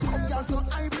just so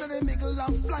hype in the middle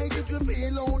and flight. If you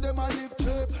feel how them a live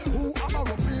cheap. Who are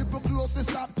our people close to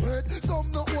stop it?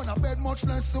 Some no own a bed, much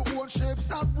less to own shape.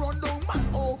 Stop run down man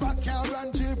over car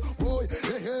and jeep. Boy,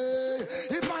 hey, hey.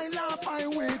 If I laugh, I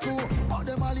wake up. But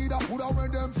them a leader put out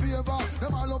when them favor.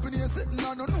 Them all up in here sitting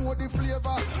and don't know the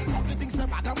flavor. Lucky things say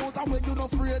back about and when you no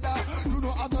afraid of. You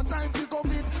know have no time to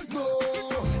commit. No.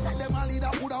 Say them a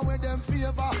leader put out when them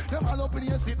favor. Them all up in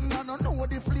here sitting and don't know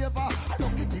the flavor.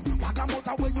 Lucky things back about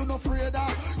and when you no afraid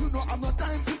of. You know have no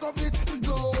time to commit.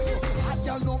 No. Hot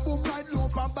girl no boom right low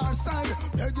from bad side.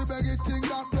 Beggy thing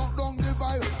that block down the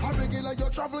vibe. A regular you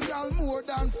travel girl more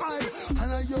than 5.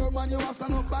 And a your man you have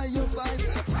stand up by your side.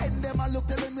 Find them and look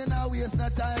tell them you now waste no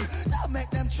time. Don't make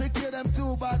them trick you, them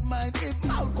too bad mind. If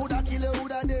mouth coulda kill you,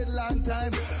 woulda dead long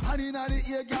time. And inna the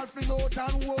ear girl fling out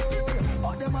and war.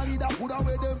 But them a leader put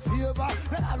away them favor.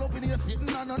 They all up in here sitting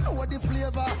and don't know the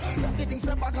flavor. Lucky things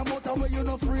say back about away you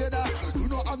no afraid of. You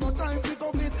know have no time to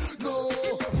commit. No.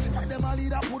 Say them a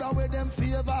leader put away them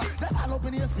favor. They all up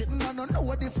in here sitting and don't know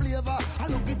the flavor.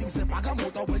 And lucky things say back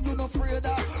about away you no afraid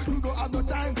of. You know have no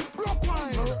time. Broke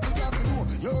wine. So you got to know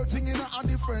your thing in a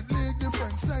different league,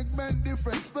 different segment,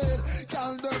 different speed.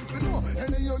 Tell them to know.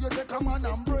 Any you take a man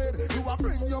and bread. You a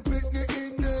bring your picnic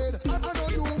in dead. I know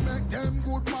you make them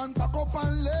good man pack up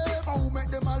and live. I will make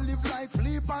them a live like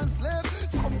sleep and slave.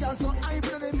 Some girls so hype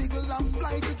in the middle and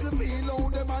flight. If you feel how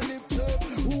them a live cheap.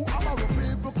 Who are our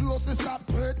people close to stop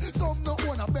it? Some no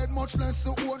own a bed, much less to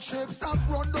own shape. Stop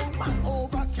run down man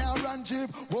over car and jeep.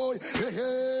 Boy, hey,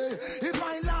 hey. If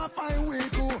I laugh, I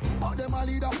wake up. But them a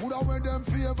leader put away them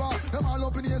favor. Them all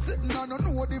up in here sitting and don't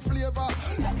know the flavor.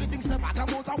 Lucky things say back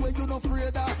about away you no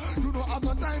afraid of. You know have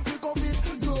no time to commit.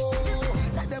 No.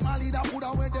 Say them a leader put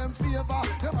away them favor.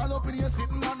 Them all up in here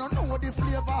sitting and don't know the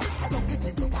flavor. Lucky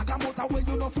things back about away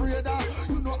you no afraid of.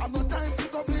 You know have no time to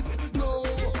commit. No.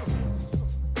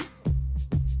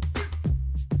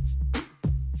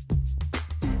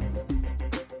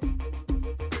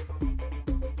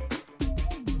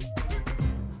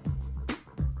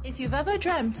 If you've ever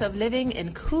dreamt of living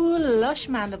in cool, lush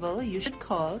Mandeville, you should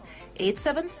call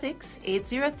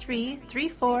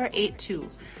 876-803-3482.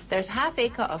 There's half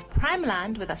acre of prime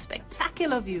land with a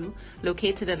spectacular view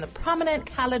located in the prominent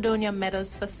Caledonia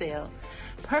Meadows for sale.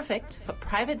 Perfect for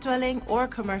private dwelling or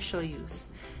commercial use.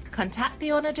 Contact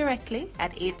the owner directly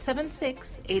at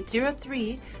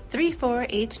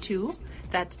 876-803-3482.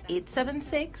 That's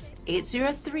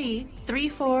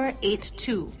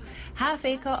 876-803-3482. Half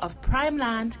acre of prime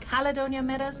land, Caledonia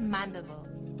Meadows, Mandeville.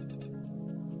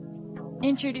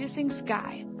 Introducing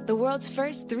Sky, the world's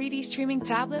first 3D streaming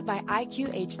tablet by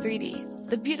IQH3D.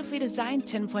 The beautifully designed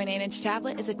 10.8-inch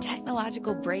tablet is a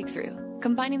technological breakthrough,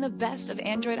 combining the best of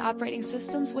Android operating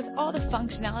systems with all the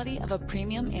functionality of a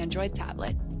premium Android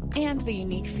tablet and the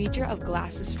unique feature of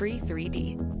glasses-free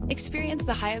 3D. Experience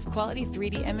the highest quality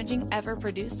 3D imaging ever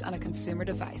produced on a consumer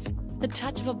device. The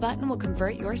touch of a button will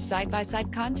convert your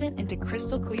side-by-side content into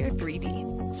crystal clear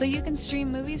 3D, so you can stream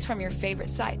movies from your favorite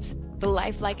sites. The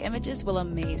lifelike images will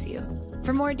amaze you.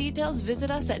 For more details,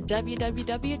 visit us at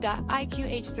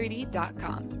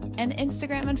www.iqh3d.com and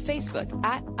Instagram and Facebook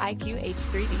at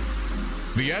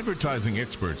IQH3D. The advertising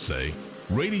experts say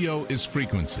radio is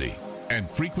frequency, and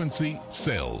frequency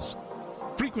sells.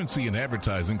 Frequency in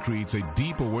advertising creates a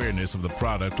deep awareness of the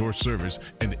product or service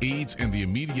and aids in the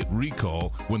immediate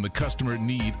recall when the customer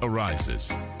need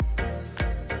arises.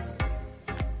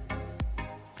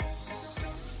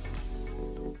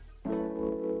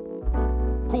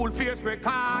 Cool Face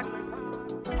Record.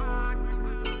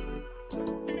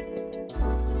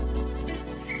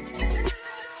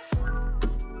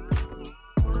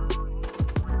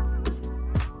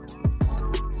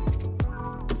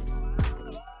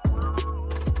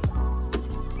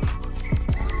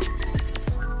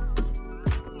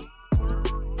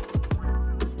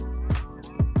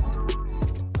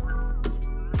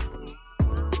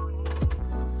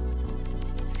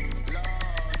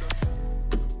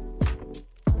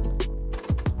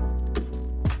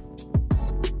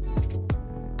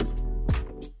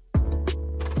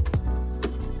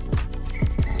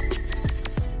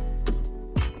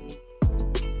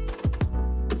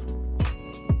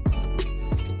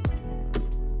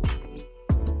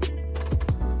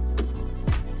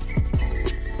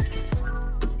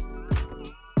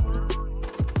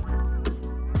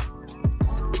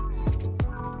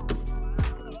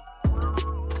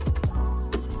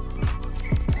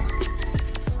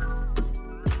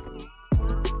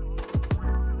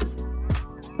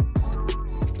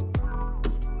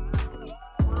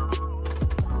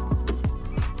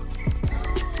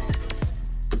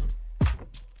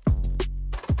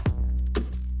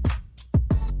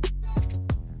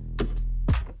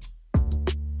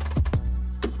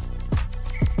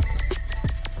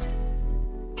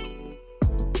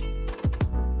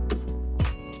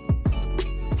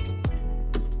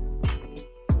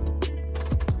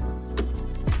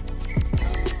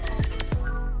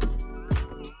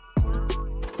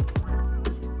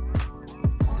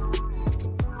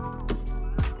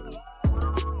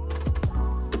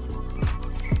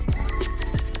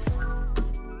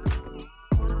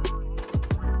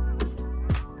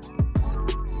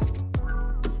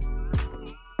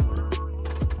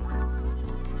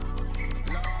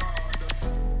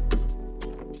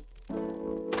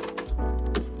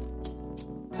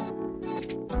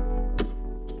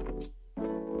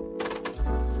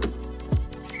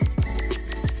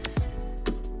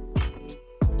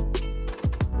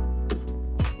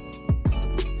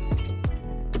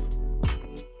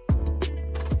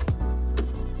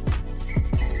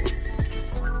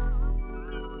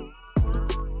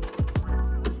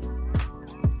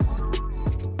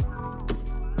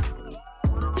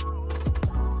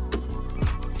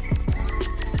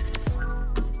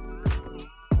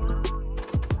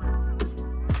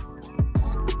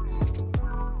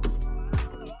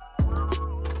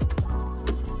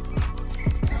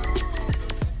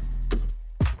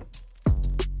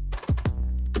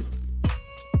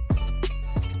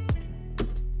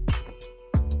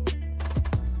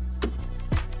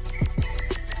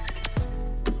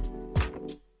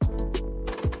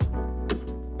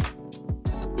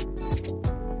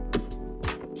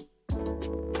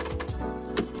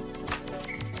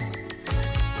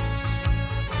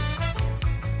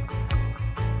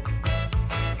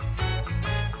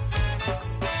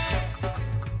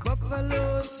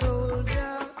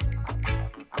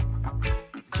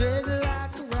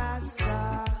 dreadlock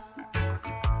Rasta.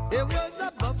 It was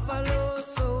a buffalo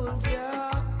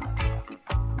soldier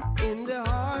in the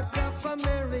heart of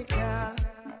America,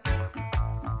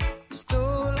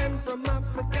 stolen from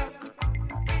Africa,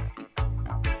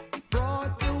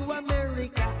 brought to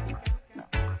America,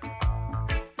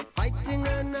 fighting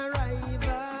an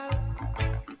arrival,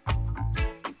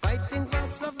 fighting for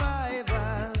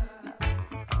survival.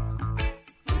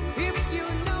 If you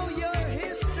know your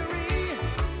history,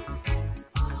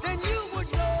 then you would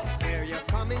know where you're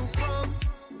coming from.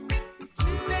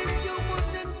 Then you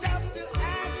wouldn't have to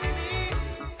ask me,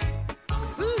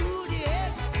 who the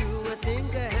heck you would think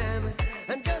I am?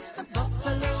 I'm just a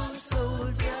buffalo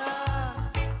soldier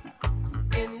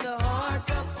in the heart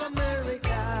of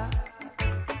America,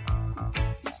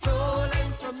 stolen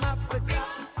from Africa,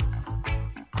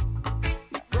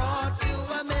 brought to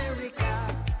America.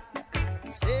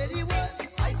 Said he was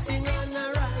fighting on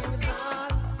arrival,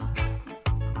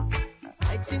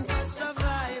 fighting for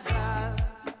survival.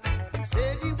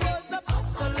 Said he was a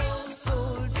buffalo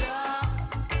soldier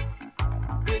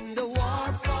in the war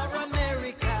for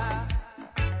America.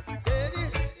 Said he,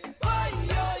 why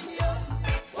yo yo,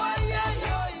 why yo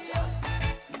yo yo,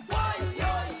 why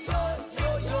yo yo yo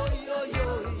yo yo yo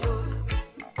yo,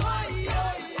 why yo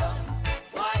yo,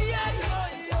 why yo yo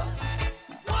yo,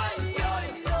 why yo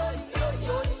yo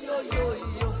yo yo yo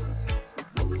yo.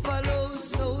 Buffalo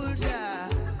soldier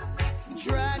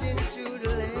trod into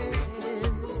the land.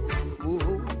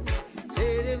 Whoa.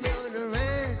 Said he gonna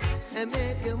run and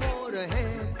make him hold a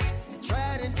hand.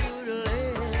 Trod into the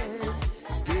land.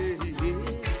 Yeah,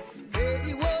 yeah. Said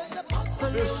he was a buffalo.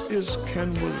 This is Ken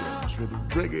Williams with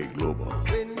Reggae Global.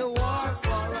 In the war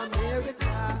for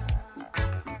America,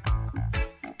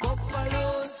 buffalo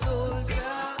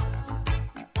soldier,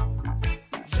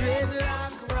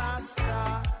 dreadlock Rasta,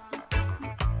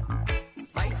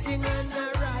 fighting an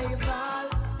arrival,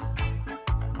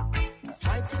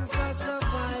 fighting for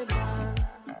survival,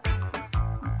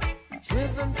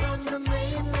 driven from the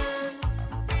mainland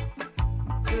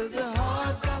to the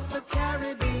heart of the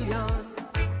Caribbean.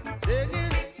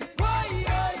 Singing, why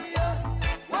yo yo,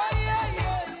 why yo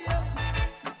yo yo,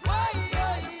 why yo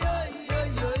yo yo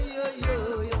yo yo yo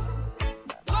yo,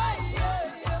 why yo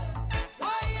yo,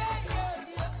 why yo yo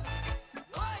yo,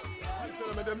 why yo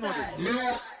yo.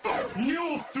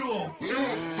 New flow.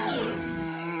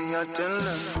 Me I tell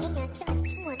them. In your chest,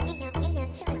 food, in your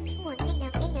chest, food, in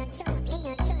your chest, in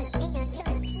your chest, in your chest,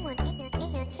 food, in your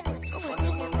chest, food,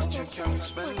 in your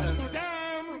chest, food, in your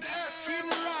Damn, feel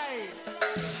right.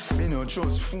 Me no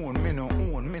trust phone, me no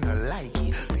own, me no like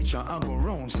it. Picture I go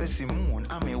round, say Simone,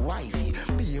 I'm a wifey.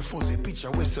 Be a fuzzy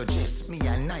picture we suggest me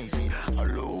a knifey.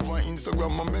 All over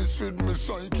Instagram, I mess with me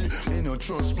psyche. Me no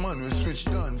trust man, we switch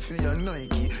down for your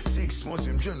Nike. 6 months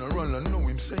him general, I know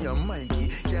him say I'm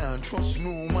Mikey. Can't trust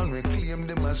no man, we claim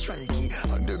them as strikey.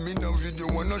 And them in a video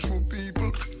wanna show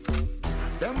people.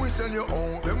 Them we sell your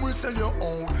own, them we sell your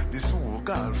own. The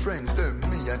so-called friends, them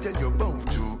me I tell you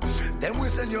about you. Them we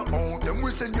sell your own, them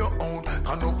we sell your own.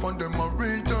 Can't no fund them a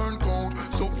return code.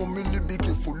 So for me, be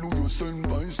careful who you send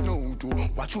vice now to.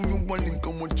 Watch who you want link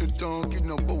and what you talking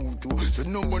about to. So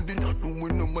nobody not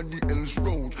doing nobody else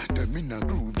road. Them in a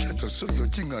group chat so your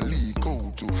thing a leak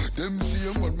out to. Them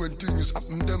see a man when things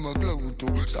happen, them a glow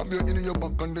to. Stab you in your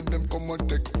back and then them come and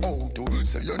take out to.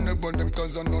 Say you never them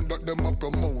cause I know that them a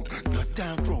promote. Not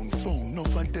that ground phone, no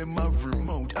of them have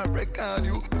remote. I record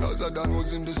you, cause I done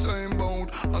was in the same boat.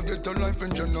 I get a life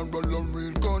in general, a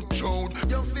real control.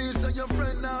 Your face and your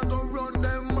friend now go run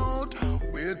them out.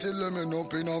 Wait till them end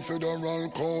up in a federal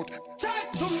court.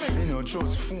 Talk to me. Me no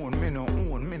trust phone, me no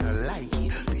own, me no like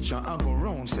it. Picture I go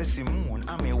round, say Simone,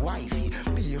 I'm a wifey.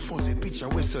 Be a fuzzy picture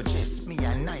we suggest me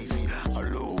a knifey.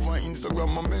 All over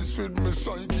Instagram, I mess with me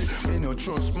psyche. Me no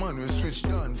trust man, we switch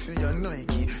down for your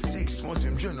Nike. 6 months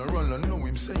him general, I know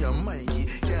him say I'm Mikey.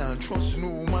 Can't trust no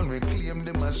man, we claim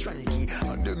them as strikey.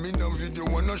 And them in a video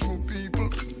wanna show people.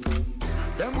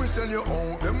 Them we sell your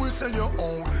own, them we sell your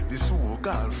own. The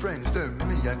so-called friends, them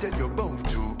me I tell you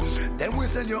about you. Them we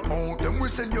sell your own, them we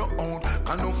sell your own.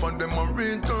 Can't no fund them a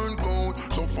return code.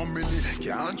 So family,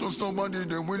 can't trust nobody,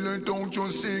 they will let out your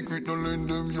secret. Don't lend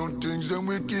them your things, then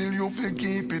we kill you if you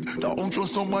keep it. Don't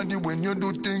trust somebody when you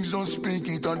do things, don't speak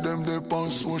it. And them they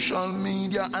on social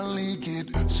media and leak it.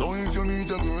 So if you meet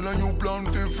a girl and you plan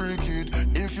to freak it,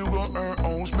 if you got her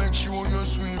house, make sure you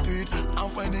sweep it.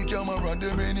 And find the camera,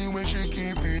 them anywhere she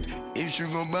keep it. If she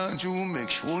go back you, make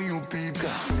sure you peep.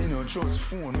 Me no trust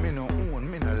phone, me no own,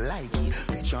 me no like it.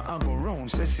 Picture I go round,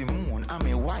 say Simone, I'm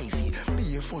a wifey.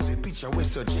 Be a fuzzy picture, we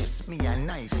suggest me a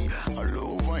knifey.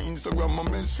 All over Instagram, my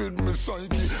mess with me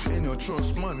psyche. Me no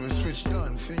trust man, we switch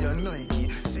down for your Nike.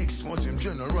 6 months him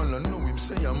general, I know him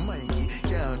say I'm Mikey.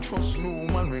 Can't trust no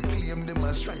man, we claim them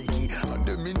as strikey. And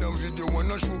them in a video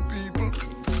wanna show people.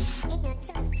 Me no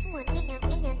trust phone, me no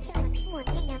trust phone,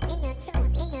 me no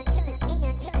trust phone, me no trust phone, me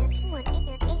no trust phone, me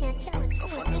no trust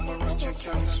phone, me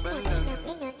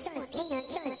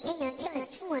no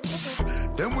trust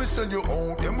phone. Them we send you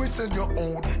out, them we send you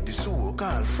out. The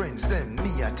so-called friends, them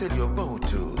me I tell you about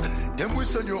too. Them we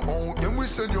send you out, them we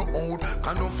send you out.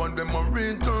 Can't no find them a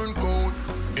return code.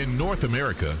 In North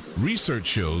America, research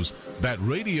shows that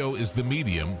radio is the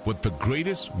medium with the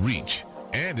greatest reach,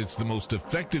 and it's the most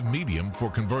effective medium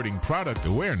for converting product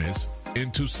awareness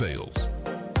into sales.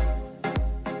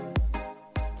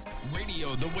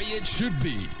 Radio the way it should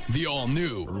be. The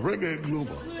all-new Reggae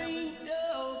Global.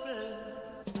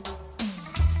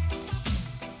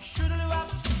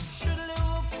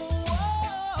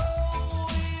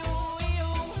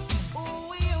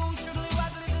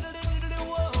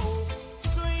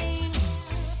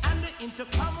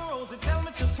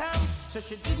 So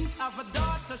she didn't have a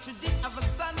daughter, she did have a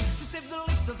son. She said the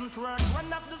lift doesn't work,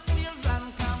 run up the stairs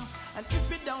and come. And if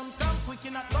you don't come quick,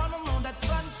 you're not gonna know that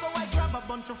son. So I grab a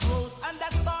bunch of rose and I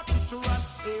started to run.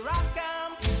 Here I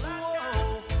come,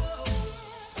 whoa.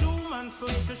 2 months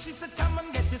later, she said, come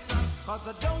and get your son. Cause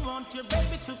I don't want your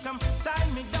baby to come tie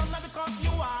me down. Not because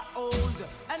you are old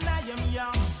and I am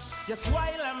young. Yes,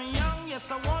 while I'm young, yes,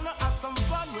 I wanna have some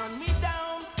fun. Run me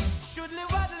down, should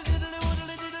live waddle diddly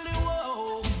woodly diddly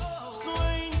whoa.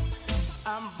 Swing,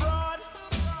 I'm broad,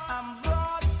 I'm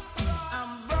broad,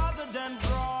 I'm broader than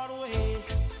Broadway.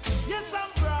 Yes, I'm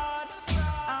broad,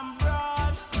 I'm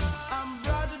broad, I'm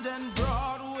broader than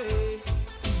Broadway.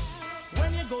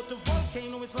 When you go to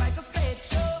Volcano, it's like a stage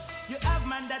show. You have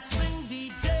man that sing,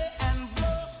 DJ and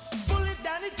blow. Pull it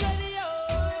down, it's ready,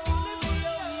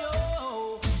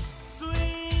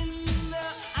 swing,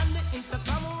 and the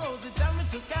intercom rose, it tell me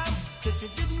to come. Said she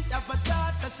didn't have a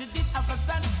daughter, she did have a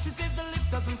son. She said the lift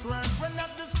doesn't work, run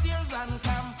up the stairs and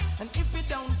come. And if you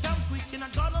don't come quick, you're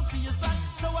not gonna see your son.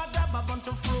 So I grab a bunch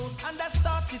of froze and I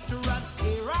started to run.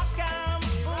 Here I come,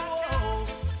 whoa.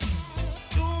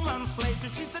 2 months later,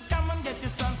 she said, come and get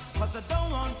your son. Cause I don't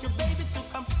want your baby to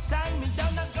come tie me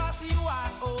down. Cause you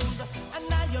are old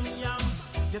and I am young.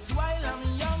 Just while I'm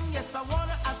young, yes, I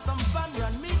wanna have some fun.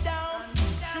 Run me down,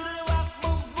 shoodly walk,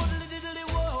 boom, boodly diddly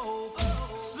whoa.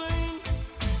 Swing,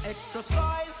 extra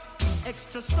size,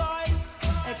 extra size,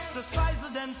 extra size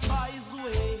than size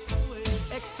way.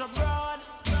 Extra broad,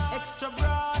 extra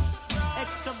broad,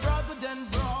 extra broader than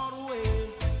Broadway.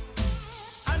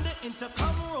 And the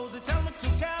intercom rose, they tell me to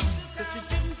come. So she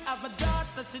didn't have a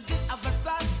daughter, she did have a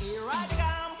son. Here I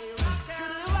come,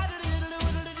 shoodly waddle diddly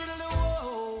woodly diddly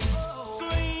whoa.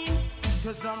 Swing,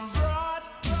 cause I'm broad,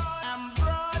 I'm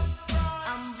broad,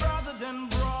 I'm broader than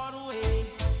Broadway.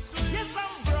 Yes,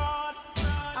 I'm broad,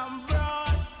 I'm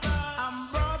broad, I'm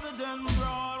broader than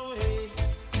Broadway.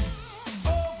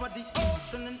 Over the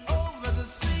ocean and over the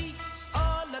sea,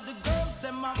 all of the girls,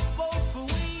 them are both for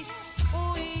we.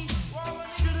 Ooh-wee,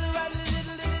 shoodly waddle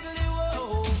diddly diddly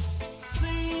whoa.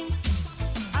 Sing,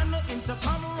 and the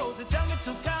intercom rose, they tell me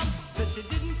to come. So she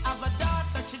didn't have a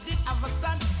daughter, she did have a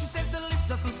son. She said the lift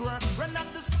doesn't work, run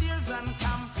up the stairs and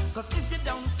come. Cause if you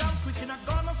don't come quick, you're not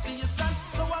gonna see your son.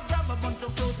 So I grab a bunch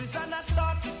of roses and I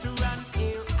started to run.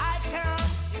 Here I come,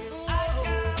 I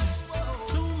come.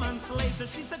 2 months later,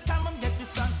 she said, come and get your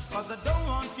son. Cause I don't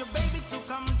want your baby to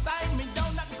come tie me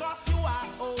down. Not cause you are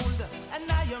old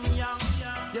and I am young.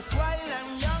 Yes, while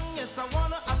I'm young, yes, I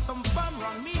wanna have some fun.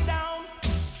 Run me down,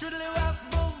 shoodly walk,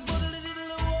 boom, boodly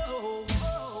diddly whoa.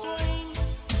 Swing,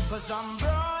 cause I'm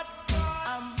broad,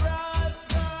 I'm broad,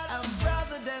 I'm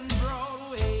broader than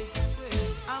Broadway.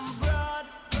 I'm broad,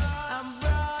 I'm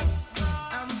broad,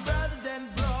 I'm broader than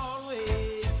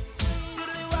Broadway.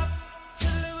 Shoodly wop,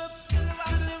 shoodly whoop, shoodly wop,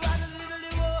 shoodly waddle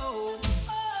diddly whoa.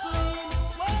 Swing,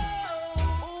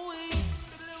 whoa, ooh-wee,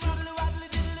 shoodly waddle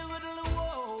diddly widdly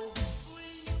whoa.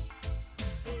 Swing,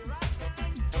 here I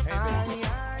come. Aye,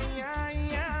 aye,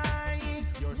 aye, aye.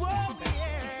 Whoa,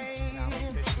 yeah.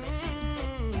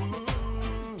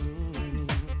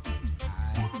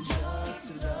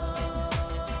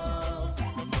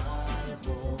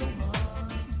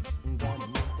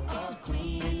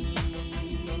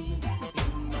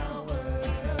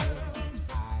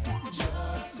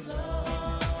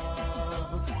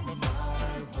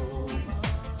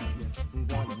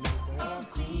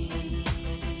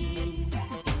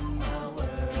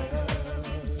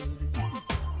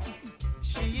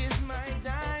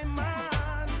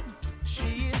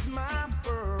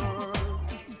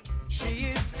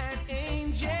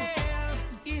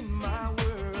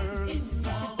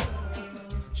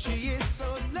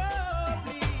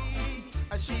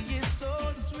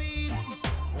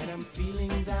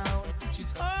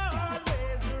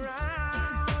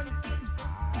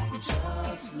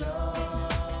 just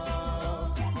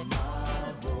love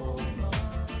my woman.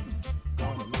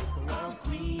 Gonna make her a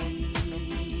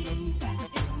queen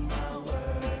in my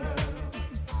world.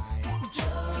 I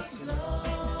just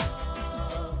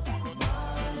love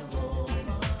my woman.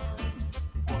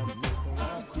 Gonna make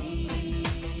her a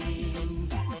queen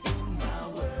in my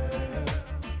world.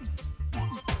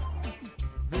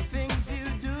 The things you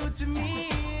do to me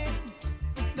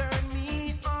turn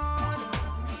me on.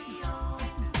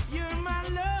 You're my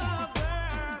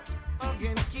lover,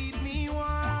 again keep me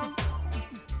warm.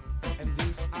 And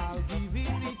this I'll give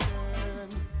in return,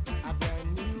 a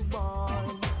brand new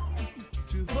born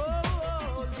to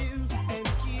hold you and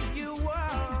keep you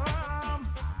warm.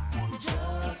 I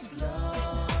just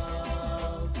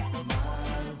love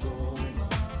my woman.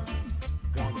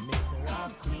 Gonna make her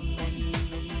a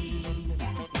queen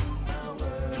in my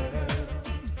world.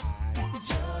 I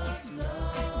just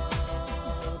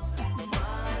love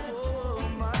my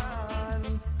woman.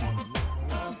 Gonna make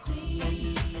her a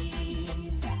queen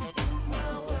in my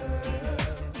world.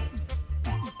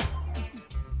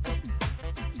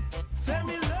 Say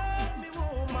me love me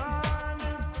woman.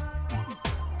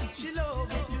 She love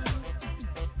me too.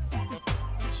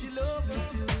 She love me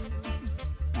too.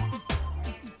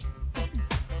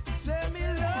 Say me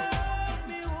love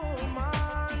me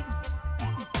woman.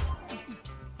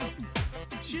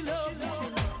 She love me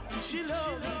too. She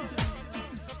love me too.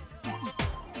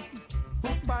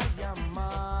 Upaya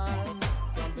man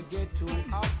from the ghetto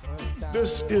of her town.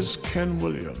 This is Ken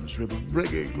Williams with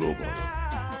Reggae Global.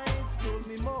 Eyes told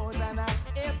me more than I've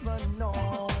ever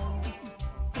known.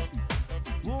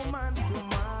 Woman to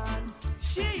man,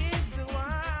 she is the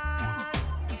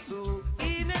one. So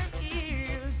in her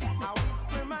ears, I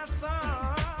whisper my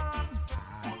song.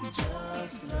 I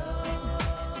just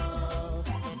love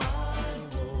my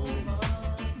woman.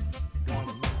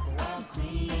 Gonna make her a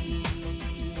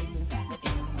queen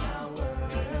in my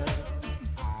world.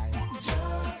 I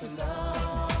just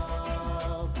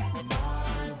love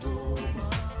my woman.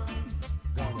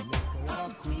 Gonna make her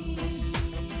a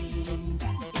queen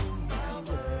in my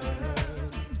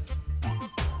world.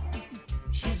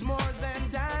 She's more than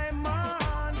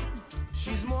diamond.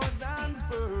 She's more than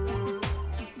pearl.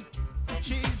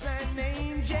 She's an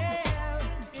angel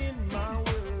in my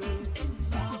world.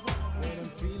 When I'm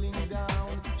feeling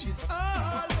down, she's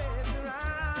always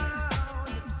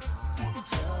around. I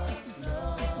just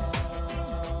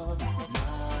love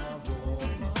my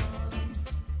woman.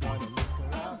 Gonna make her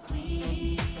a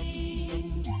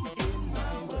queen in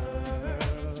my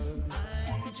world.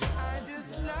 I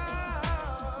just love.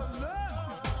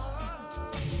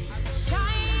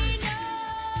 Shine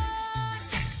on,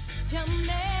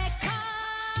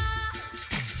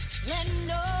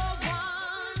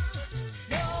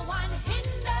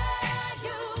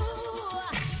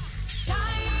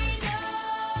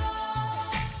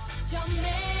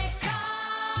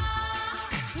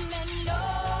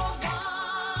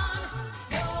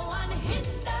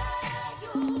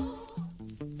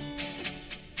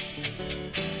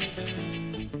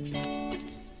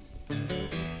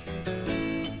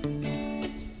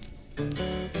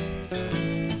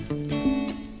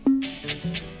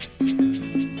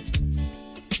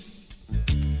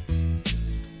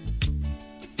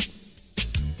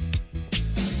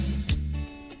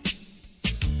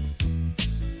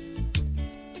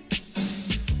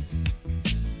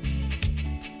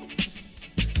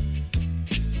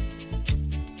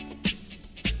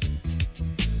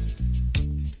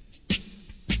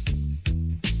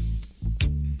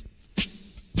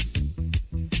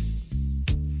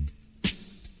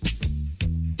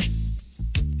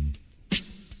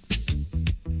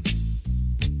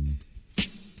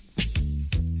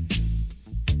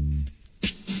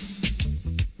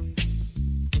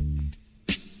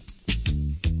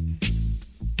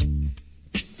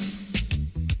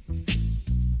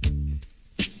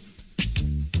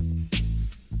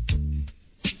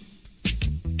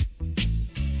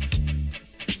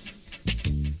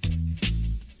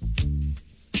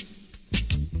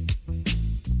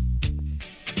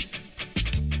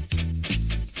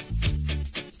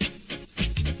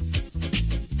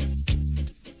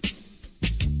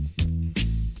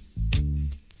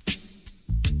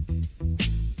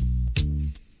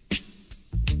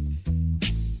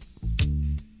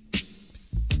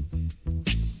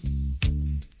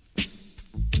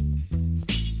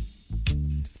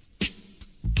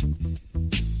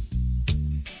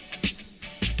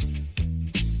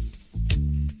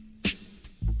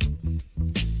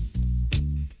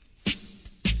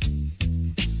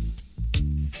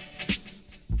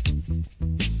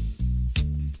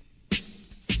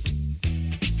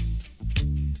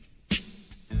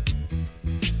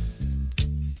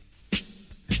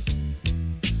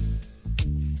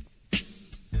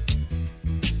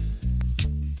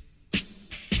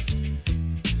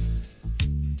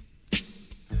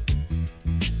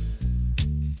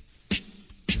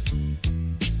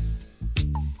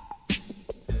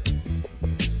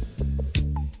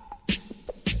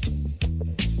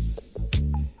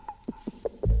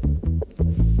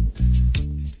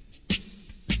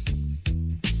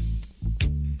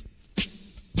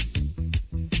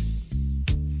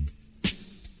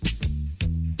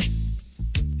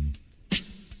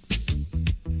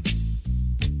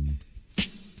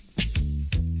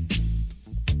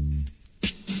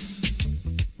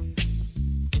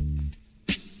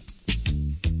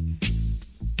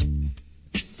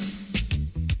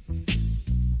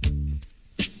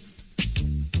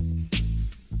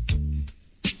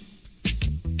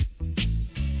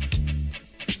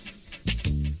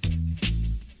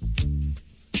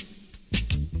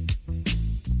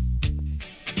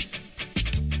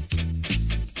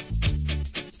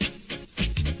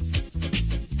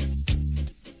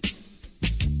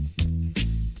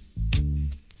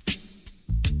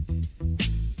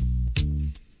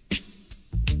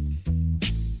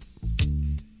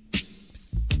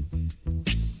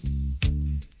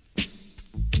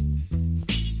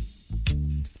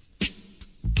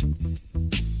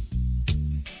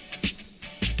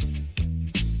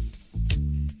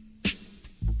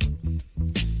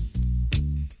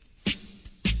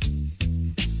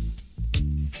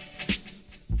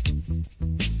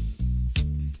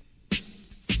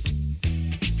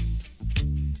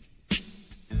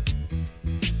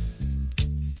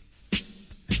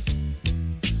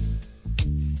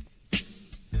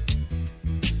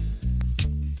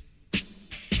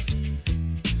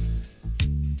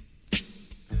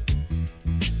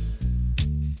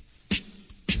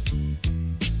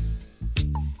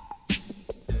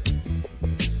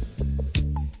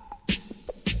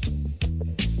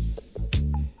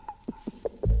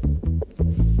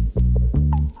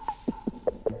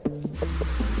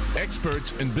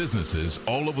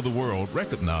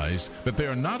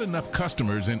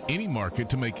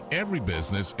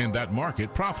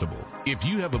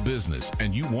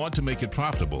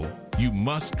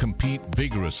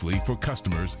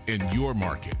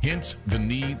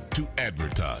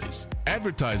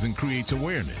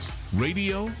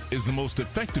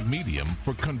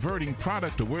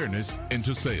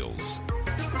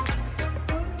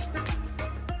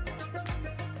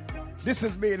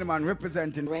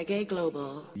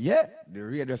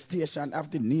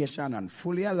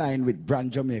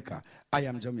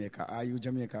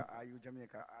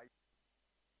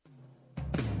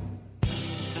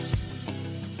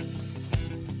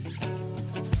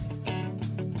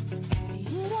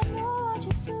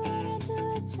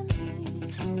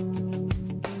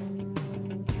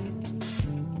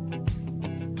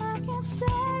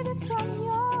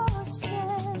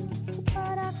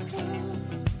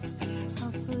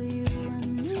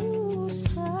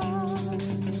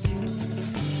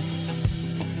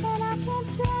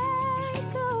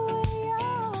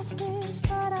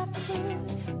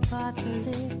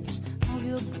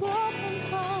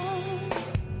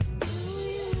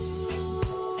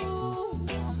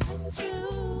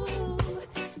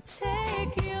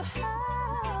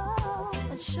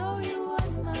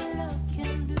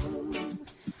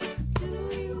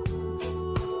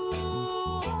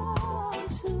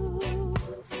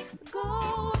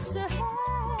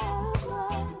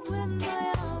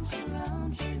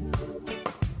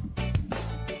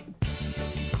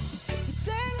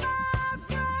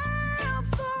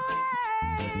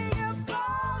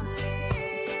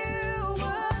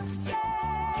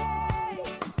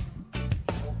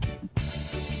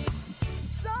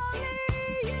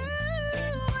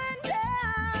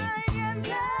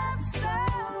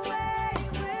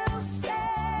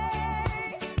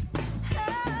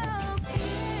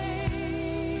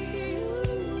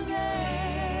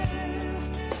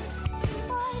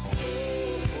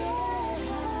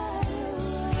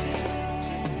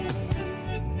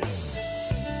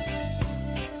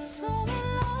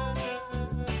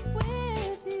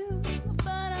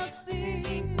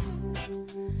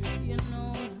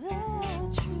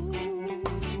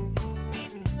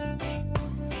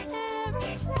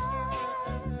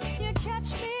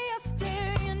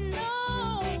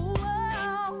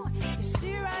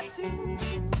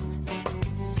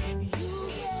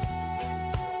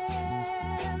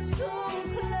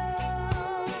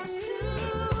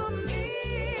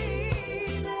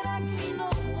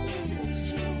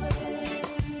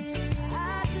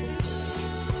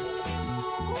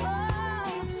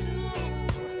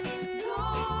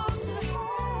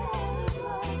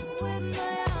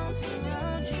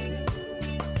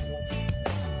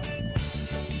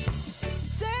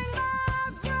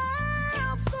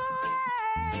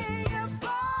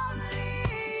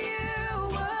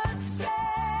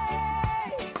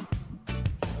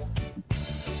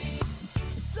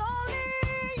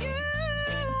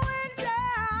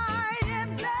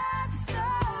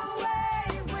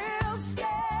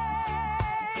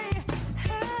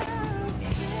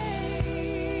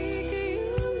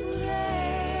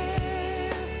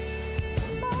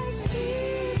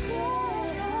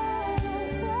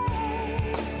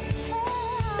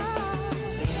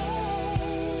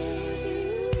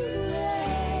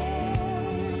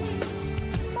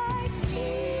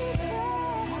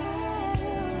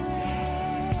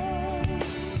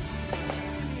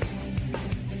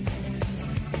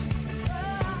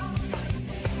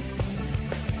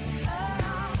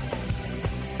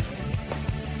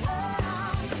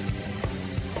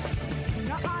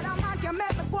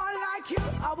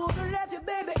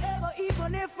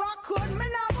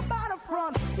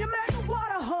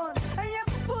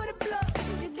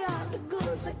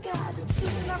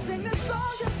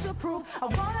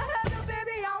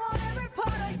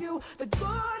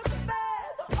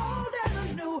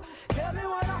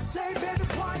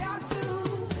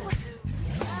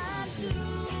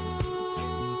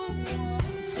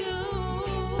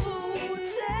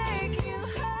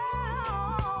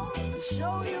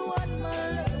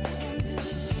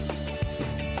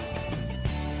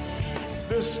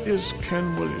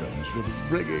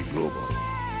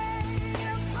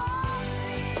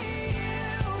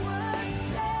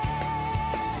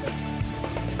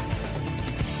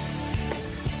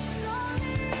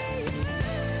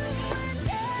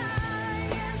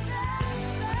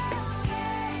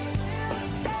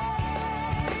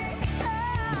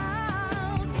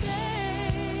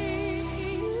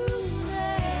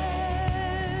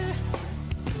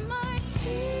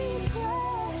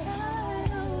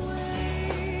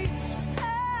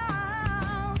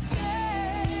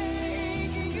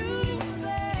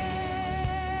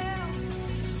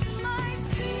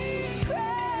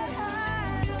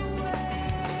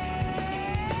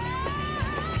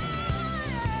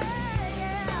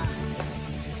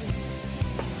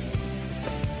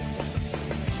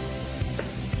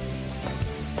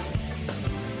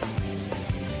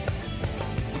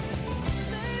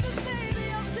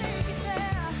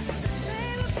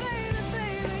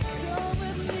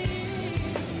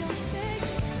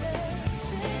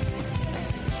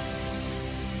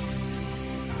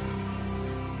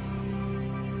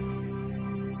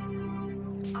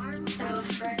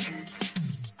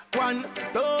 1,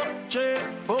 2, 3,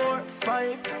 4,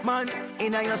 5 man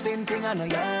inna your same thing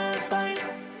and your style.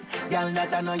 Girl,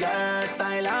 that I know your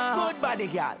style. Good body,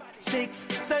 girl. 6,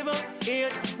 7,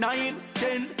 8, 9,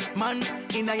 10 man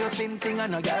inna your same thing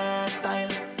and your style.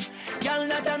 Girl,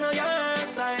 that I know your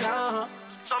style.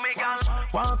 So me girl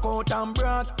walk out and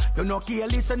brag. You no care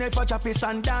listen if a chappy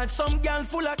stand dance. Some girl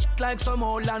full of like some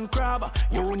old land crab.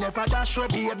 You never dash your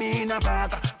baby in a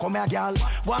bag. Come here girl,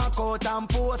 walk out and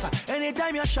pose.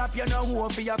 Anytime you shop you know who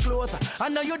for your clothes. I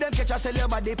know you them catch a sell your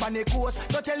body pan the coast.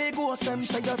 Don't tell the ghost them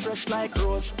say you're fresh like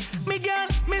rose. Me girl,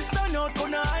 Mr. Not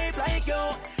gonna hype like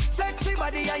you. Sexy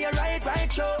body and your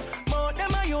right show. More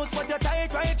them I use but your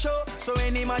tight right show. So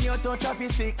any man you touch off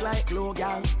his stick like glue,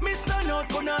 girl. Mr. Not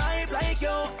gonna hype like you.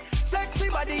 Sexy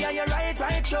body and your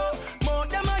right show. More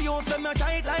them I use them you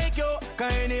tight like you.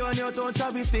 Cause anyone you touch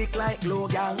off his stick like glue,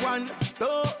 girl. 1,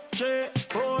 2, 3,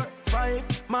 4,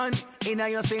 5 man inna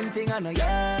your same thing and know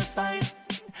your style.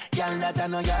 Girl that I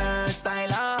know your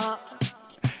style.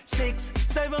 6,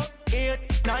 7, 8,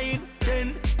 9,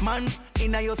 10 man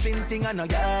inna your same thing and know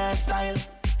your style.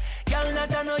 Girl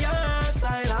that I know your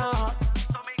style.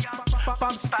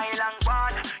 Pop style and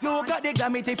bad. You got the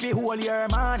gamut if you hold your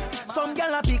man. Some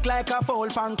gal a pick like a foul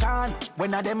pan can.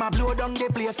 When a them a blow down the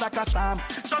place like a storm.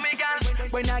 So me gal,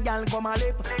 when a gal come a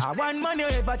lip, a one man you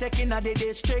ever take in a the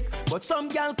district. But some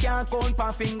gal can't count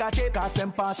per finger take. Cause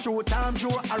them pass through time,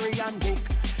 through Harry and Dick.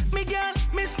 Me gal,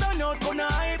 Mr. Not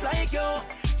gonna hype like you.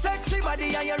 Sexy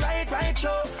body and your right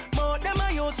show. More them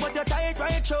I use but your tight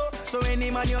right show. So any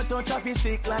man you touch off his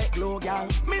stick like glue, gal.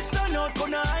 Mr. Not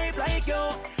gonna hype like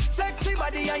you. Sexy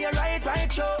body and your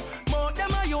right show. More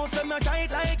them I use them you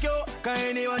tight like you. Cause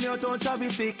anyone you touch off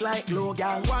his stick like glue,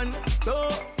 gal. 1, 2,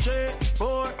 3,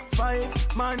 4,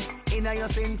 5 man inna your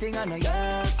same thing and know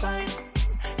your style.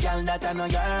 Gal that I know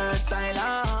your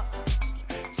style.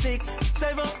 6,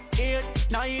 7, 8,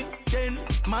 9, 10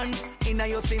 man inna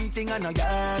your same thing and know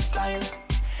your style.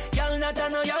 Girl that I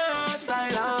know your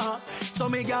style. So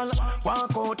me girl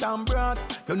walk out and brag.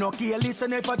 You no care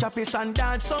listen if a chappy stand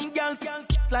dance. Some girl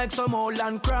like some old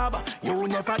land crab. You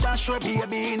never dash your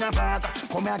baby in a bag.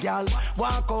 Come here girl,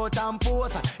 walk out and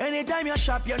pose. Anytime you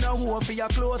shop you know who for your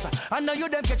clothes. I know you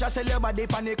them catch a sell your body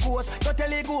pan the coast. Don't tell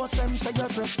the ghost them say you're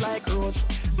fresh like rose.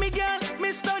 Me girl,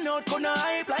 Mr. Not gonna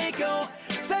hype like you.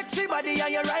 Sexy body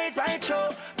and your right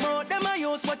show. More them I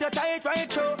use but your tight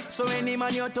right show. So any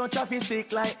man you touch off his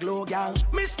stick like glue, girl.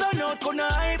 Mr. Not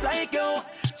gonna hype like you.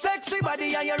 Sexy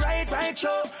body and your right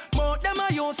show. More them I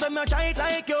use them you tight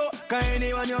like you. Cause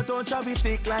anyone you touch off his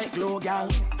stick like glue, girl.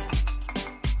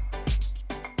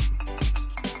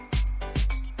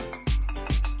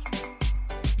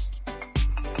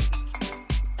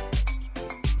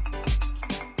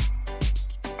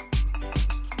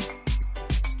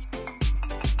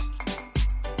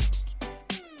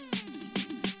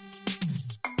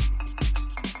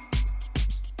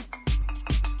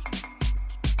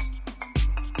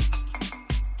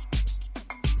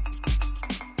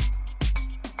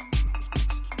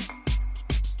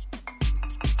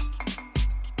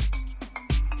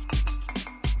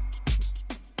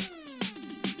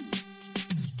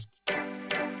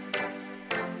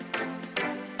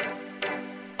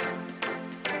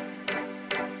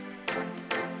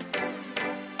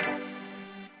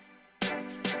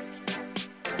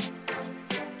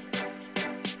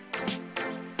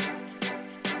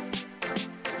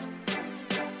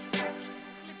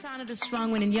 The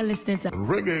strong one, and you're listening to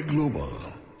Reggae Global,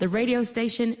 the radio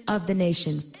station of the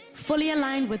nation, fully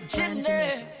aligned with Brand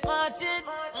Jamaica. Martin.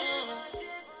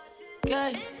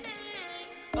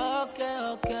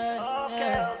 Okay.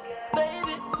 Yeah.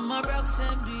 Baby, my rocks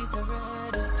them do it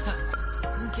already.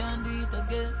 You can't do it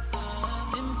again.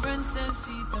 Them friends them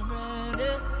see it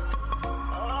already.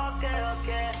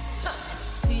 Okay.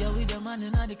 See you with the man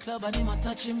in the club and him a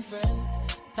touch him friend.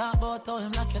 Talk about how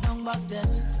him like you down back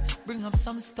then. Bring up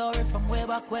some story from way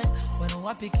back when a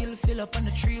wappy kill fill up on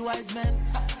the 3 wise men.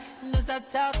 Knows that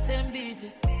talk same beat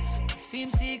it.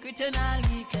 Film secret and all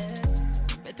leak it.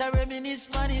 Better reminisce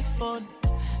money fun.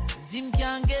 Cause him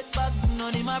can't get back.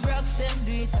 None of my brothers them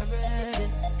do it already.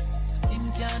 But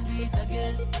him can't do it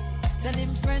again. Tell him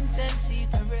friends them see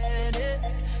it already.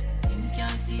 Him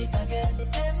can't see it again.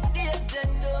 Them days they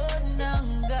don't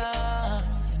longer.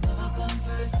 You never come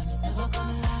first and you never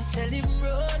come last. Tell him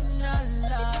run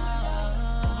along.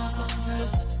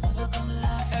 First and I never come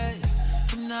last. Hey,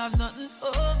 him not have nothing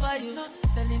over you.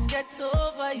 Tell him get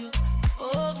over you.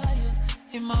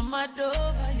 Him mad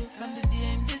over you. From the day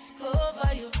him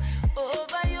discover you.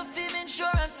 Over you, film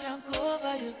insurance can't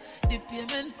cover you. The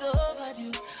payments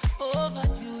overdue. over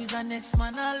you. Is the next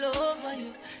man all over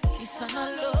you. Kiss and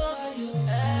all over you.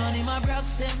 None of my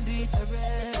brothers them do it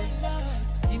already.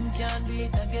 Him can't do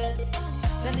it again.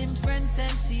 Tell him friends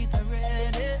them see it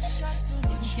already.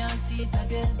 Him can't see it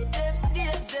again. Them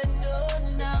days they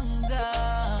don't anger.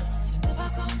 You never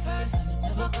come first and you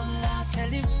never come last. Tell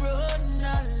him run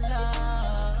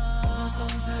along. Never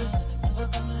come first and you never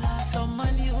come last.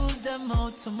 Someone use them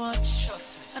out too much,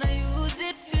 and I use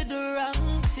it for the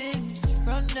wrong things.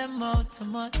 Run them out too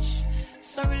much,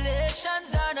 so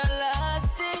relations are not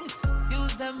lasting.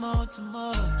 Use them out too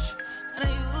much, and I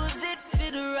use it for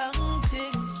the wrong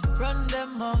things. Run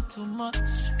them out too much.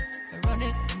 Run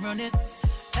it.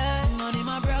 Hey, money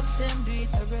my brothers them do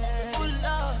it already. Oh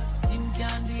Lord, him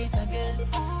can't do it again.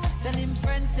 Tell him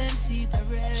friends them see it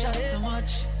already. Shot too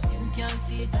much, him can't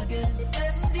see it again.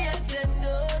 Them days they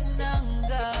don't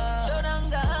anger.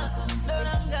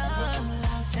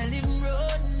 Tell him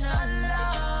run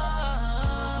along.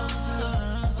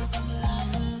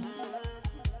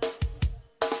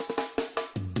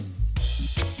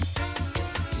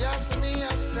 Yes, me, I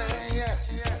stay, yes.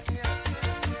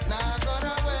 Now I got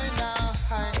away now.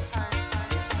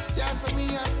 Yes, me,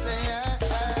 I stay,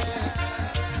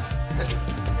 yes.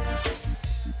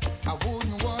 I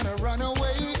wouldn't want to run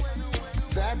away.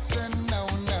 That's a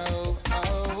no-no.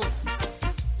 Oh.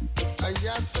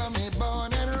 Yes, I'm me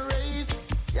born and raised.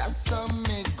 Yes, I'm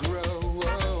me grow.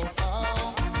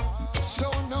 Oh.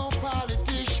 So no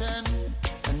politician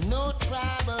and no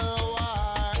tribal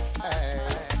war.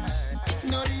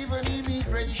 Not even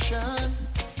immigration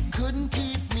couldn't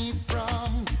keep me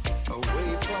from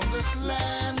away from this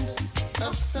land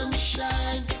of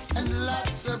sunshine and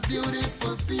lots of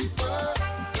beautiful people.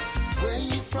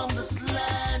 Away from this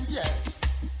land, yes.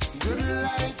 Good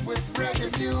life with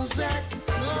reggae music.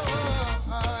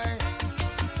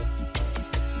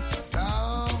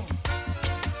 No,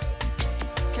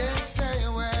 can't stay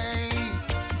away.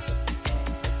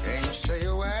 Can't stay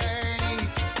away.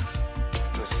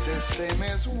 The system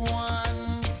is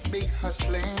one big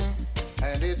hustling,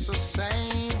 and it's the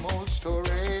same old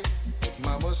story.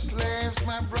 Mama slaves,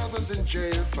 my brothers in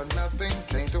jail for nothing.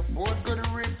 Can't afford good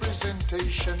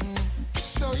representation.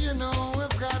 So you know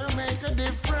we've got to make a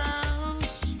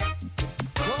difference.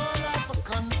 Call up a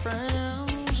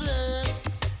conference, yes.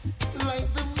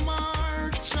 Like the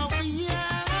march of the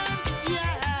ants, yeah.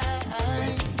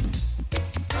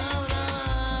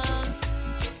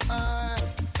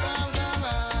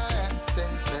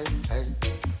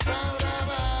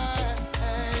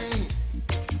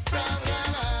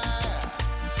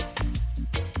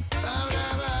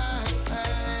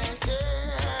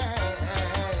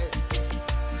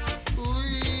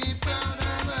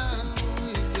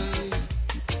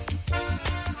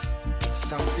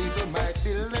 Some people might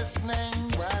be listening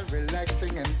while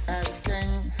relaxing and asking,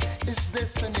 is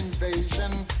this an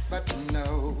invasion? But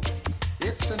no,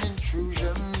 it's an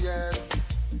intrusion, yes,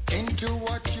 into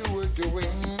what you were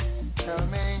doing. Tell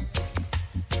me,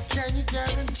 can you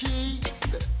guarantee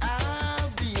that I'll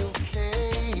be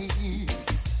okay?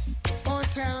 Or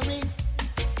tell me,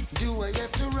 do I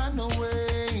have to run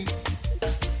away?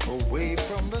 Away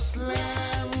from this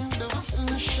land of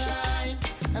sunshine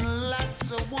and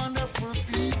lots of wonderful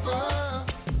people.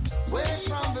 Away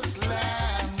from this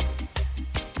land,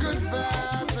 good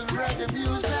vibes and reggae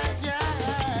music,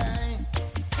 yeah.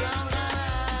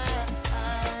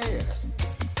 Yes.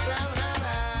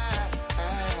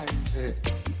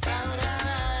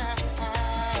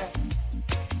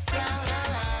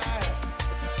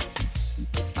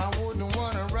 I wouldn't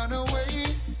want to run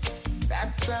away.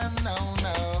 That's a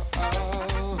no-no.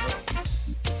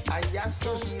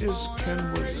 This is Ken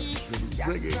Williams with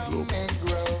Reggae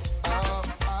Global.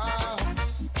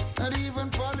 Not even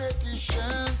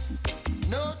politicians,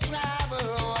 no travel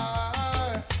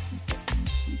war,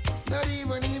 not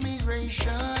even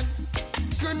immigration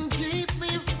couldn't keep me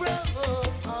from.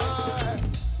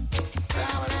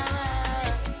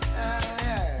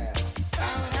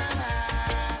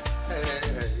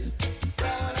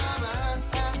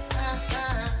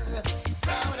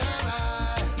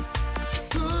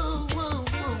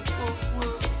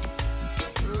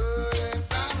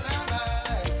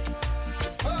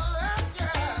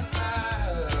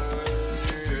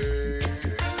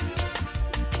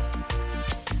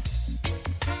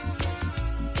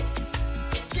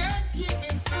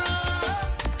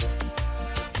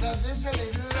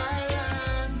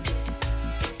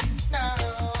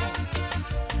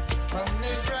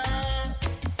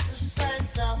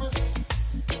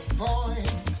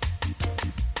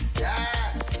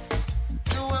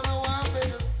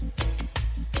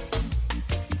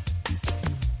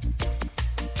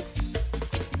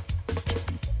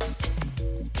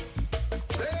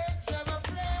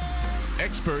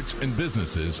 Experts and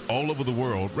businesses all over the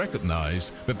world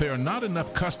recognize that there are not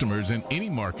enough customers in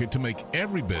any market to make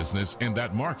every business in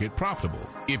that market profitable.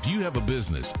 If you have a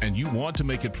business and you want to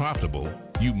make it profitable,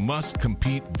 you must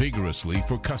compete vigorously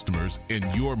for customers in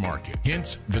your market.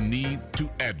 Hence, the need to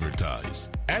advertise.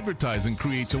 Advertising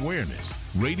creates awareness.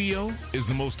 Radio is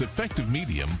the most effective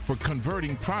medium for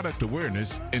converting product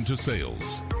awareness into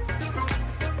sales.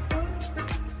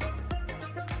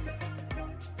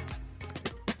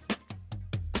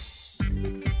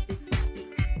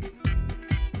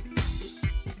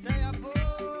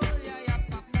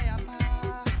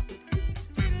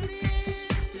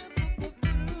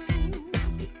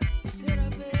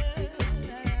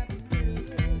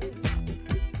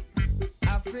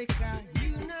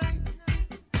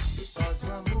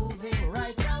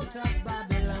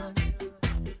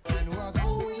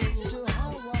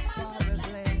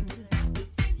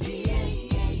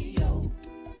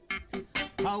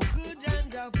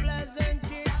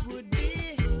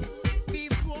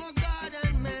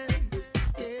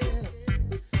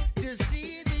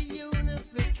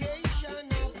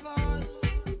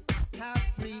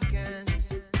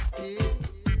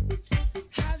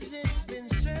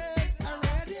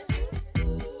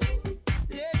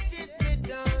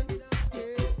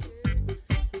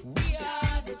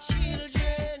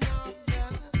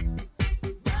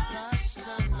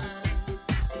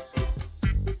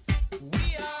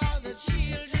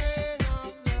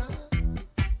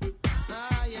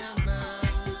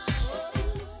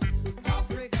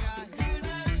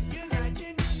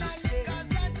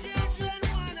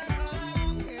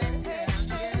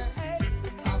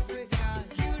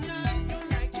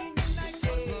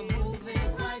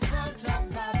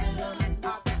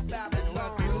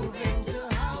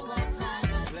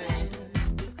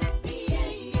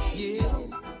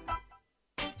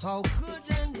 How good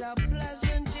and how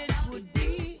pleasant it would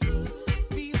be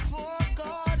before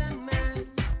God and man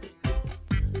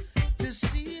to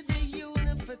see the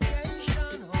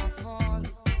unification of all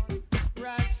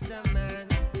Rasta man.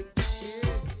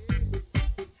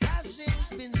 Has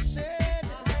it been said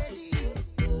already?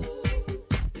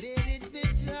 Let it be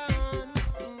done.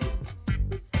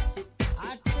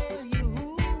 I tell you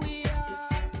who we are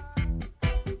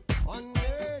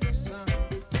under the sun.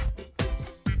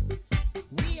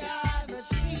 We are the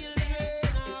children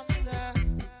of the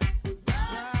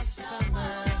Rasta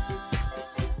man.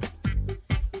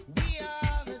 We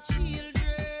are the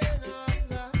children of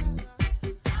the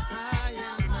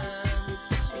higher man.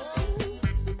 So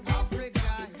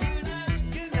Africa, unite,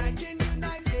 unite,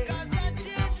 unite, 'cause the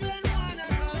children wanna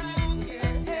come home.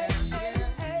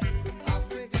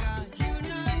 Africa,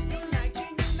 unite, unite,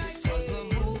 unite, 'cause we're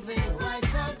moving right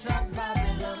out of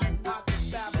Babylon.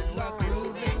 We're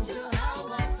grooving to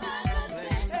our father's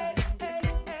land.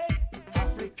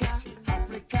 Africa,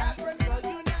 Africa, Africa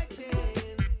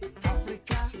united.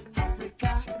 Africa,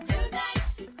 Africa unite.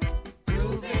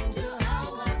 Grooving to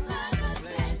our father's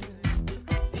land.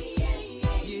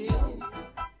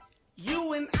 You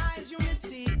and I's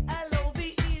unity, LOVE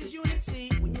is unity.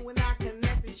 When you and I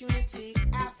connect, it's unity.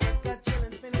 Africa till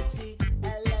infinity.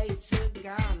 LA to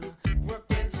Ghana,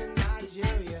 Brooklyn to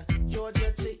Nigeria,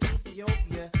 Georgia to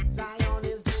Ethiopia. Zion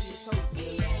is the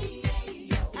utopia.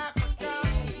 Africa,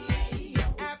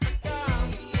 Africa,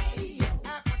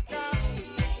 Africa,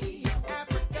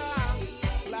 Africa.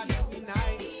 Black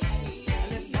unite, and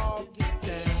let's all get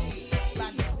down.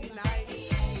 Black unite,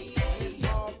 and let's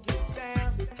all get down.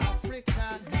 Africa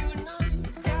unite.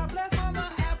 God bless Mother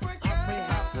Africa.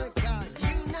 Africa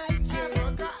unite.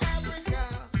 Africa, Africa.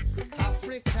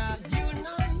 Africa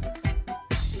unite.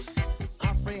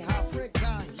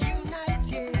 Africa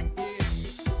unite.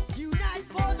 Unite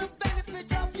for the benefit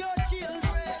of your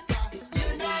children.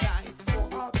 Unite for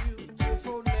our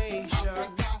beautiful nation.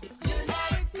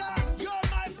 Unite, you're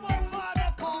my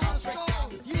forefather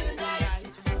cornerstone.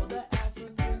 Unite for the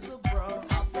Africans abroad.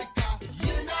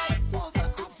 Unite for the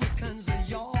Africans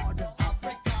yard.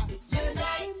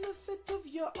 Unite for the benefit of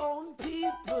your own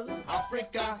people.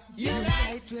 Africa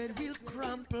united, we'll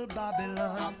crumple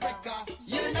Babylon. Africa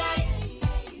unite.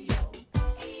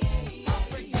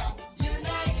 Africa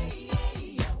unite.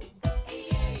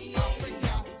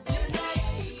 Africa unite.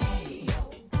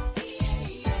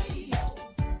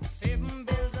 7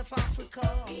 bills of Africa.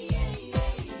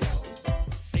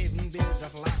 7 bills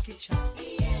of Lucky Charm.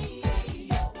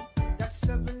 That's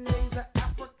 7 days of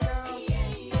Africa.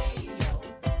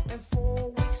 And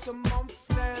 4 weeks a month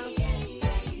now.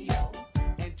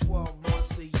 And 12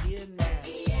 months a year now.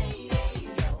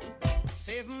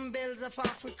 7 bills of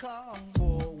Africa.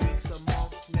 4 weeks a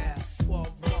month now.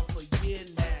 12 months a year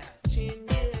now. 10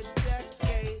 year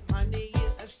decade. 100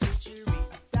 year a century.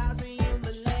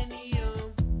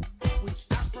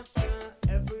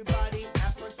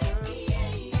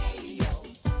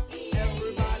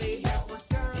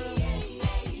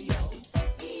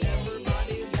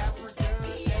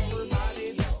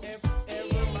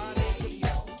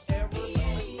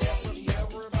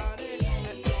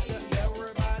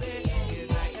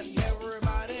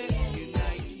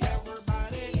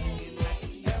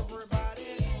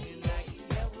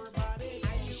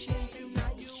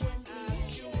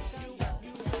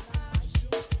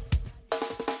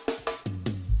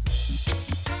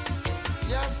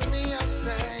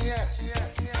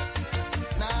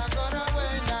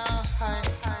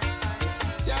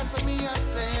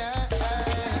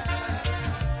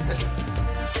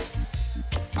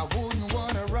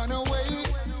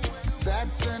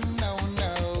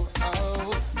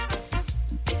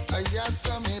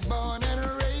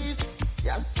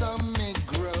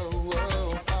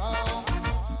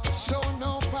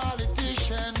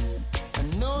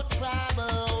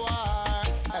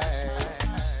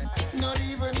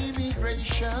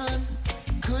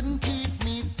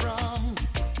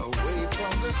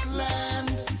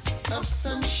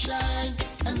 sunshine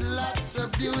and lots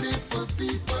of beautiful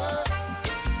people.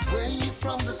 Way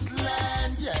from this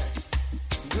land, yes.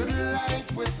 Good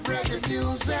life with reggae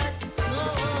music.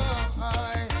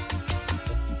 Oh,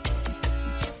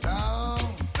 no,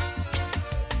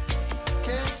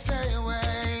 can't stay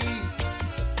away.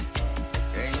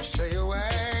 Can't stay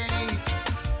away.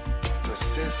 The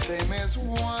system is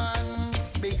one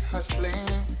big hustling,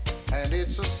 and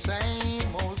it's the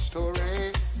same old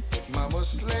story. Mama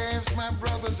slaves, my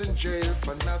brothers in jail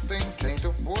for nothing. Can't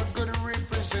afford good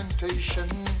representation.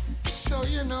 So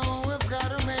you know we've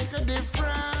got to make a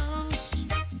difference.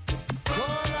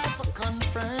 Call up a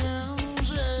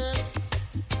conference, yes.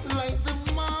 Like the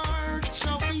march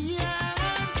of the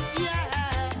ants, yeah.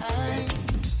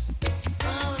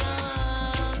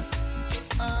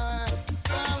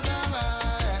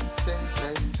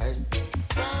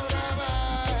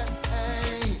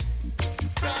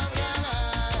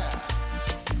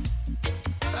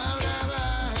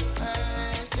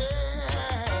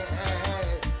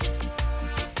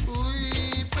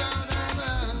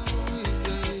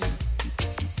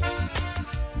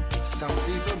 Some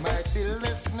people might be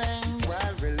listening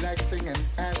while relaxing and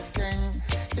asking,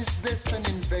 is this an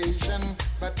invasion?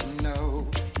 But no,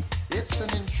 it's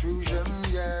an intrusion,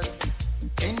 yes,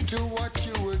 into what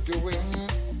you were doing.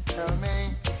 Tell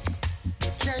me,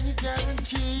 can you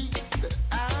guarantee that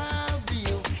I'll be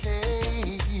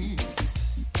okay?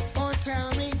 Or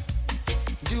tell me,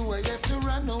 do I have to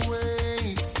run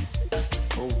away?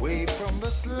 Away from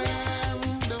this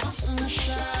land of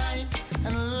sunshine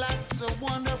and lots of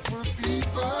wonderful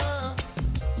people.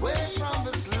 Way from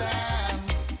this land,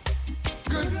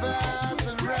 good vibes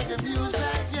and reggae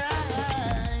music, yeah.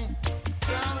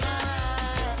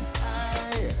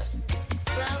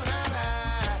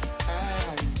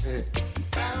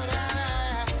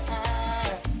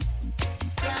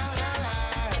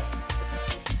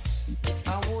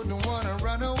 I wouldn't want to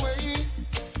run away.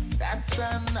 That's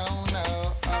a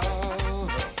no-no.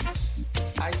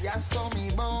 I saw me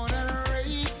born and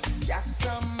raised. Yes,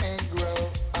 I may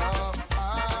grow.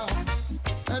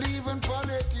 Not even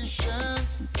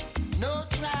politicians, no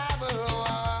travel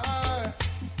war,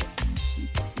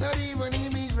 not even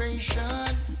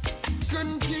immigration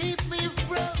couldn't keep me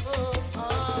from.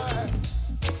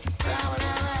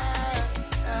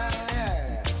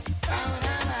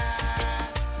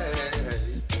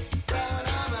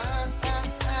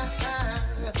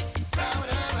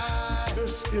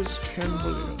 This is Ken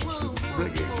Williams with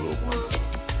Reggae Global.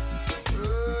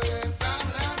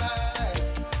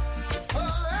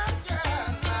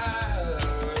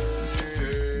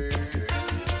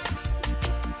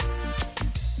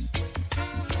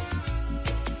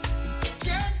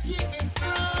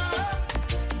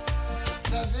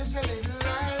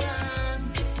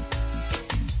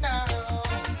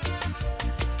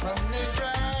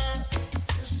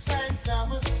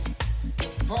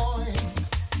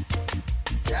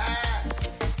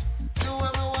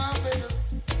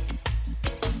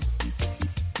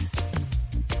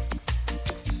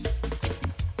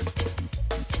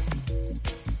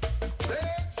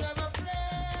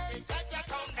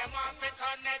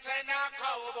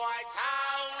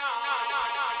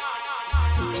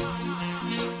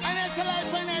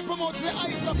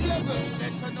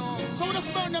 So we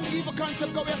just burn them evil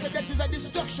concept because we say that is a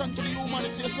destruction to the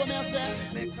humanity. So me I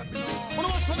say, wanna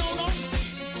watch it now, no?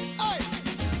 Hey,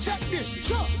 check this,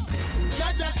 check.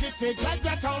 Jaja City,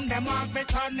 Jaja Town, them want to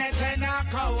turn it in a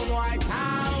cowboy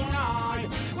town. Aye,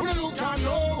 wanna look and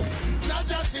know.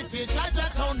 Jaja City, Jaja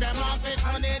Town, them want to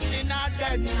turn it in a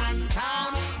dead man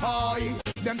town. Aye,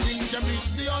 them think them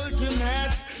reach the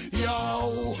ultimate,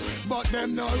 yo, but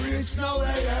them no reach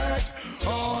nowhere yet.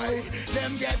 Aye,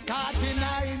 them get caught in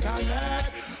the internet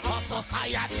of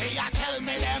society. I tell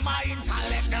me them my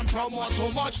intellect, them promote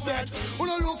too much debt.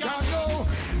 Wanna look and go.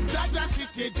 Jaja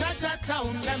City, Jaja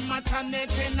Town, them a turn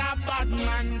it in a bad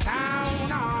man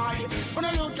town. Aye,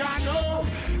 wanna look and go.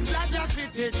 Jaja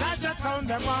City, Jaja Town,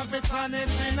 them want to turn it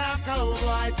in a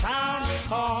cowboy town.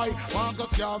 Aye, want to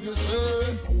scab you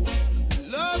say,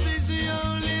 love is the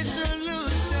only solution.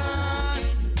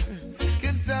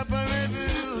 Can stop a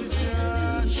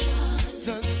revolution.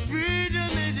 Just freedom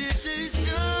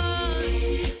meditation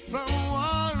from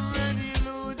war and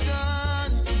illusion.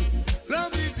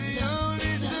 Love is the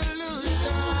only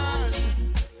solution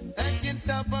that can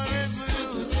stop a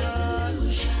revolution.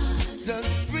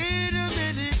 Just freedom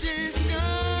meditation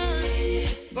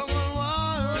from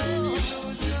war and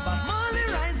illusion. But Molly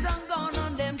rise and gone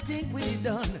on them think we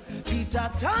done. Peter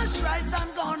Tosh rise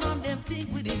and gone on them think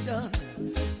we done.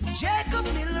 Jacob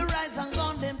Miller rise and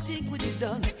gone them think we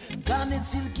done. Gone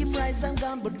silk him rise and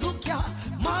gone. But look ya,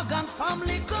 Morgan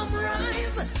family come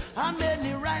rise. And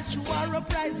many rise to our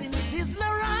uprising,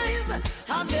 Sizzler rise.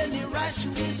 And many rise to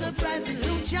his uprising,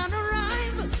 Luciano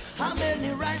rise. And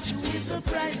many rise to his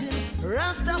uprising,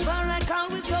 Rastafari call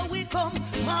we so we come.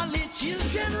 Marley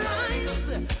children rise.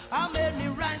 And many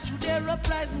rise to their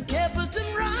uprising,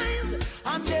 Capleton rise.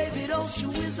 And David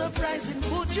Oshu is uprising,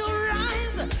 would you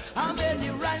rise? And many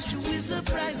rise to his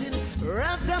uprising,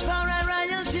 Rastafari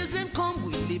royal children come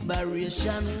with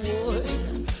liberation war.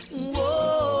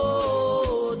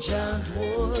 Whoa, chant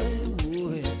war,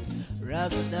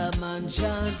 Rasta man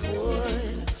chant war.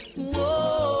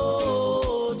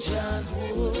 Whoa, chant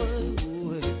war,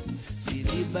 the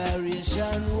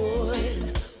liberation war.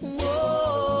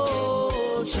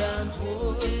 Whoa, chant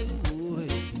war,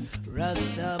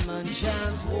 Rasta man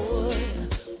chant war.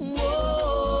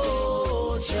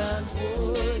 Whoa, chant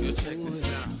war. You check this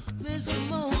out. Mr.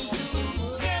 Moon.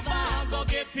 Never go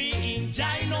get fee in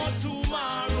China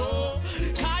tomorrow.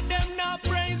 Cause them not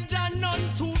praise Jah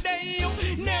none today.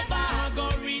 Never go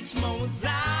reach Mount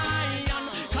Zion.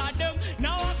 Cause them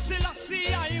now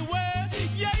Selassie I wear.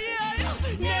 Yeah, yeah, yeah.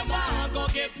 Never go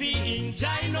get fee in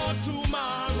China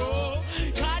tomorrow.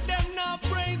 Cause them not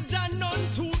praise Jah none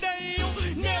today.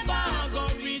 Never go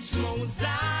reach Mount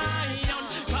Zion.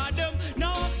 Cause them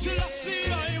now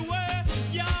Selassie I wear.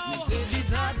 Yo, say this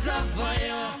heart of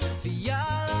fire. For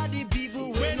all of the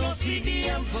people when no see the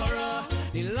emperor,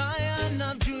 the Lion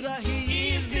of Judah, he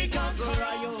is the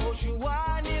conqueror.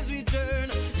 Yehoshua on his return,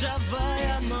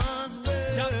 Javaya must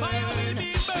burn. Javaya will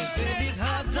be burning. Say this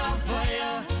heart of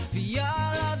fire. For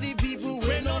all of the people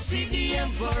when no see the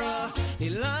emperor, the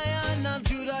Lion of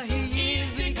Judah, he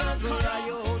is the conqueror.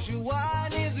 Yehoshua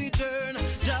on his return,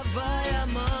 Javaya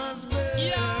must burn.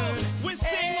 Yeah, we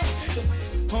sing.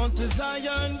 On to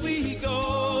Zion we go.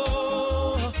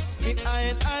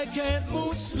 I can't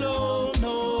move slow,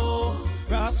 no.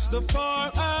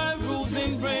 Rastafari rules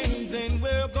and reigns, and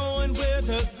we're going where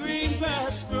the green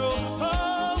grass grows.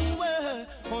 Oh, where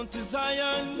on to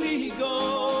Zion we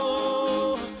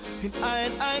go.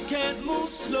 And I can't move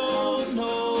slow,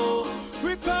 no.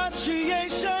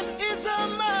 Repatriation is a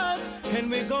must, and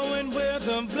we're going where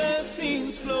the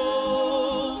blessings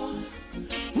flow.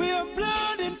 We're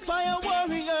blood and fire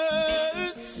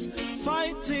warriors,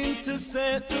 fighting to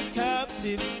set the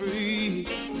captive free,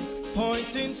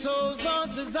 pointing souls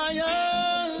onto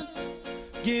Zion.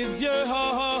 Give your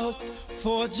heart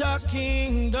for Jah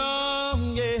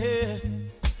kingdom, yeah.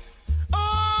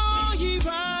 Oh, ye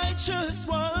righteous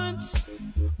ones,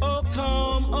 oh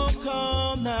come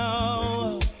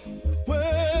now.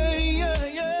 Well, yeah,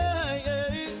 yeah,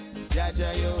 yeah. Jah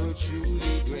Jah, you're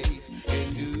truly great,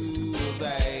 and who of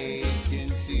eyes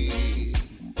can see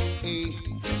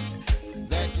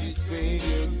that you spread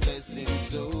your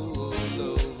blessings all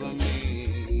over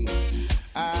me.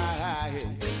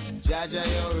 Jah Jah,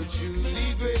 you're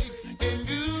truly great, and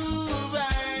who of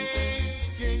eyes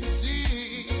can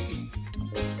see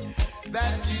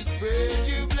that you spread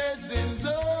your blessings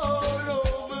all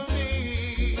over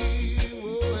me.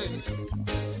 Oh,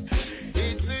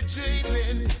 it's a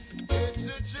treatment. It's a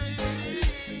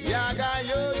treatment. Yaga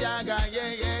yo, yaga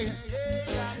yeah yeah.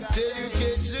 Till you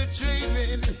catch the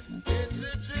treatment. It's a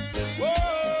treatment.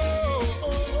 Whoa,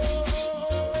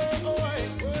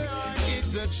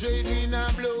 it's a treatment. I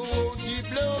blow, won't you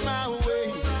blow my way?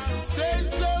 Send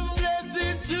some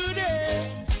blessing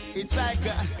today. It's like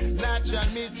a natural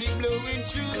mystic blowing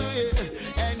through the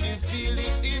air, and you feel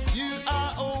it if you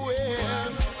are aware.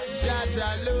 Jah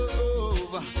Jah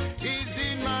love is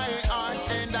in my heart,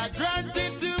 and I grant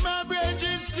it to my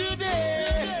brethren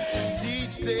today.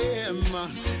 Teach them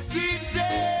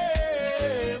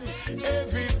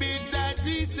every bit that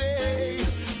he say.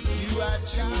 You are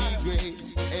truly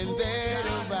great, and that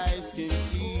of eyes can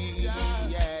see. Yeah.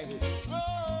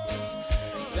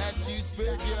 That you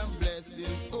spread your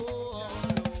blessings all over.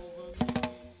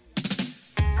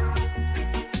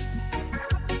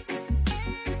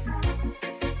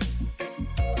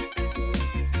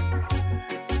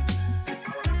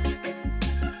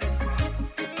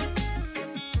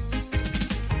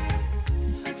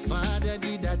 Father,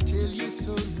 did I tell you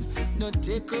so? No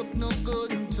take up no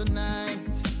gun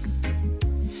tonight.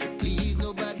 Please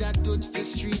nobody touch the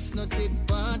streets, no take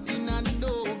part in a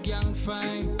no gang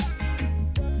fight.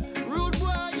 Rude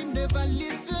boy, you never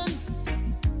listen.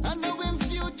 I know him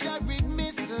future read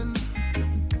missing.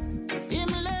 Him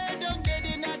lay down dead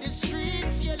in the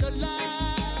streets, yellow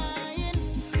line.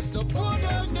 So put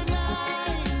on the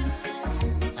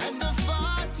 9 and the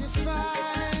 45.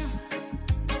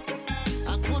 I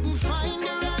couldn't find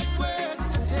the right words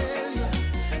to tell you.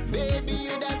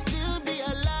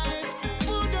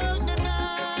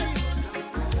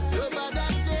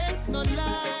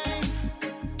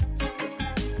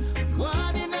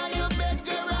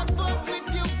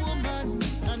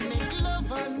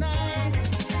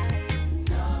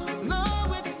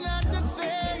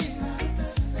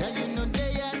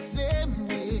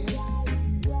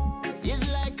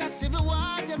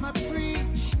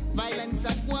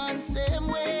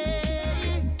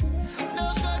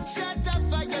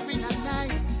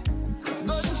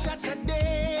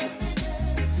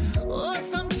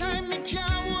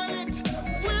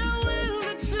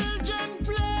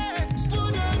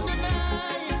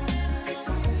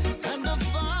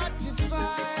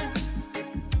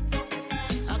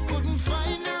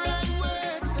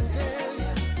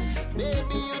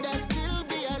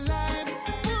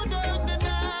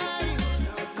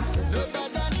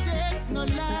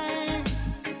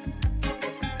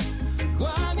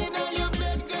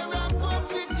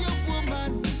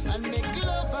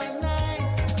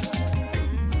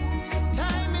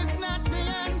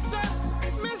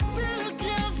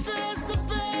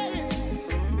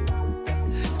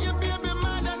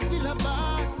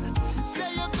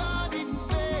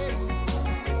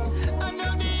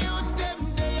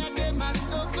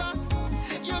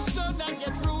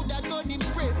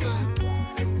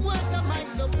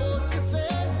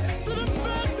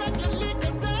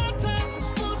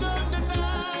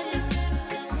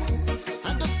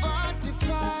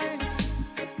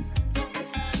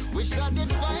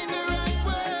 could find the right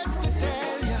words to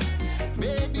tell you,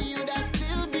 maybe you'd have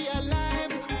still be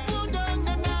alive. Put down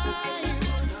the knife.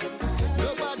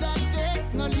 Nobody take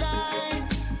no life.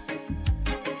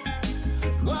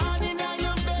 Go on in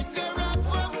your bed, go wrap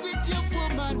up with your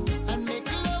woman and make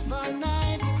love all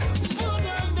night. Put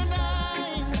down the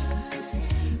knife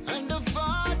and the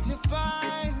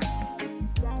 45.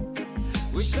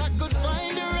 Wish I could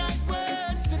find the right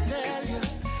words to tell you,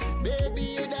 baby,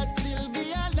 you'd have still be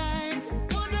alive.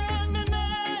 Put down the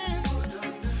knife.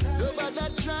 Nobody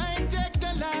try and take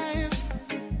the life.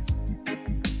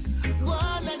 Go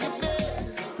on in your bed.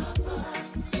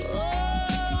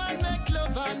 Oh, and make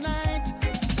love all night.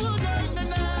 Put down the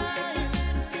knife.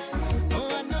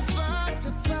 Oh, and the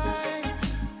 45.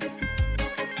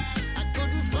 I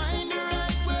couldn't find the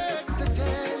right words to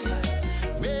tell you,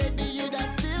 maybe you'd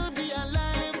have still be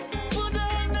alive. Put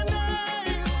down the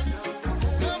knife.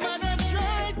 No matter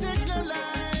try, take the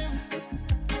life.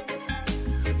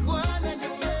 Go on in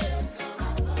your bed.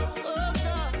 Oh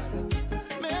God,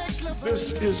 make love. This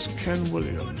is Ken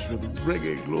Williams with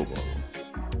Reggae Global.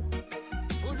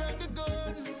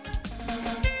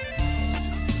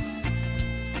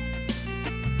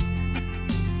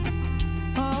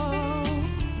 Oh,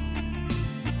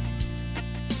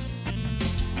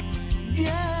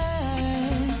 yeah.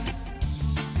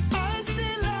 I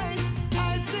see light,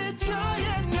 I see joy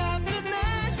and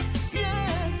happiness.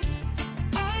 Yes,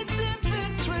 I see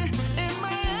victory in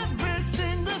my every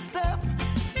single step.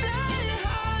 Stay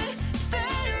high,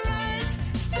 stay right,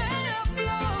 stay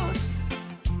afloat.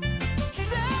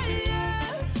 Say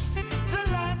yes to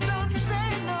life, don't say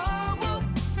no.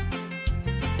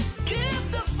 Keep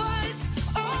the fight,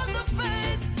 all the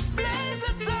faith, blaze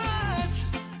a torch.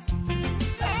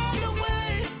 All the way,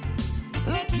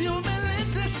 let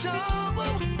humility show.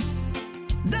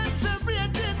 That's a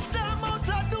raging storm out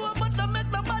of door, but I make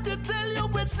nobody tell you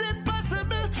it's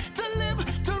impossible to live,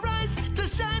 to rise, to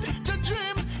shine, to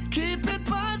dream. Keep it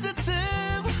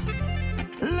positive.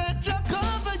 Let your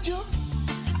cover you.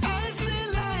 I see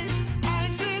light, I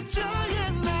see joy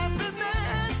and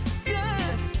happiness.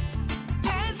 Yes,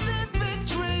 I see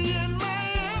victory in my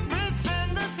every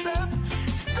single step.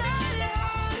 Stay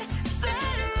high,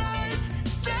 stay right,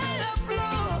 stay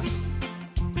afloat.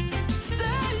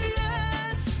 Say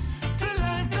yes to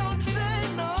life, don't say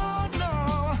no, no.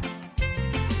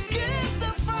 Keep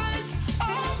the fight,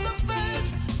 all the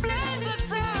faith, blaze a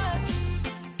torch.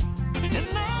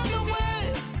 Another way,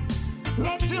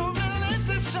 let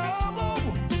humility show.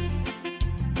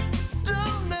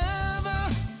 Don't ever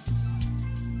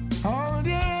hold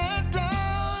your head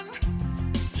down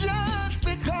just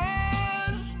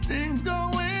because things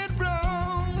going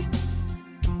wrong.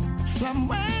 Some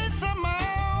way,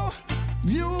 somehow,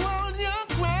 you hold your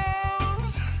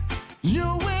grounds.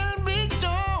 You will be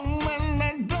gone when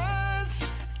the dust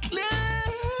clears.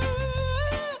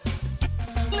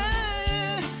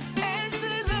 I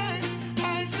see light,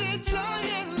 I see joy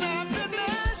and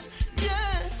happiness.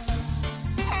 Yes,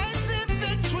 I see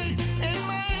victory in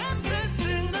my every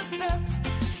single step.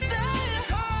 Stay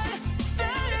high,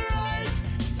 stay right,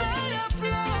 stay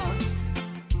afloat.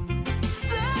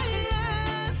 Say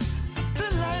yes to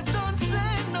life, don't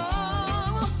say no.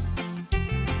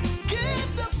 Keep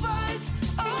the fight,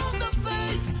 all the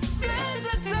faith, blaze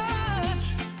a torch.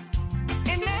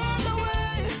 Another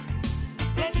way,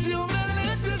 let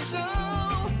humility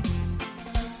show.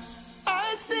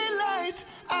 I see light,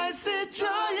 I see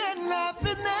joy and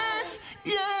happiness.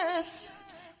 Yes,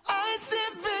 I see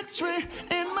victory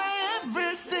in my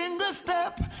every single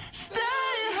step.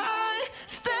 Stay high,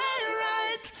 stay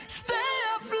right, stay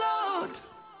afloat.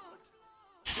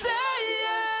 Say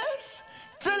yes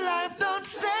to life, don't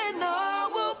say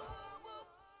no.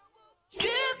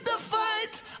 Keep the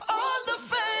fight, all the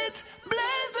faith,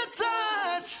 blaze a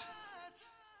torch.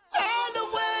 All the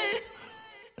way,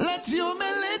 let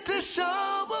humility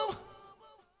show.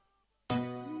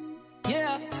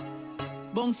 Yeah,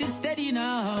 bounce it steady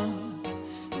now.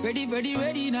 Ready, ready,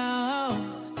 ready now.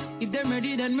 If they're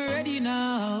ready, then we're ready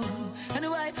now.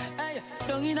 Anyway, hey,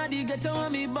 down in the ghetto,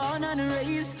 I'm me born and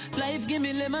raised. Life give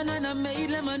me lemon and I made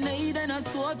lemonade. And I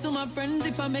swore to my friends,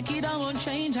 if I make it, I won't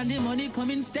change. And the money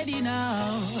coming steady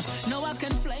now. Now I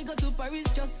can fly, go to Paris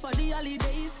just for the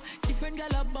holidays. Different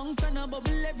gal a bounce and a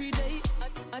bubble every day.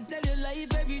 I tell you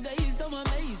life every day is so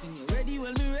amazing. You ready?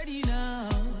 Well, me ready now.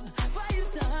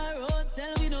 5-star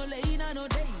hotel, we no lane and no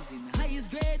dazing. Highest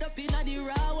grade up in the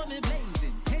raw, what me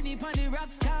blazing. Penny pon the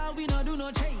rocks, car, we no do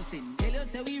no chasing. Tell you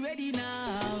say we ready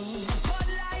now. For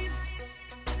life,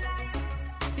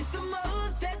 it's the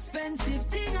most expensive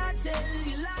thing I tell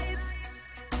you. Life,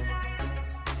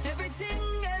 every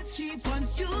everything is cheap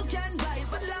once you can buy it.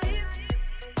 But life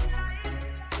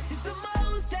is the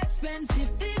most expensive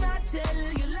thing, I tell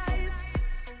you, life.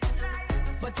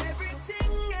 But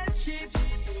everything is cheap,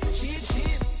 cheap,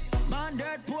 cheap. Man,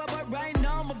 dirt poor, but right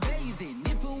now I'm bathing.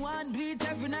 If we want to do it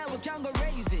every night, we can go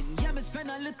raving. Yeah, me spend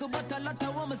a little, but a lot I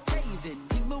want me saving.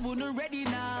 Think me wouldn't ready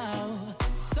now.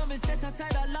 So me set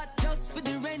aside a lot just for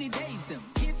the rainy days, them.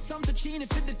 Give some to Chini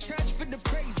for the church, for the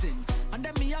praising. And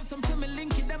then me have some to me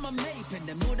link it, them I'm aping.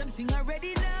 Them know them sing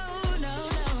already now, no.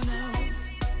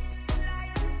 Life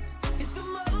is the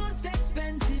most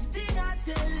expensive thing, I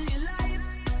tell you,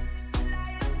 life.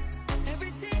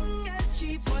 Everything is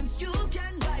cheap once you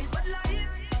can buy it. But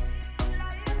life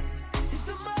is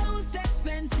the most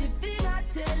expensive thing, I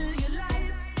tell you,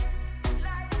 life.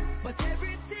 But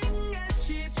everything is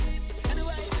cheap.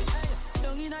 Anyway,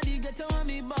 down in the ghetto, I'm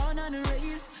me born and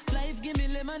raised. Life give me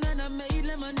lemon and I made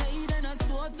lemonade. And I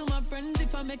swore to my friends,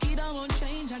 if I make it, I won't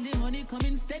change. And the money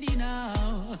coming steady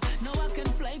now. Now I can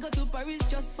fly, go to Paris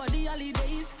just for the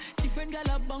holidays. Different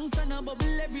gal a bounce and a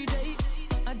bubble every day.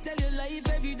 I tell you, life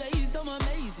every day is so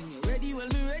amazing. You ready? Well,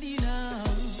 me ready now.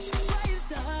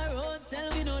 5-star hotel,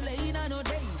 we no lane and no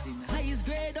dazing. Highest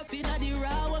grade up in the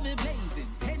raw, what me blazing.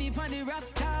 Penny pon the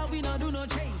rocks car, we no do no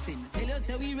chasing. Tell you,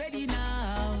 say we ready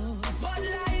now. But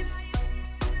life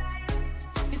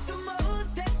is the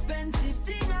most expensive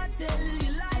thing, I tell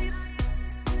you, life.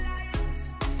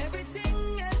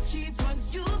 Everything is cheap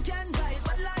once you can buy it.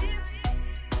 But life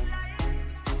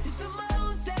is the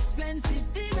most expensive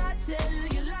thing, I tell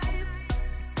you, life.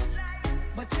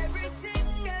 But everything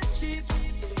is cheap,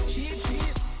 cheap,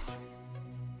 cheap.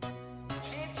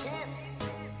 Cheap, cheap.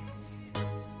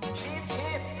 Cheap,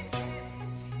 cheap.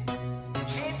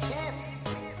 Cheap, cheap.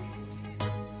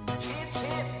 Cheap,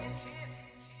 cheap.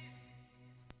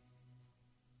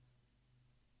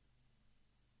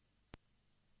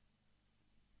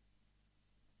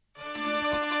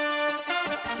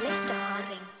 Mr.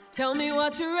 Harding. Tell me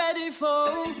what you're ready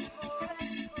for.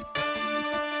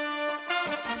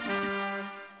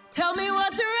 Tell me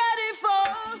what you're ready for.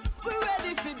 We're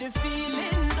ready for the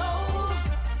feeling, no.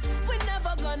 We're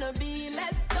never gonna be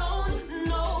let down,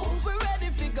 no. We're ready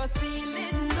for go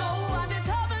ceiling, no. And it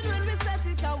happened when we set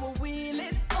it and we wheel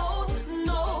it out,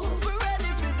 no. We're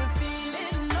ready for the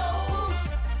feeling, no.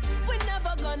 We're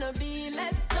never gonna be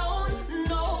let down,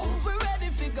 no. We're ready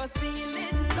for go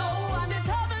ceiling, no. And it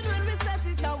happened when we set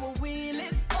it and we wheel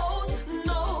it out,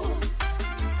 no.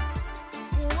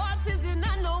 What is in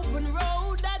an open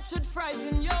road that should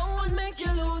frighten you and make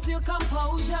you lose your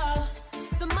composure?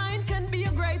 The mind can be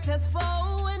your greatest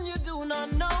foe when you do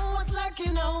not know what's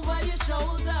lurking over your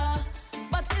shoulder.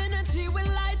 But energy will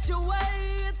light your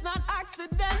way. It's not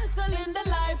accidental in the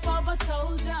life of a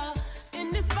soldier.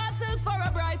 In this battle for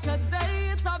a brighter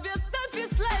day, it's of yourself you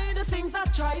slay the things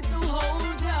that try to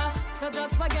hold ya. So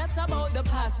just forget about the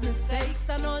past mistakes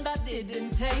and all that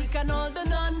didn't take and all the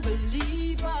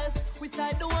non-believers. We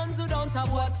side the ones who don't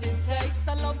have what it takes.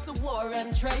 I love to war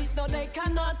and trace, so they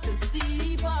cannot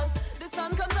deceive us. The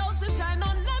sun comes out to shine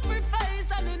on every face,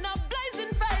 and in a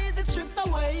blazing phase, it strips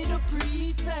away the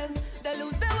pretense. They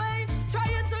lose their way,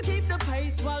 trying to keep the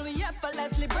pace, while we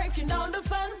effortlessly breaking down the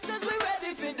fences. We're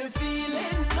ready for the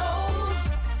feeling, no.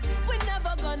 We're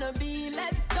never gonna be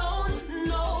let down,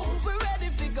 no. We're ready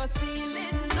for go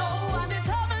ceiling, no. And it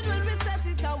happened when we set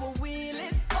it and we wheel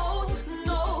it out,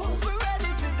 no. We're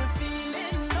ready for the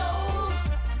feeling, no.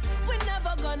 We're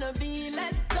never gonna be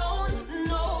let down,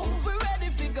 no. We're ready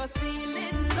for go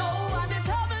ceiling, no. And it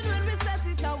happened when we set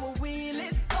it and we wheel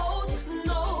it out,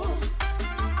 no.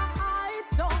 I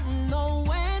don't know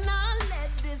when I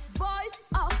let this voice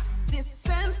of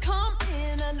dissent come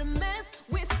in and mess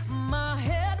with my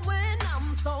head when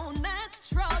I'm so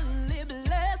naturally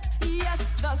blessed. Yes,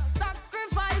 the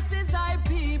sacrifices I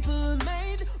people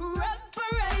made,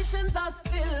 reparations are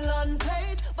still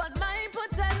unpaid, but my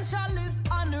potential is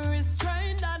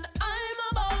unrestrained and I'm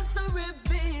about to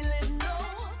reveal it, no.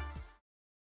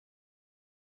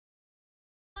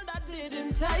 That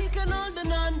didn't take and all the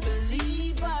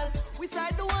non-believers. We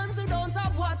side the ones who don't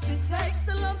have what it takes.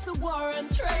 They love to war and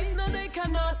trace, no they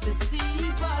cannot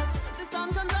deceive us. The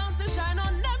sun comes out to shine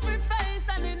on every face,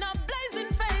 and in a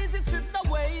blazing phase it strips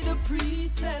away the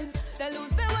pretense. They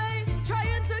lose their way,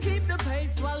 trying to keep the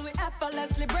pace, while we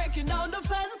effortlessly breaking down the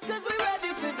fence. Cause we're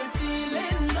ready for the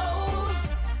feeling, no.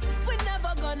 We're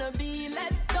never gonna be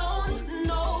let down,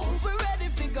 no. We're ready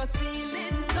for go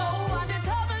ceiling, no. And it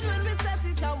happened when we set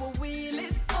it and we wheel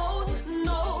it out,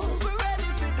 no. We're ready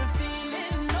for the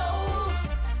feeling, no.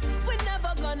 We're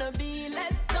never gonna be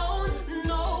let down,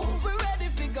 no. We're ready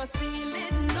for go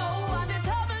ceiling, no. And it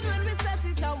happened when we set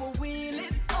it and we wheel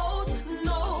it out,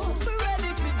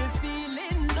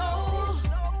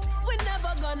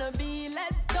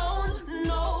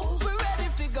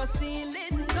 figure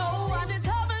ceiling. No, and it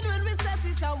happened when we set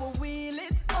it and we wheel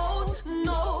it out.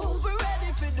 No, we're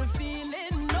ready for the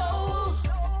feeling. No,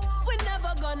 we're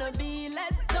never gonna be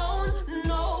let down.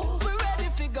 No, we're ready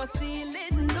figure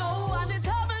ceiling. No, and it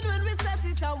happened when we set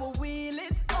it and we wheel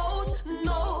it out.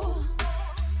 No.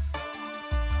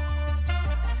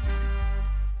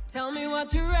 Tell me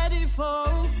what you're ready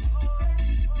for.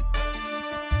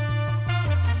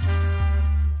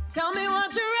 Tell me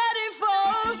what you're ready for.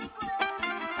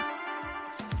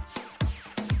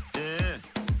 Yeah,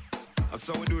 that's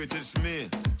how we do it. It's me,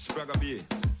 Spragga B,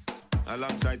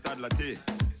 alongside Toddler T.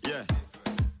 Yeah,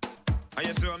 and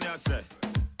you see what me I say?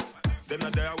 Them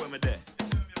not there when me there.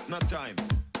 Not time.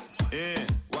 Yeah,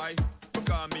 why?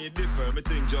 Because me differ, me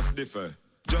think just differ.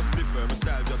 Just differ, my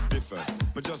style just differ.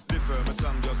 Me just differ, my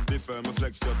song just differ. My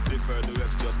flex just differ, the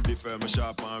rest just differ. My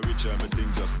sharp and richer, my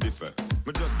thing just differ.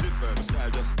 Me just differ, my style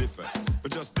just differ. Me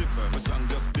just differ, my song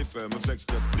just differ. My flex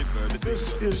just differ. The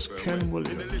This is Ken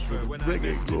Williams with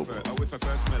Reggae Global. I if I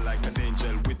first smell like an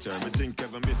angel with her. Me think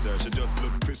ever miss her. She just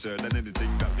look crisper than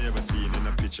anything that me ever seen in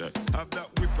a picture. Have that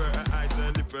whipper, her eyes,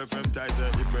 her lipper, from ties,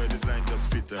 her hipper, design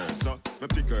just fit her. So me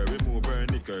pick her, remove her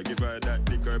knicker, give her that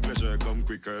dicker, pleasure come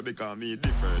quicker. Because me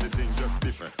differ, the thing just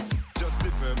differ. Just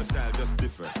differ, my style just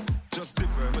differ. Just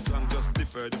differ, my song just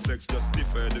differ. The flex just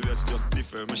differ, the rest just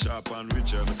differ. My sharp and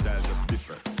richer, my style just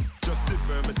differ. Just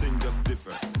differ, my thing just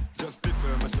differ. Just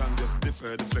differ, my song just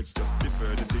differ. The flex just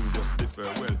differ, the thing just differ.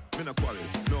 Well, me no quarrel,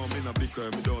 no me no bicker.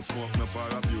 Me don't smoke no for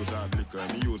abuse hard liquor.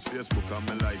 Me use Facebook and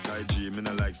me like IG. Me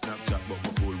no like Snapchat, but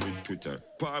me cool with Twitter.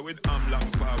 Par with Amla,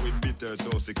 me par with bitter,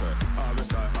 so sicker.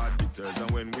 Harvest are hard bitters,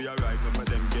 and when we arrive, none of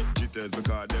them get jitters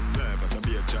because them nervous and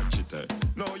be a chat chitter.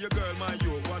 No, your girl, my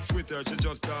you, what's with her? She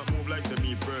just can't move like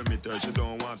me permit her. She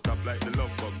don't want stop like the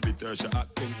love bug bitter. She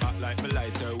acting hot like me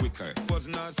lighter wicker.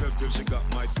 Wasn't herself till she got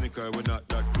my snicker. We're not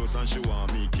that close and she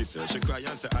want me kiss her. She cry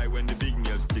and say I when the big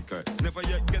nails stick her. Never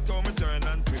yet get home me turn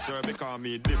and twist her. Because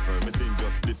me differ, me thing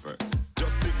just differ.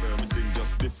 Just differ, me thing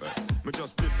just differ. Me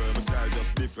just differ, my style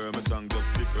just differ. My song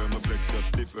just differ, my flex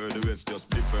just differ. The rest just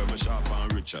differ, my sharp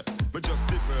and richer. Me just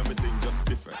differ, me thing just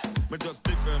differ. Me just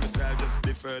differ, my style just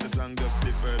differ. The song just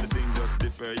differ, the thing just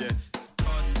differ, yeah.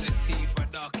 Toddler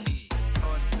Badaki,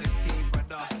 Toddler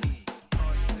Badaki,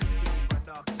 Toddler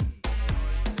Badaki.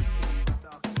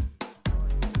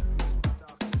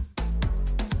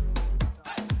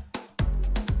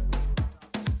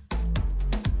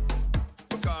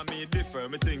 Because me differ,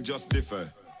 me thing just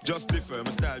differ. Just differ,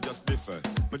 my style just differ.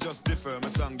 Me just differ, my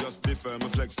song just differ. My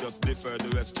flex just differ, the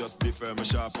rest just differ. My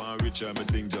sharp and richer, my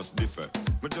thing just differ.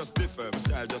 Me just differ, my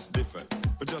style just differ.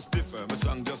 Me just differ, my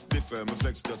song just differ. My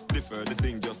flex just differ, the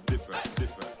thing just differ,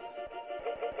 differ.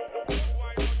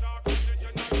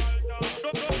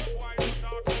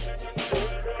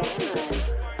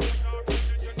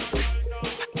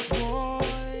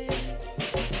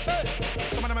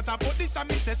 Some of them talk about this and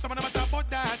me say some of them talk about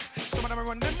that. Some of them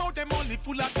run them out, them only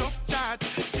full of tough chat.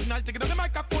 Signal take it on the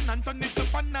microphone and turn it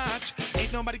up a notch.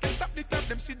 Ain't nobody can stop the turf,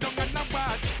 them sit down and a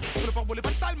watch. Full up a bullet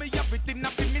for style, me everything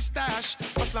up in me stash.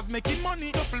 Hustlers making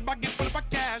money, duffel bag it full of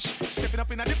cash. Stepping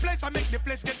up in the place, I make the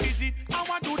place get busy. I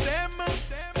want do them.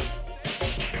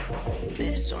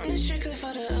 This one is strictly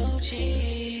for the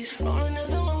OGs. Roll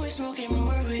another one, we smoking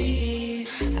more weed.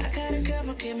 I got a girl,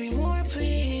 but give me more,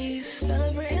 please.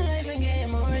 Celebrating life and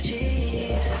getting more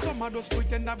G's. Some of those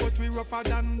pretender, but we rougher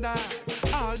than that.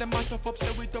 All them a tough up,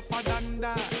 say we tougher than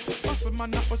that. Hustle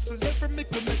man, a hustle every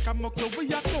make a muckle. We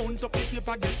a count up if you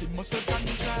forget it, muscle can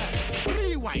try.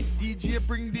 Rewind, DJ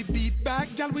bring the beat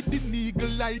back. Girl with the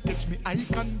eagle eye, catch me eye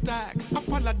contact. I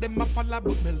follow them, but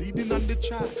me leading on the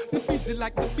track. Me busy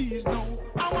like the bees now.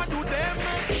 I want do them.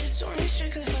 This one is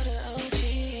strictly for the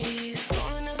OGs.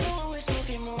 Roll another one, we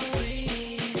smoking more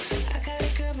weed. I got a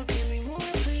girl, but give me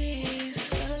more, please.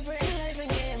 Celebrating life and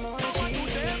getting more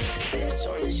G's. This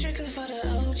one is strictly for the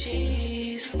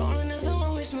OGs. Roll another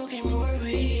one, we smoking more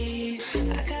weed.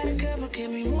 I got a girl, but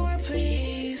give me more,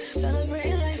 please.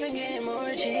 Celebrating life and getting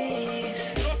more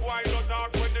G's. Look why you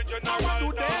talk when the general talk.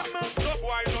 Look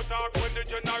why you talk when the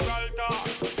general talk.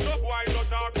 Look why you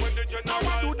talk when the general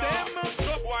talk.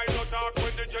 Look why you talk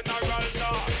when the general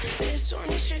talk. This one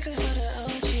is strictly for the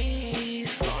OGs.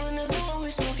 Roll another one,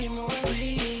 we smoking more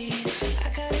weed. I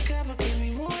got a girl, but give me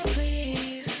more,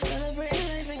 please. Celebrating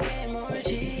life and getting more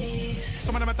G's.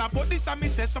 Some of them talk about this and me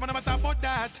say some of them talk about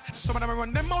that. Some of them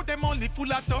run them out, them only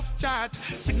full of tough chat.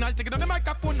 Signal take it on the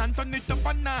microphone and turn it up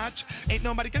a notch. Ain't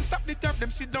nobody can stop the turf,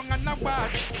 them sit down and a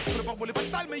watch. Full up a bullet for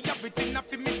style, me everything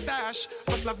off in me stash.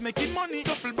 Hustlers making money,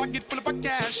 duffel bag it full of a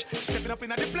cash. Stepping up in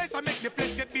the place, I make the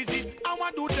place get busy. I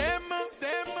want do them.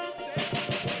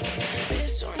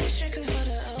 This one is strictly for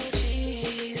the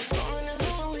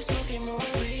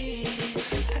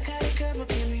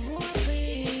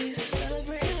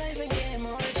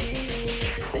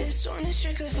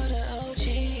strictly for the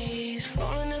OGs.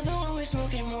 Rolling another one, we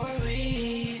smoking more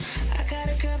weed. I got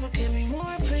a girl, but give me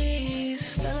more, please.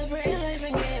 Celebrating life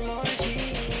and getting more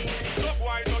G's. Stop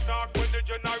why not talk when the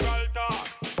general talk.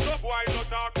 Stop why not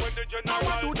talk when the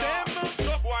general talk.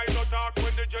 Stop why not talk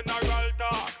when the general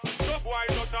talk. Stop why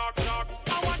not talk.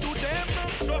 I want to them.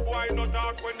 Stop why not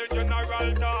talk when the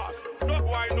general talk. Stop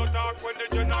why not talk when the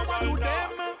general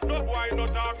talk. Stop why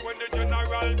not talk when the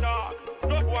general talk.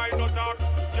 Stop why not talk.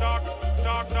 Talk.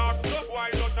 Stop why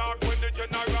not talk when the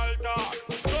general talk.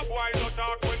 Stop why not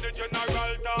talk when the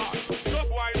general talk. Stop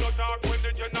why not talk when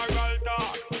the general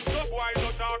talk. Stop why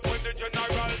not talk when the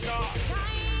general talk.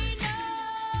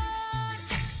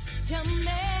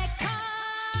 Jamaica,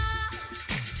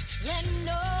 let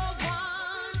no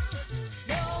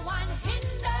one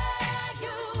hinder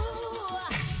you.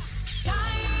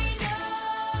 Shine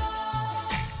on,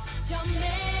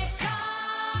 Jamaica,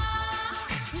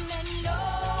 let no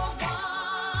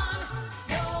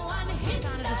one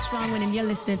hinder you. Strong one, and you're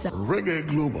listening to Reggae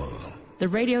Global, the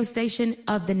radio station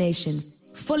of the nation,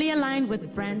 fully aligned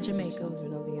with Brand Jamaica.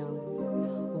 Children of the islands,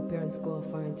 who parents go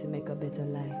foreign to make a better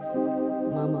life.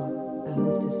 Mama, I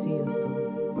hope to see you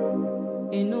soon.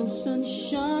 Ain't no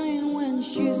sunshine when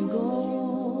she's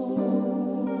gone.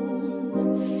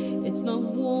 It's not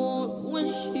warm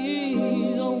when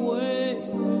she's away.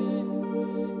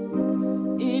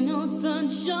 Ain't no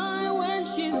sunshine when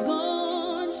she's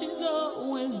gone. She's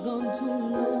always gone too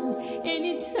long.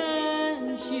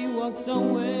 Anytime she walks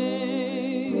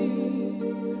away,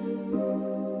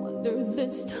 wonder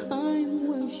this time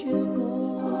where she's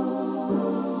gone.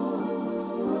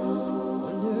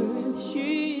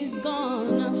 She's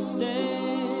gonna stay.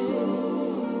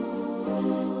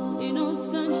 Ain't no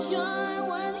sunshine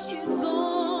when she's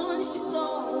gone. She's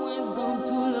always gone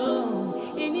too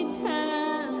long.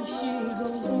 Anytime she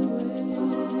goes away.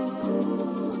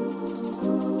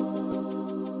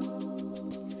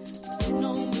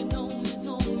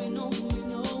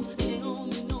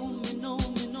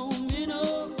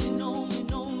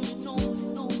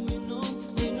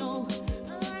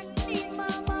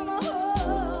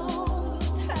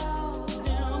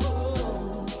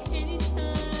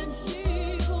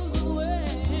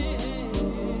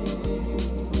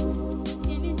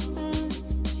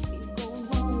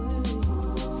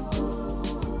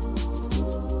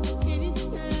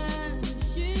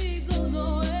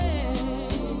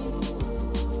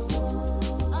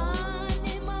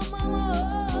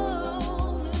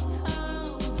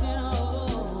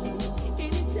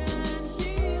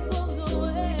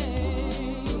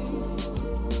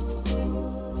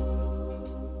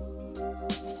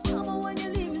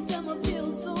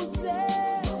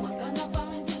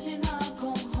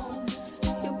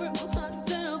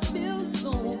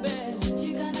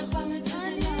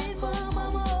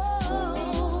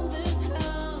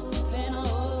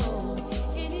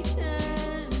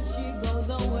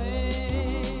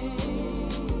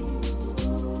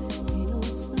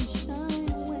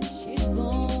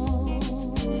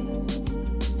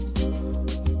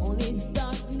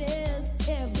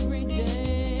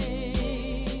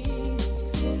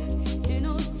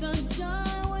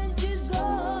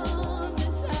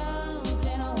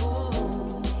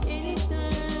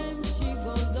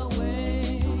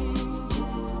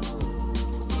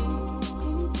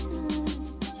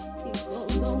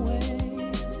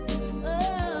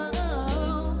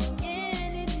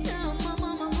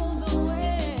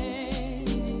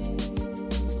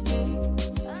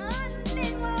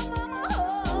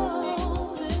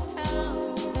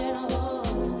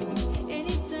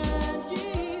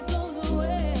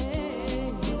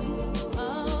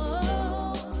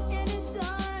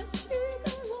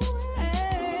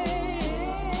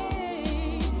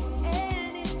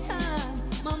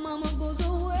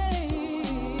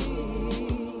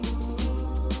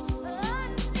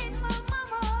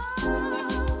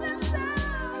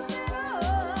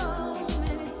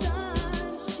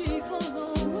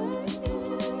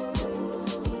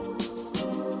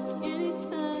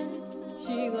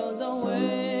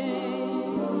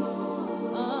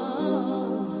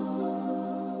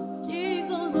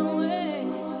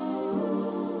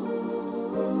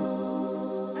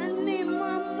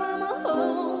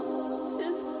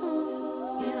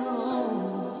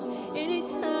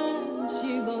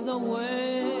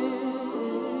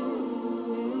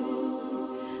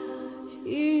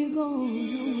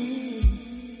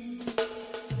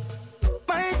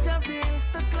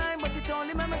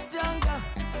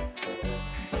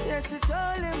 Yes, it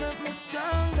only make me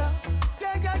stronger.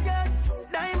 Yeah.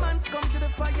 Diamonds come to the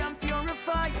fire and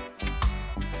purify.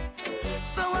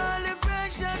 So all the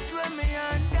pressures when me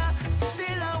under,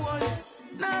 still I want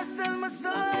Now sell my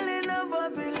soul in a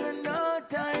Babylon, no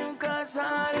time, cause all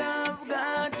I've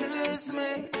got is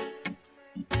me.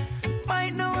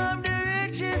 Might not have the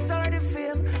riches or the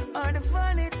fame or the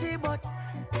vanity, but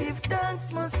give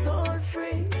thanks my soul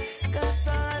free, cause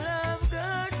all I've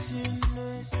got in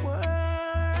this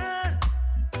world,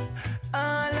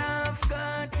 all I've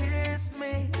got is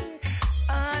me.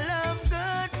 All I've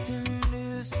got in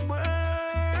this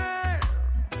world,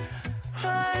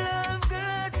 all I've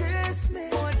got is me.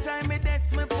 More time it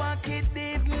is my pocket,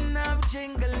 even have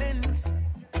jinglings.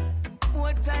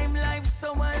 More time life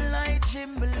so I like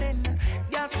jimbling.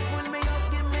 Gas full me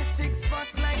up, give me 6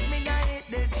 pack like me I hit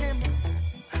the gym.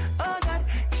 Oh God,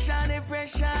 shiny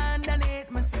pressure underneath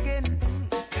my skin.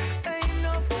 Ain't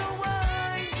enough no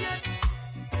eyes yet.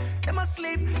 Them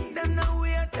asleep, them no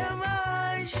wake, them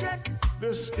eyes shut.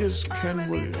 This is Ken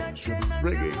Williams with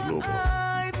Reggae Global.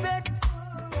 I bet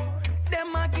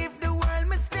them I give the world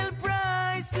me still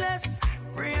priceless.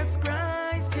 Praise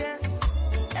Christ, yes.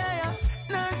 Yeah,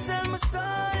 now sell my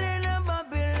soul in a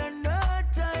Babylon, no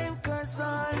time, cause all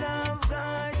I've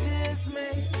got is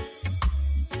me.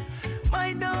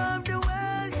 Might not have the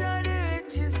wealth or the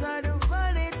riches or the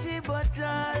vanity, but all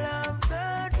I've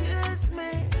got is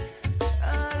me.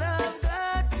 All I've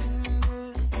got in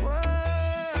this world,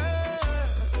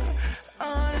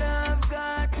 all I've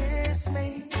got is me.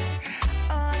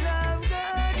 All I've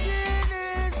got in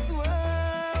this world,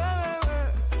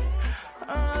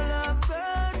 all I've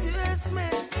got is me.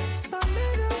 Some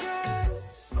little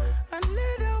girls and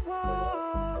little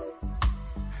boys,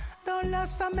 don't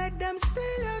lose and make them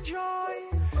steal your joy.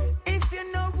 If you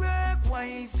no work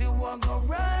twice, you won't go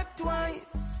work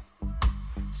twice.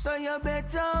 So you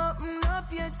better open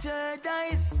up your third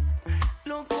eyes.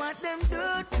 Look what them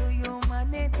do to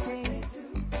humanity.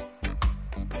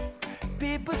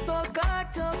 People so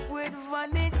caught up with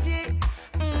vanity.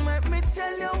 Let me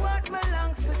tell you what me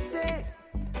long for say.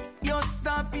 You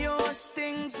stop your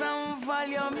stings and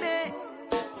value me.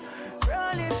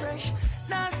 Rolling fresh,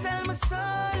 now sell my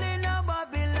soul in a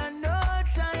Babylon, no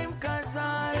time, cause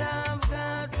all I've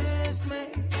got is me.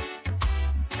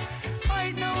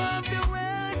 Might not have the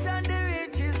wealth and the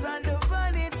riches and the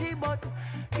vanity, but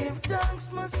give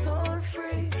thanks my soul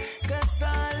free, cause all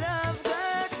I've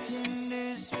got in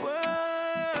this world,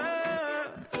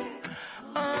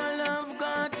 all I've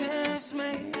got is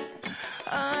me.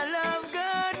 All I've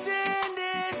got in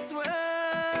this world,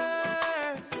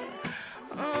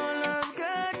 all I've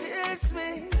got is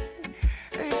me.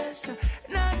 Yes,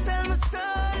 now sell my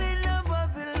soul in a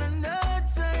Babylon, no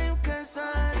time, cause all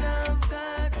I've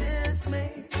got is me.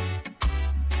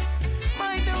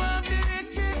 Might not have the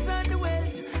riches and the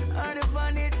wealth or the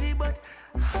vanity, but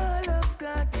all I've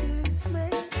got is me.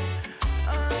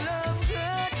 All I've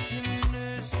got in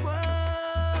this world,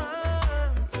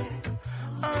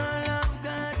 all I've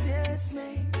got is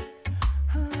me.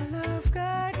 All I've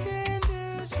got in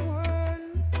this world,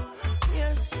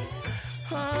 yes,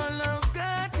 all I've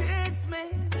got is me.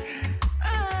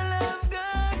 All I've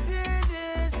got in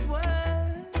this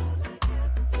world,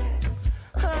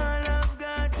 all I've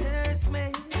got is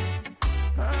me.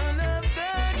 All I've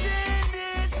got in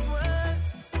this world,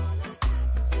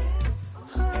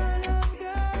 all I've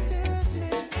got is me.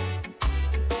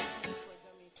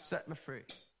 Set me free.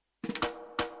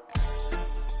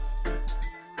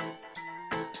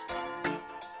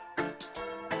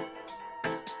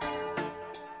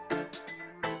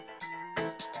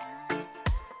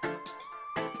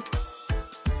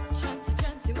 Chanty,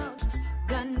 chanty mouth,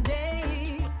 Grande,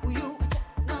 you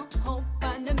no hope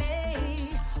under me.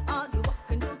 All you walk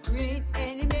and do create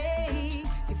enemy.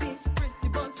 If it's pretty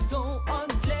but so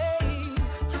ugly.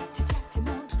 Chanty, chanty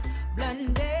mouth,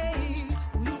 Grande,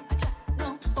 you no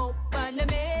hope under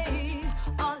me.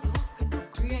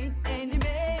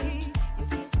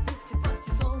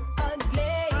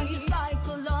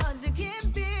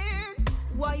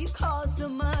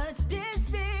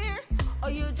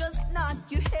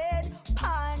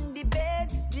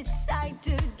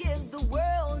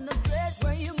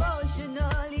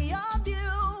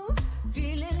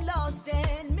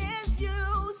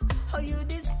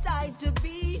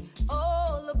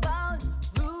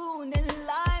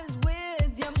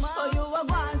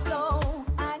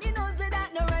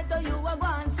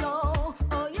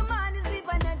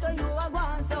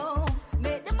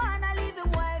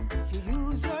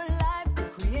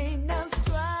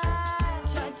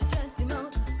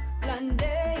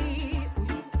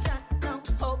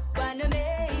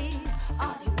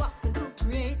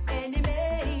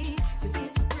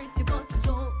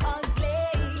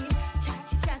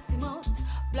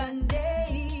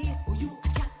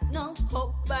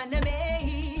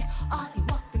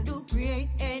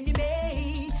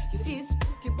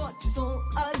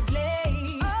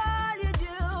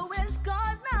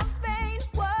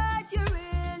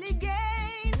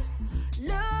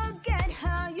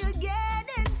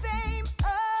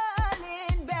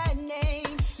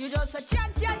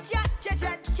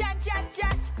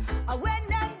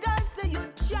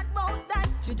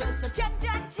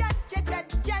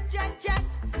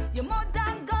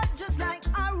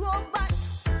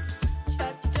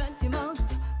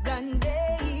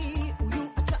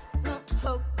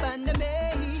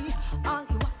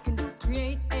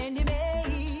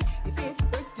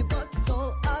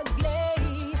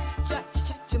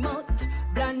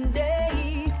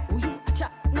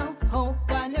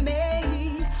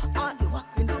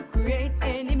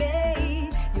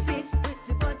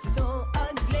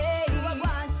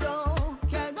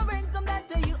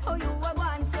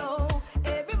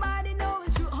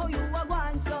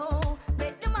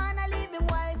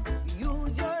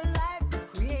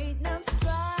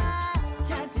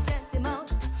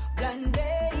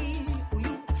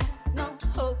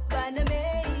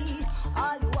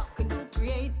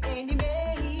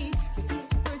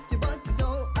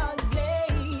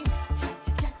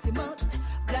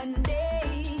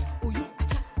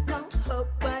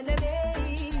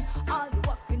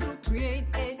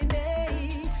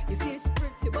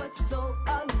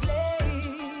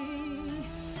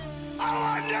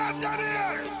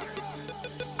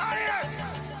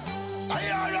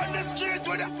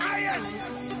 with the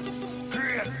highest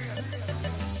grade.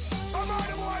 Some of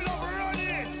the boy love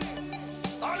running.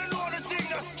 All they know the thing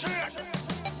that's straight.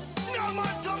 No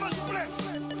man Thomas Bliss.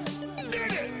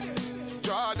 Did it.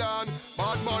 Jordan,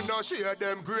 bad man no share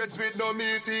them grades with no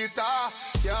meat eater.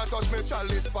 Can't touch me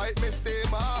chalice, bite me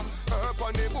steamer. Herb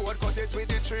on the board, cut it with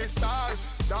the 3-star.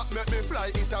 That make me fly,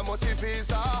 it a musty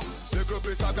visa. The group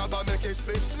is a gaba, make it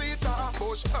split sweeter.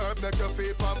 Bush herb, make your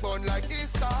feet and bun like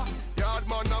Easter. Yard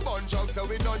man a bun jug, so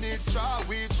we don't need straw.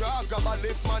 We drag, gaba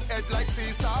lift man head like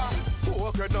Caesar.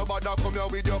 Okay, nobody come here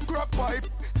with your crack pipe.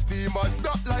 Steamers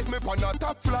not like me on a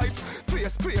top flight.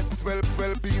 Pace,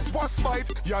 smell, bees was fight.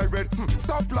 Yeah, red,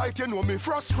 stop light, you know me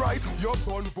frost right. Your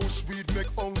gun bush weed make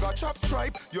hunger chop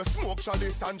tripe. You smoke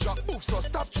chalice and jack boof, so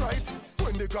stop tripe.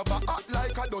 When they grab a hot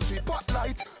like a dodgy pot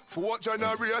light. 4th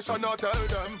generation, I tell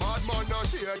them. Bad man, no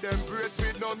share them grades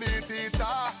with no meat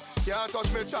eater. Can't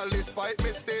touch me chalice, bite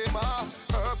me steamer.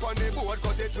 Herb on the board,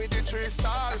 cut it with the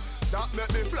 3-star. That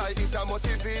make me fly, it a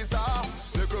musty visa.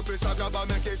 The group is a gaba,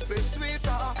 make it split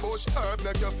sweeter. Bush herb,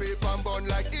 make your feet and bun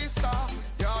like Easter.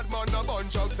 Yard man a bun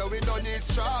jug, so we don't need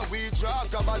straw. We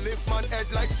drag, gaba lift man head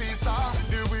like Caesar.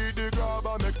 The weed, the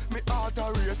grabber make me heart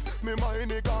a race. Me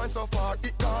mind it gone so far,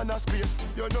 it gone a space.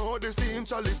 You know the steam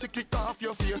chalice, it kick off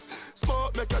your face.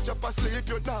 Smoke make you jump asleep,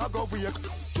 you nah go wake.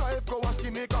 Drive go a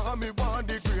skinny car, me want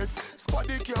the grades.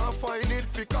 Squaddy can't find it,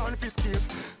 fi confiscate.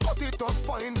 Cut it up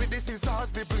fine with the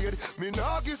scissors, the blade. Me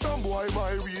nah give some boy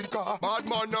my weed car. Bad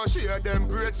man no share them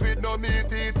grades with no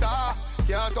meat eater.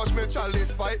 Can't touch me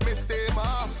chalice, bite me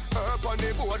steamer. Herb on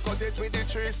the board, cut it with the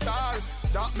 3-star.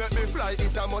 That make me fly,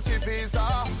 it a musty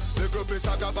visa. The group is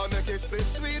a gaba, make it split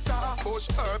sweeter. Bush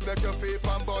herb, make your feet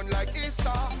and bun like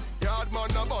Easter. Yard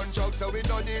man a bun jug, so we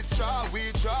don't need straw.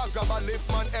 We drag, gaba lift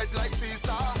man head like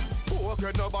Caesar.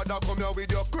 Okay, nobody come here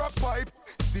with your crack pipe.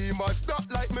 Steamers not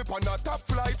like me on a top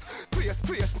flight. Pace,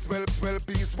 smell,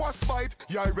 bees was fight.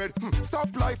 Yeah, red, stop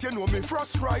light, you know me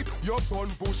frost right. Your gun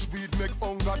bush weed make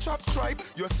hunger chop tripe.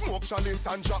 You smoke chalice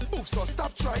and jack boof, so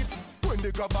stop tripe. When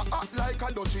they grab a hot like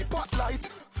a dodgy pot light.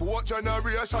 4th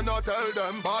generation, I tell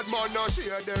them. Bad man no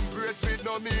share them grades with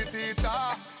no meat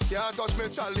eater. Can't touch me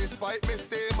chalice, bite me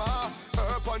steamer.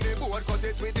 Herb on the board, cut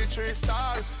it with the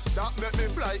 3-star. That make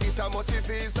me fly, it a musty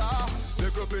visa.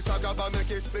 The group is a gaba,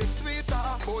 make it split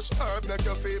sweeter. Bush herb, make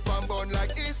your feet and bun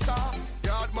like Easter.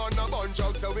 Yard man a bun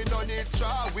jug, so we don't need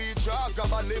straw. We drag,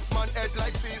 gaba lift man head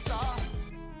like Caesar.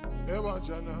 Hey, watch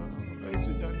ya now, hey,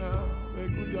 see ya now, hey,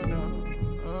 good ya now.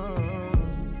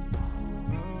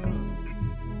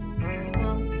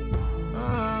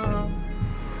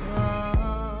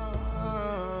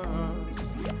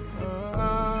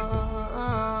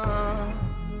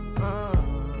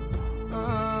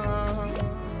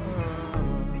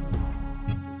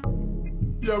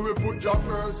 Yeah, we put your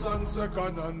first and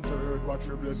second and third. Watch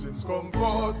your blessings come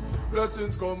forth,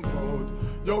 blessings come forth.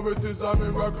 Yo, it is a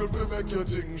miracle to make your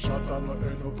thing shot and not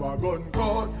end up a gun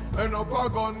court, end up a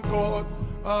gun court.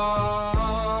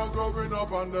 Growing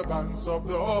up on the banks of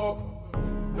the hope.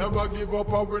 Never give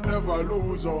up and we never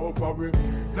lose hope. And we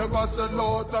never sell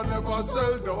out and never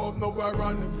sell dope. No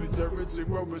ironically, everything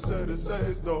where we say it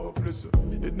says dope. Listen,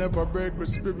 it never break with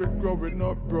spirit growing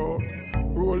up broke.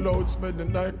 Roll out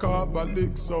smelling like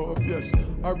carbolic soap. Yes,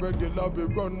 a regular we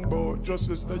run boat just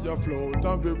to stay afloat.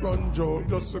 And we run joke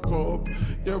just to cope.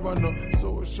 Yeah, I know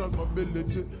social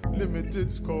mobility,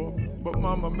 limited scope. But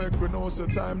mama make we know so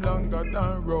time longer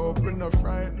than rope. We no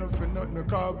frightened for nothing,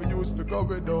 cause we used to go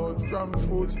without. From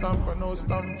food stamp and no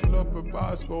stamp fill up a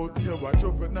passport. Yeah, watch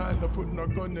overnight, no put no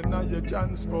gun in your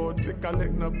transport. Fi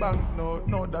collect no banknote,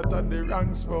 know that at the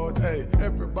wrong spot. Hey,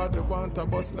 everybody want a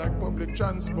bus like public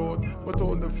transport. But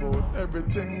all the food,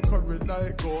 everything covered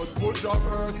like gold. Put your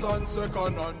first and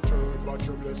second and third. Watch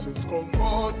your blessings come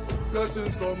forth,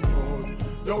 blessings come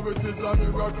forth. Yo, it is a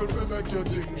miracle to make your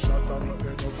thing shot and not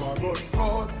end up a gun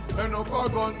court, end up a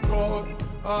gun court.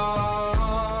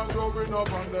 Growing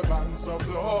up on the banks of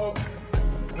the hope.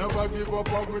 Never give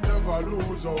up and we never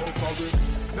lose hope. And we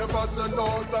never sell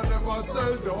out and never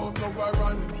sell dope. No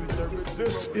ironically, everything.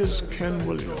 This is Ken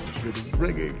Williams with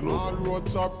Reggae Global. All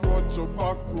roads up road to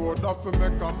back road. I fi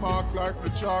make a mark like the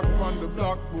chalk on the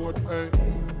blackboard. Hey,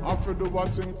 I fi do a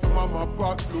thing for mama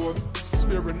back load.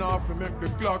 Swearing off to make the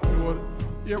clock load.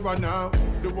 Here and now,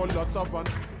 the whole lot of and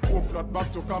hope flat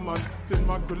back to common. Tin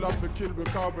mackerel have to kill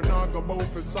because we not go bout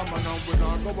for salmon. And we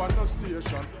not go on no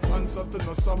station, answer to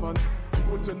no summons.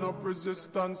 Putting up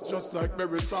resistance just like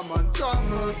Barry Salmon.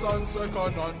 First and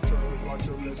second and third. Watch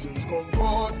your blessings come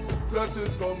forth,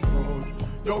 blessings come forth.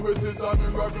 Yo, it is a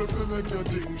miracle to make your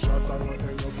thing shot and not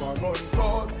end up a gun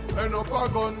court, end up a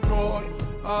gun court.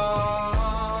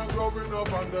 Growing growing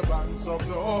up on the banks of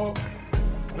the hope.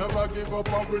 Never give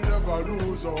up and we never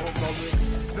lose hope. And we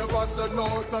never sell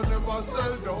out and never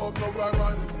sell dope. No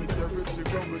ironic with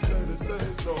everything when we say the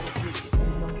same stuff. Listen.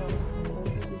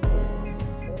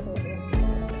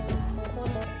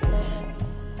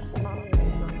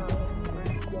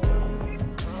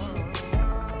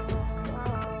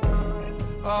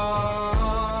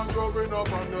 Growing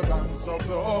up on the banks of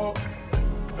the hope.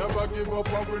 Never give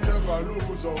up and we never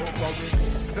lose hope. And we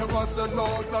never sell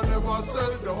out and never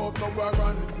sell dope. No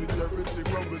ironic with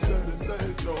everything when we say the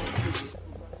same stuff. Listen.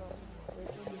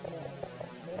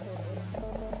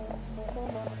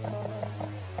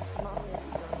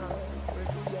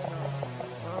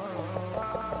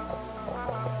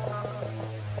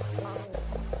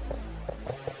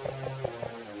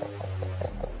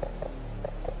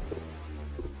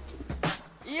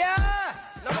 Yeah!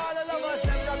 No more the lovers,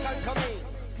 them that can come in.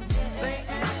 Say,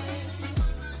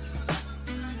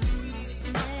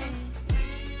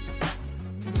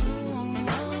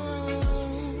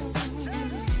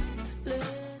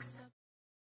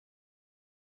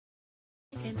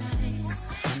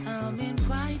 I'm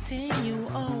inviting you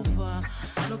over,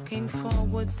 looking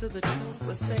forward to the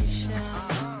conversation.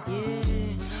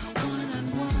 Yeah,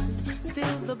 one-on-one,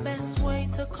 still the best way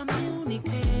to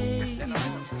communicate.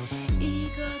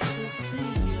 Eager to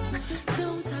see you,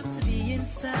 don't have to be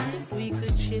inside, we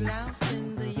could chill out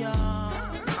in the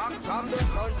yard. from the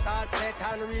sun starts set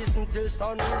and reason till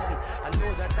sun risen. I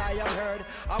know that I am heard,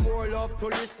 I'm more love to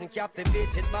listen.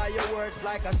 Captivated by your words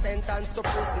like a sentence to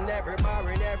prison. Every bar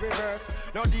in every verse,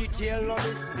 no detail, no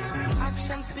listen.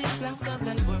 Action speaks louder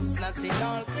than words, not in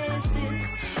all cases.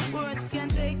 Words can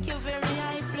take you very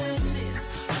high places.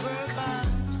 Verbal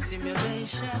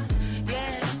stimulation,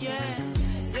 yeah, yeah,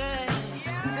 yeah.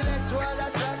 Intellectual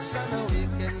attraction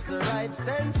awakens the right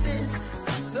senses.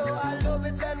 So I love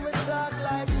it when we talk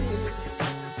like this.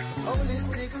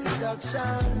 Holistic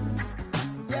seduction,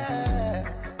 yeah.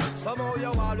 Somehow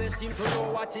you always seem to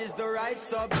know what is the right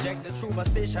subject. The true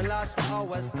conversation lasts for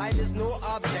hours, time is no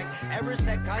object. Every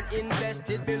second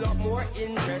invested build up more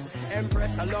interest.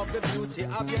 Empress, I love the beauty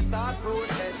of your thought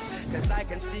process. Cause I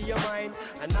can see your mind,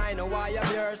 and I know why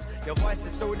I'm yours. Your voice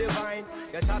is so divine,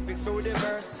 your topic so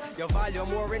diverse. Your value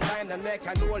more in time than make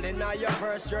a hole in your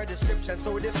purse. Your description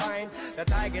so defined,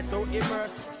 that I get so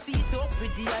immersed. Seat up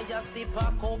with the higher sip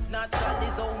a cup. Natural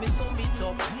is how me sum it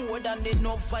up. More than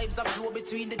enough vibes that flow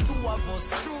between the two of us.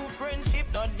 True friendship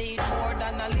don't need more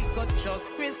than a little trust.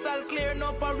 Crystal clear,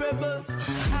 no parables.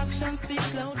 Action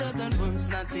speaks louder than words,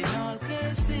 not in all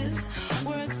cases.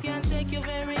 Words can take you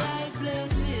very high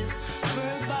places.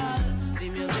 Verbal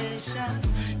stimulation,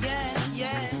 yeah,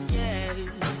 yeah, yeah.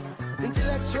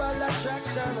 Intellectual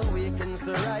attraction awakens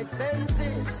the right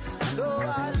senses. So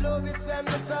I love it when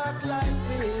we talk like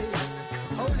this.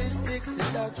 Holistic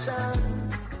seduction,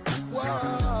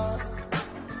 wow.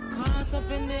 Caught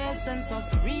up in the essence of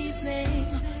the reasoning.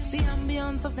 The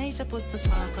ambience of nature puts a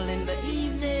sparkle in the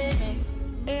evening.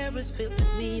 Air is filled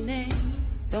with meaning.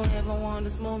 Don't ever want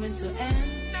this moment to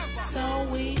end. So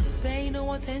we pay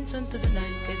no attention to the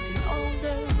night getting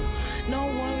older. No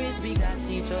worries, we got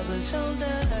each other's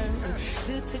shoulder.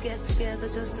 Good to get together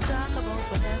just to talk about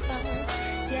whatever.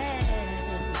 Yeah,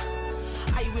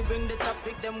 I will bring the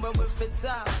topic them where we fit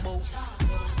talk about.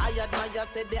 I admire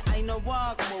said that I no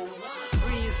walk mode.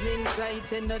 Reasoning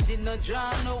tight, energy no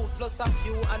drawn out. Plus a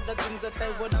few other things that I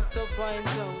would have to point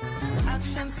out.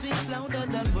 Action speaks louder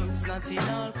than words, not in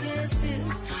all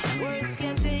cases. Words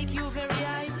can take you very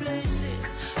high places.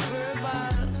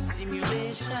 Verbal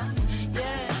stimulation,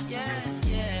 yeah, yeah,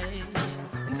 yeah.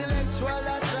 Intellectual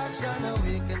attraction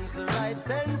awakens the right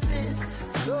senses.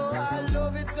 So I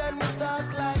love it when we talk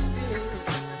like this.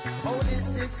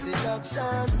 Holistic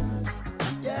seduction,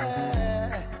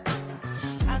 yeah.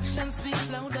 Action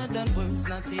speaks louder than words,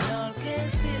 not in all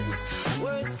cases.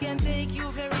 Words can take you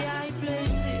very high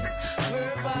places.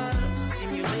 Verbal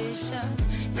stimulation,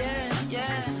 yeah,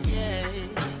 yeah, yeah.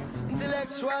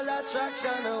 Intellectual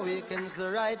attraction awakens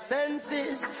the right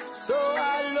senses. So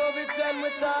I love it when we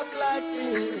talk like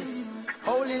this.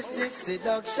 Holistic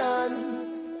seduction,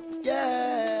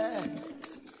 yeah.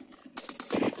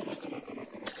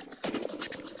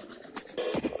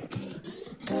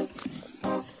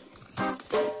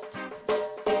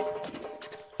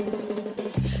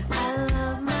 I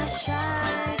love my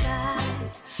shy guy.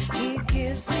 He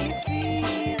gives me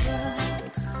fever.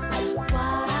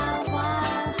 Wild,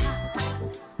 wild,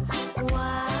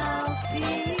 wild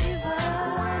fever.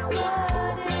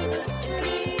 Blood in the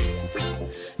streets.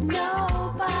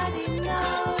 Nobody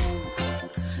knows.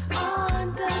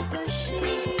 Underneath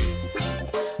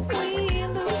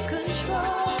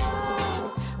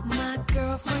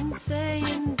been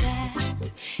saying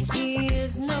that he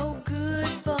is no good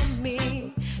for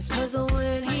me, 'cause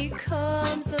when he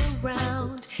comes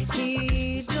around,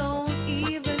 he don't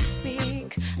even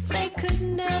speak. They could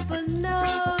never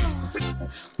know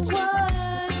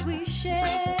what we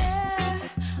share,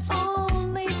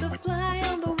 only the fly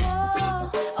on the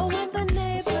wall, or when the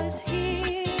neighbors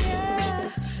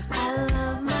hear. I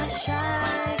love my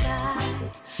shy guy,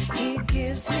 he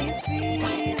gives me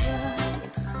fever.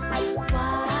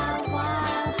 Wild,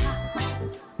 wild,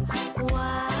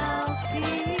 wild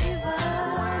fever.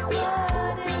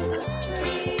 Blood in the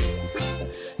streets,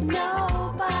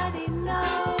 nobody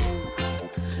knows.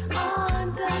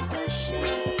 Under the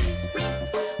sheets,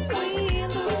 we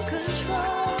lose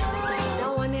control.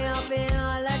 Don't want to have it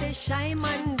all of the shine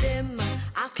on them.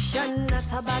 Action,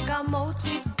 not a bag of mouth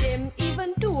with them.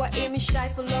 Even though him shy,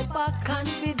 full up of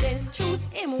confidence. Choose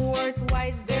him words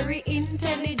wise, very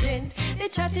intelligent.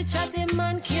 The chatty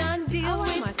man can't deal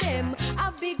with them.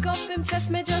 I big up him, trust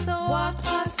me, just walk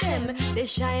past them. The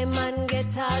shy man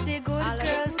get all the good all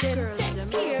girls, them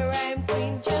take care, I'm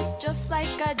queen, just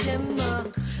like a gem.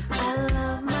 I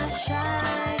love my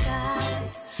shy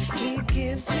guy, he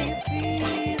gives me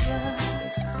fever.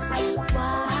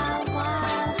 Wild,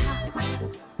 wild,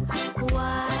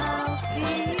 wild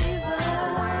fever.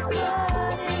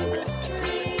 Blood in the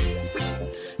streets,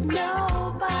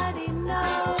 nobody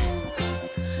knows.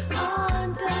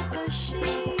 Under the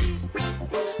sheets,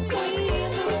 we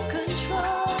lose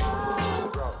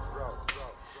control.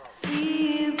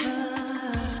 Fever,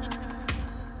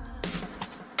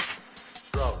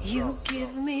 you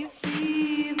give me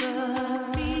fever,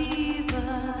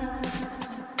 fever.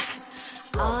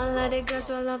 All of the girls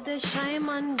will love the shine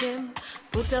on them.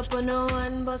 Put up on a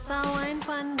one bus and wine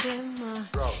on them.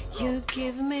 You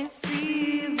give me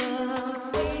fever,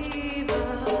 fever.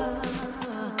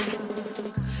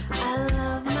 I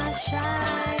love my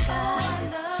shy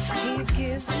guy, he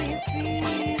gives me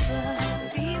fever,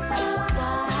 fever.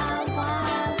 Wild,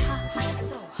 wild, hot,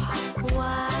 so hot.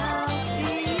 Wild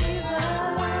fever,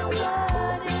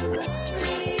 blood in the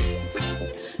streets,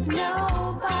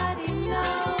 nobody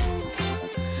knows.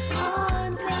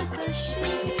 Under the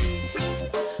sheets,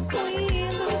 we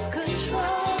lose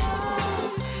control.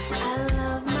 I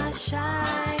love my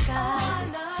shy guy,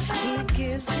 he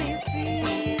gives me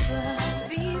fever,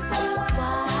 fever.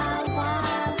 Wild,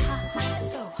 wild, hot,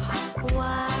 so hot.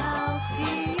 Wild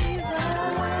fever,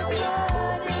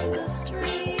 blood in the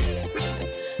streets,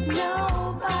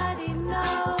 nobody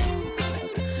knows.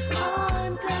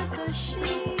 Under the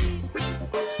sheets,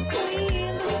 we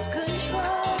lose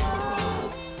control.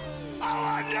 I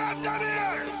want them down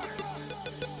here.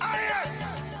 IS.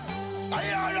 I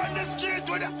are on the street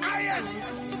with the IS.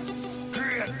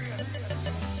 Great.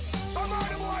 Some of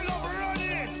the boy love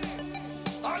running.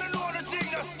 I don't know the thing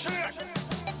that's straight.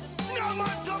 No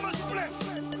man Thomas Bliff.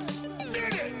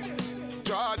 Did it.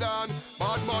 Jordan,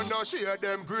 bad man no share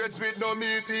them grades with no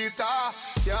meat eater.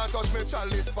 Can't touch me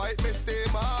chalice, bite me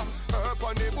steamer. Herb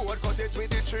on the board, cut it with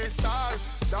the 3-star.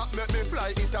 That make me fly,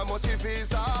 it a musty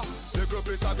visa. The group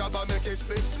is a gaba, make it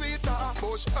split sweeter.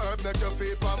 Bush herb, make your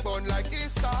feet and bun like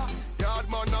Easter. Yard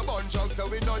man a bun jug, so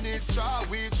we no need straw.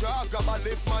 We draw, gaba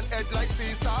lift man head like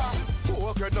Caesar.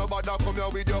 Okay, nobody come here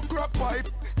with your crop pipe.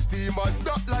 Steamers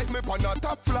not like me on a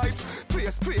top flight.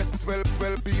 Face,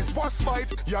 smell, bees was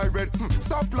fight. Yeah, red,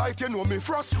 stop light, you know me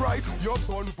frost right. Your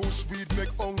gun bush weed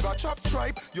make hunger chop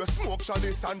tripe. You smoke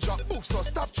chalice and jack boof, so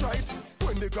stop tripe.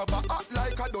 When they grab a hot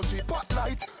like a dodgy pot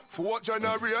light. 4th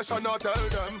generation, I tell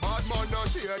them. Bad man no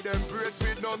share them grades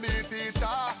with no meat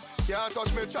eater. Can't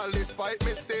touch me chalice, bite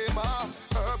me steamer.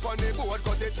 Herb on the board,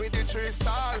 cut it with the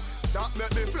 3-star. That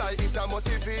make me fly, it a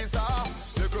musty visa.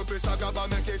 The group is a gaba,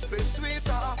 make it split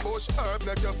sweeter. Bush herb,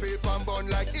 make your feet and bun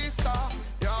like Easter.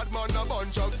 Yard man a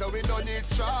bun jug, so we don't need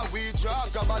straw. We draw,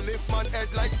 gaba lift man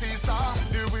head like Caesar.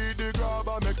 The weed the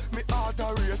grabber make me heart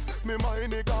a race. Me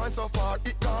mind it gone so far,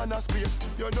 it gone a space.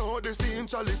 You know the steam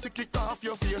chalice, it kick off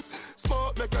your face.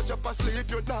 Smoke make you drop asleep,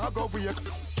 you nah go wake.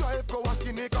 Drive go a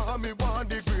skinny car, me want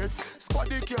the grades.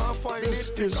 Squaddy can't find This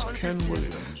it. is Ken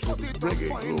Williams with Reggae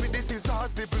Global. This is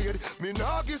as the blade. Me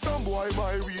nah give some boy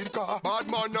my weed car. Bad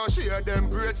man no share them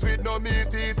grades with no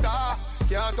meat eater.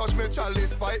 Can't touch me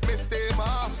chalice, bite me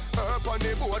steamer. Herb on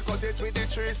the board, cut it with the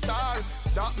 3-star.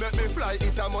 That make me fly,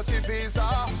 it a musty visa.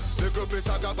 The group is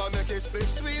a gaba, make it split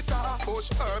sweeter. Bush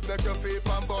herb, make your feet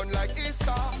and bun like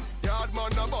Easter. Yard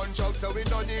man a bun jug, so we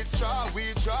don't need straw.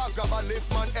 We draw, gaba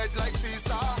lift man head like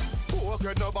Caesar.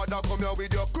 Okay, nobody come here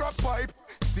with your crap pipe.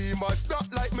 Steamer stop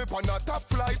like me on a top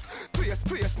flight.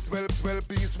 Face, smell,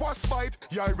 bees was fight.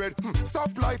 Yeah, I read,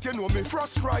 stop light, you know me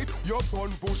frost right. Your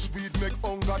gun bush weed make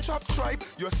hunger chop tripe.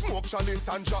 You smoke chalice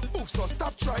and drop boof, so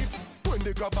stop tripe. When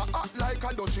they grab a hot like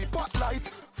a dodgy pot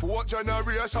light. Fourth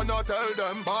generation, I tell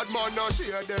them, bad man, no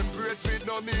share them grades with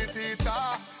no meat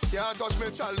eater. Can't touch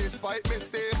me chalice, bite me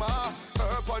steamer.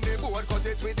 Herb on the board, cut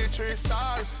it with the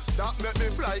 3-star. That make me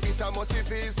fly, it a musty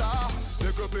visa.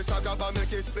 Little piece of gaba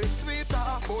make it split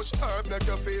sweeter. Push herb, make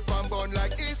your feet and burn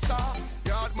like Easter.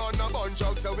 Yard man a bun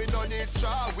jug, so we don't need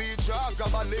straw. We drop,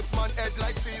 gaba lift man head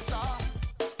like Caesar.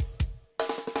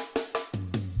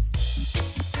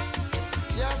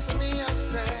 Yes, me I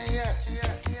stay, yes.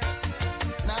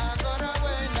 Now go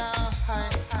away now.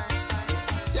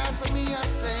 Yes, me I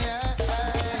stay, yes.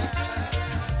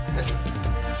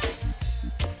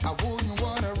 I wouldn't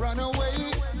wanna run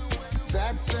away.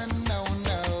 That's a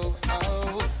no-no.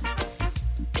 Oh,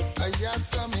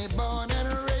 yes, I'm me born and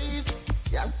raised.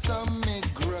 Yes, I'm me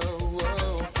grow.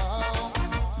 Oh,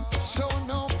 so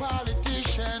no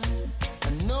politician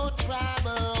and no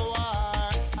tribal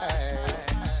war.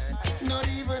 Not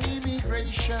even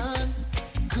immigration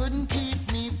couldn't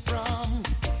keep me from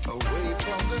away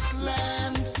from this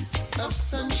land of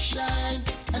sunshine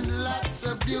and lots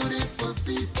of beautiful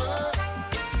people.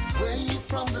 Away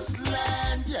from this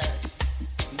land, yes.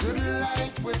 Good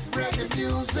life with reggae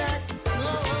music.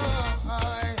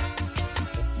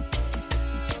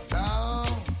 No,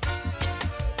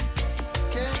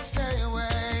 can't stay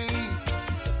away.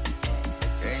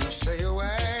 Can't stay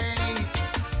away.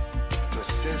 The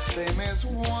system is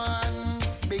one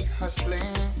big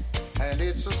hustling, and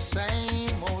it's the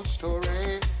same old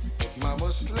story.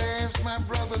 Mama slaves, my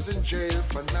brothers in jail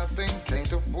for nothing.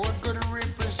 Can't afford good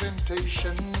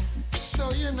representation.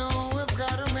 So you know we've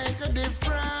got to make a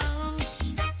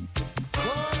difference.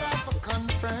 Call up a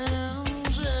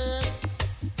conference, yes.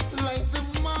 Like the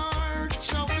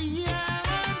march of the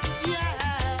ants, yeah.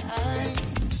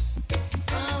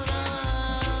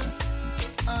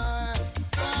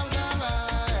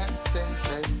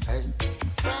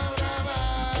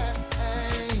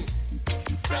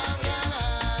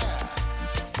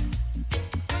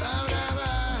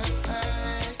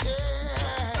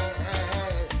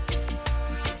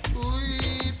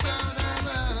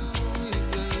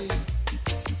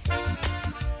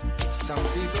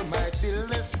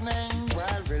 Listening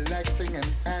while relaxing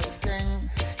and asking,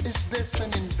 is this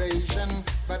an invasion?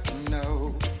 But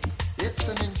no, it's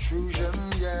an intrusion,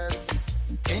 yes,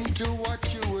 into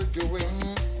what you were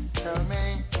doing. Tell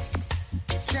me,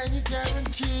 can you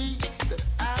guarantee that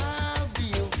I'll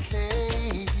be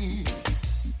okay?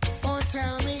 Or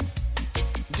tell me,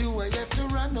 do I have to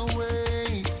run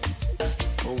away?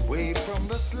 Away from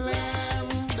this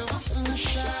land of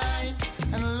sunshine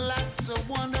and lots of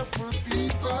wonderful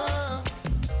people.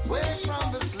 Away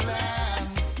from this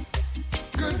land,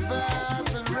 good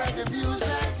vibes and reggae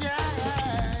music, yeah.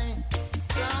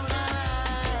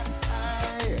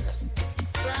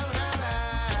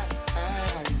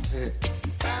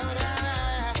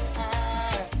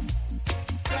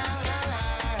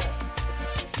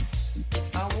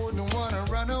 I wouldn't wanna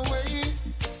run away.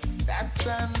 That's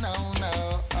a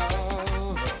no-no.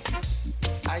 Oh,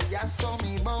 I saw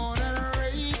me born and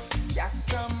raised.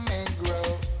 Yes, I may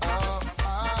grow.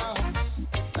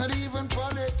 Not even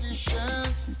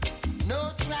politicians,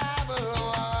 no travel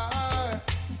war,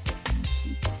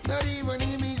 not even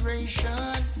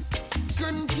immigration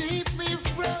couldn't keep me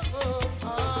from.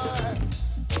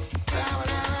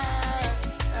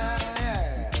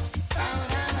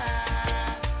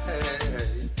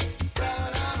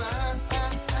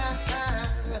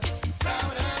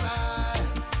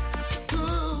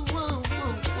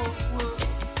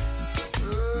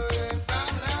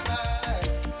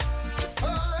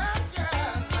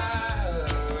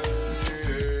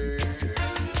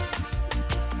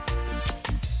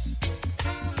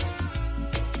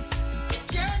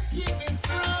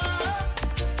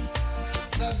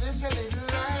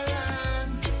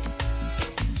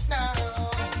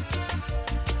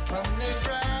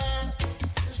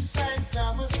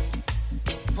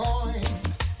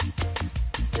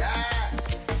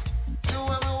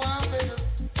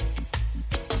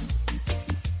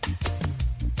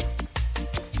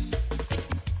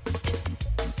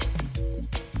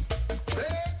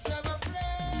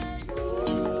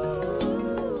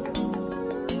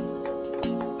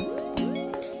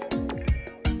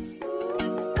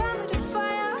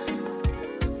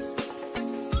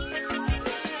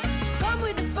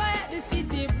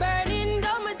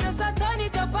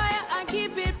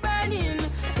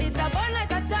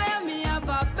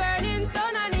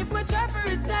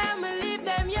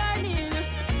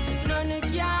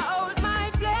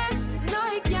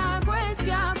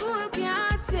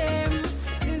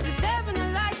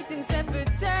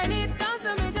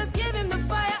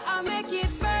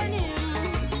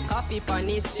 Coffee on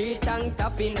the street and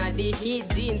tapping at the heat.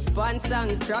 Jeans, pants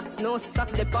and cracks, no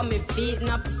socks left on my feet.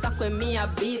 Knapsack when me a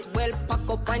beat, well pack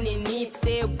up on the neat.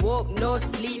 Stay woke, no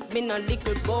sleep, me no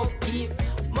liquid boat keep.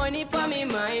 Money for me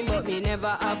mind, but me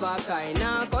never have a kind.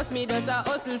 Now cause me does a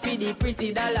hustle for the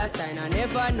pretty dollar sign. I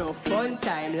never know fun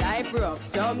time, life rough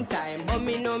sometime. But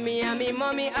me know me and me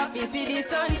mommy happy see the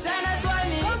sunshine. That's why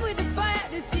me come with the fire,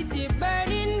 the city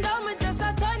burning down. Me just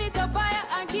a turn it up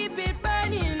higher and keep it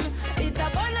burning. It a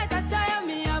burn like a tire,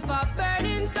 me have a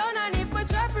burning sun. And if I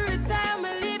try to retire,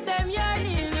 me leave them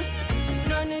yearning.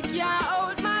 None it can't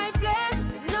out my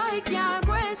flame. No it can't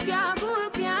quench, can't cool,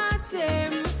 can't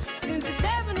tame. Since the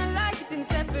devil don't like it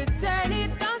himself, it turn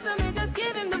it down. So me just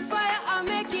give him the fire and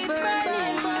make it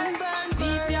burning.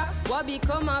 See ya, what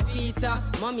become a Peter?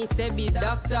 Mommy say be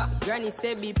doctor, granny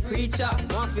say be preacher.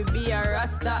 Want to be a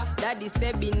rasta, daddy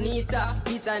say be neater.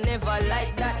 Peter never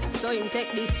like that, so him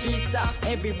take the streets up.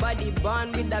 Everybody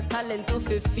born with a talent to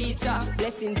fi feature.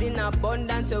 Blessings in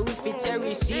abundance, so we fi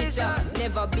cherish each other.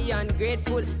 Never be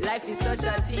ungrateful, life is such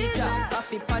a teacher.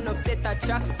 Coffee pan upset a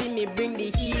track, see me bring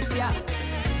the heat, yeah.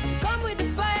 Come with the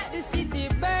fire, the city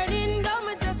burning down.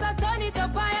 Me just a turn it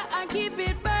up higher and keep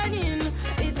it burning.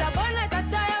 It a burn like a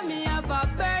tire, me have a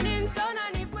burning sun.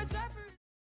 And if we try for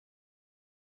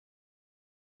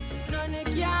none it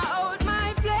can't out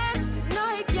my flame. No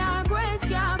it can't quench,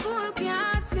 can't cool,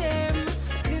 can't tame.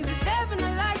 Since the devil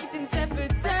don't like it himself,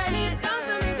 it turn it down.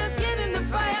 So me just give him the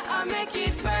fire and make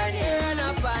it burning. Run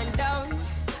up and down,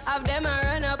 have them a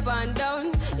run up and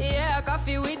down. Yeah,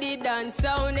 coffee with the dance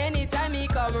sound. Anytime he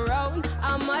come around,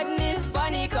 a madness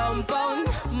funny compound.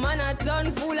 Man a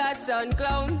ton full of ton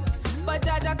clown. But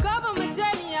as I cover my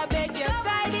journey, I beg you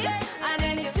guide it. And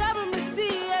any trouble me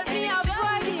see, help me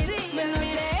avoid it. Me no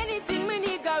say anything, me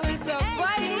nigga will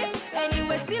provide it.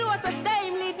 Anyway, still what a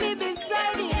time, lead me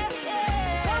beside it.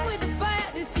 Come with the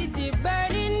fire, the city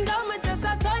burning down. Me just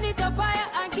a turn it up higher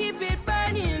and keep it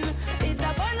burning. It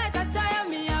a burn like a tire,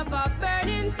 me have a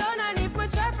burning sun. And if we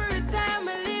try for retire,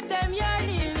 me leave them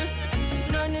yearning.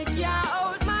 None it can't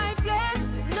out my flame.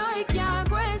 No it can't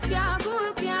quench, can't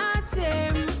cool, can't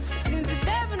tame. Since the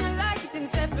devil don't like it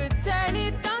himself, it turn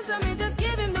it down. So me just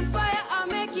give him the fire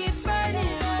and make it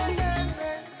burning.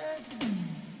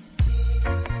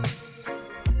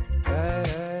 Hey,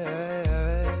 hey, hey,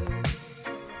 hey.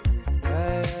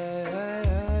 Hey, hey, hey,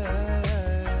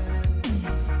 hey.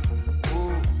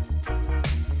 Ooh,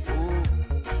 ooh.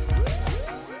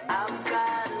 I've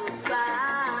got to find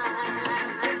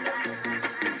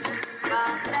my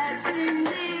blessing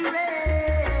in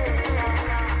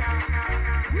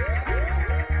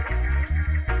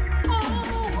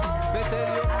Me tell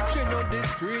you, she know the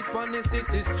street, on the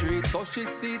city street. So she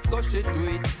see it, so she do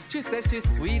it. She says she's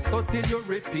sweet, so till you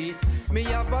repeat. Me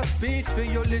have a speech for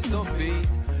you, listen feet.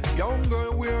 Young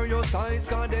girl, wear your size,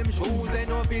 cause them shoes ain't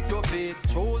no fit your feet.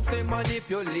 Shoes they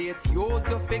manipulate, use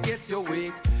you forget your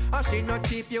weight. And she not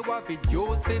cheap, you have it,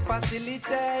 use to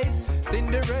facilitate.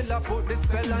 Cinderella put the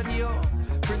spell on you.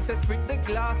 Princess with the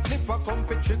glass slipper, come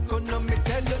for trick on me,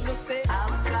 tell you no say.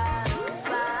 I've got to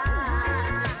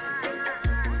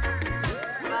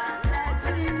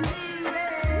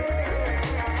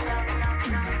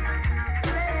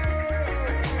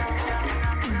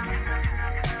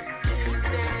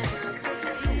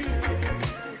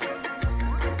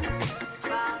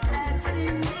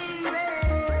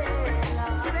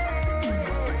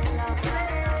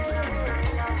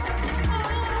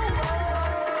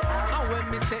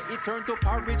turn to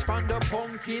porridge from the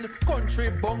pumpkin. Country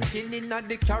bunking in at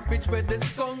the carriage where the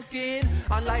skunking.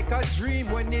 And like a dream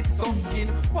when it's sunken.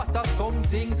 What a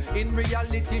something. In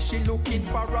reality she looking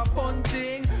for a fun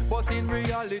thing. But in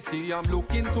reality I'm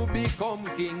looking to become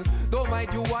king. Though my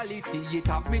duality it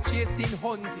have me chasing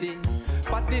hunting.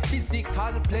 But the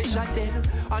physical pleasure then.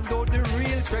 And though the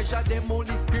real treasure them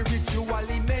only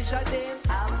spiritually measure them.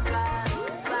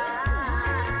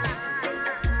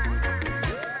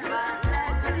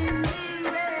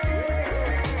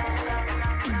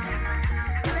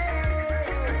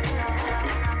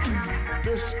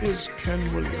 This is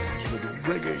Ken Williams with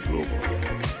Reggae Global.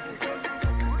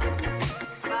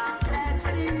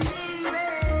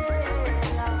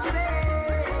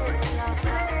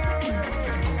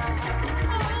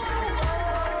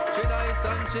 She nice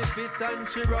and she fit and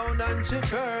she round and she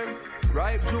firm.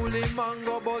 Ripe Julie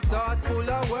mango but heart full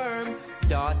of worm.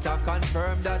 Daughter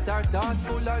confirm that her thoughts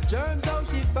full of germs. How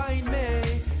she find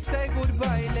me? Say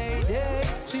goodbye lady.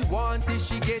 She want it,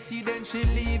 she get it, then she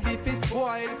leave if it's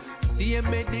spoiled. Same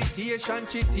meditation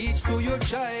she teach to your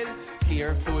child.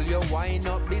 Careful you wind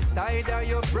up beside her,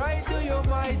 your bride to you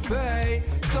might pay.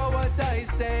 So what I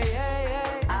say, hey,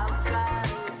 hey.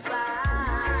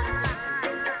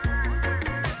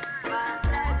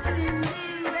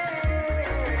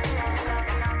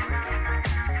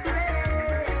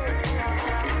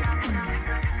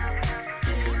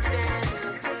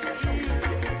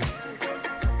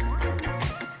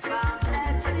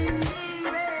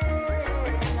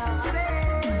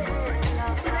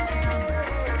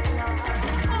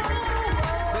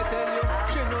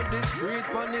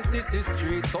 city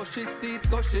street. So she see it,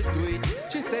 so she do it.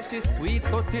 She says she's sweet,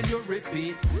 so till you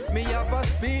repeat. Me have a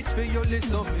speech for your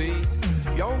listen feet.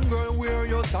 Young girl, wear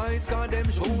your size, cause them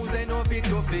shoes ain't no fit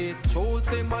your feet. Shoes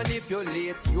to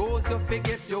manipulate, use to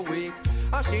forget your weight.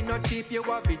 And she not cheap, you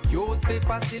have it used to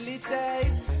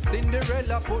facilitate.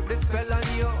 Cinderella put the spell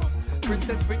on you.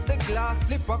 Princess with the glass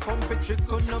slipper, come for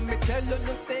trick on me, tell her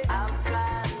to say I'm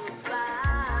flying.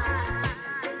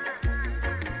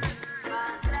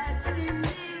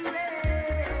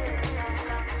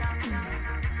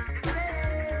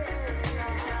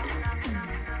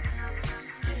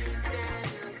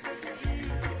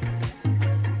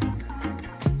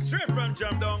 Straight from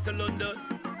Jam down to London.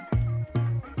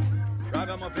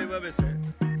 Ragamuffin, where we say?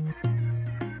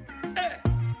 Hey!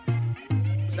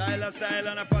 Style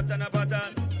and a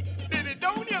pattern. Did it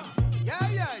down ya?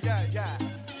 Yeah.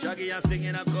 Shaggy and Sting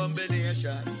in a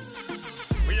combination.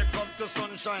 Wake up to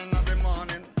sunshine in the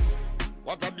morning.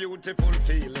 What a beautiful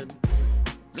feeling.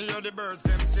 Me hear the birds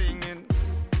them singing.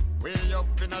 Way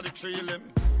up in the tree limb.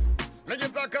 Me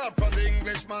get a call from the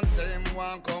Englishman say him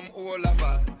want come all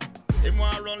over. Him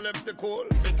want run left the coal.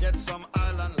 We get some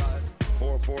island life.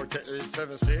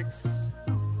 44876.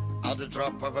 At the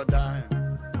drop of a dime.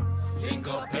 Link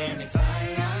up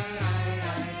anytime.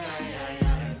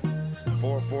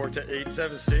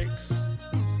 44876.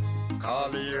 Call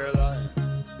the airline.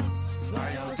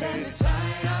 Fly out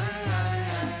anytime.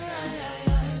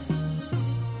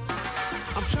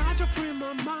 I'm trying to free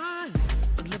my mind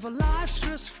and live a life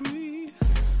stress-free.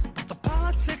 But the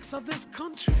politics of this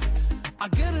country are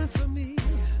getting to me.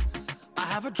 I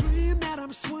have a dream that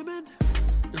I'm swimming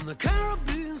in the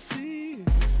Caribbean Sea.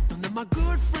 And then my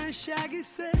good friend Shaggy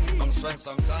say, come spend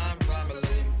some time,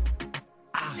 family.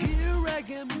 I hear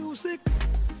reggae music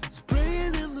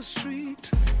spraying in the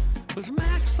street with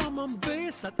maximum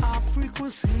bass at our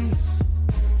frequencies.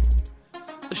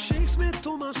 It shakes me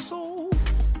to my soul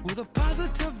with a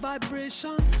positive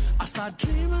vibration. I start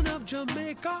dreaming of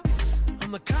Jamaica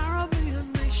and the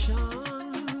Caribbean nation.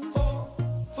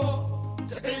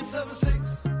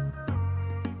 44876.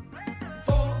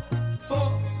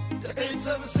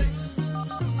 44876.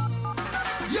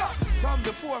 Yeah, from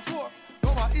the 44. Go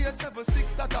a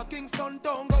 876, that a Kingston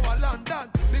town, go a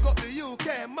London. Big up the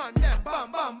UK, man, them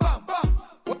bam, bam, bam, bam.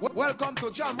 Welcome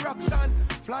to Jam Roxanne.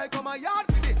 Fly come a yard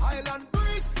with the island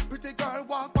breeze. Pretty girl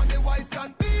walk on the white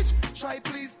sand beach. Try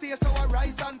please taste our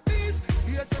rice and peas.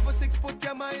 876, put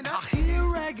your mind at I hear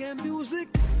reggae music,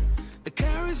 it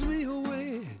carries me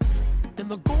away. And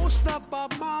the ghost of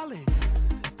Bob Marley,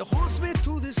 that haunts me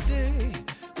to this day.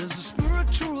 There's a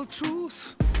spiritual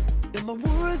truth in the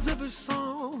words of his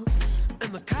song.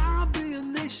 And the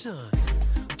Caribbean nation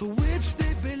to which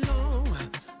they belong.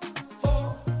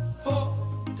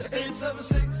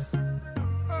 44876.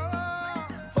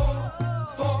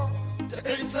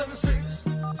 44876.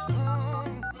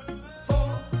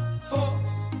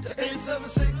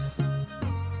 44876.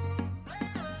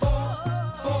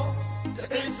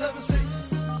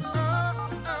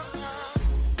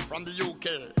 44876. From the UK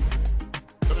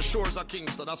to the shores of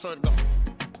Kingston, that's how it goes.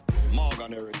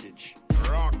 Morgan Heritage.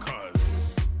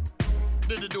 Rockers.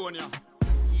 Did it doing ya?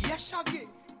 Yes, Shaggy.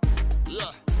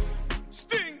 Yeah.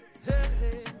 Sting. Hey,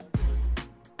 hey.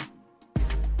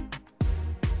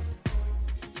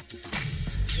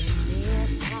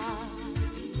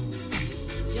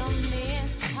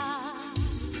 Jamaica.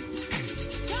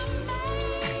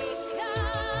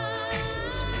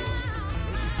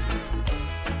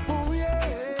 Oh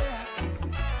yeah,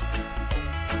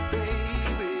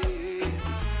 baby.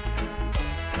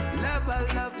 Love, I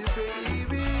love you,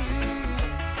 baby.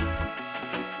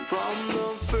 From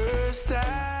the first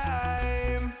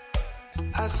time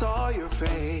I saw your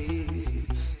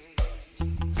face,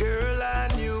 girl, I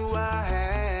knew I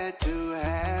had to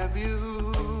have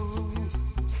you.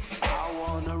 I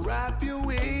wanna wrap you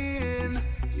in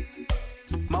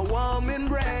my warm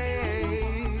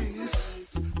embrace,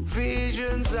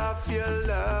 visions of your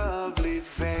lovely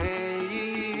face.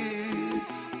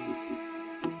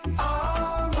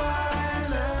 All my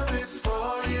love is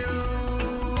for you.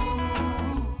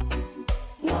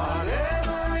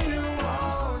 Whatever you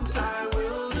want, I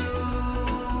will do.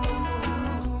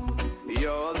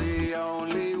 You're the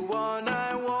only one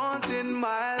I want in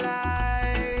my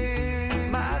life.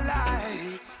 My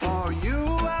life. For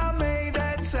you, I made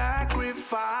that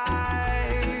sacrifice.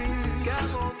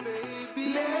 Come on,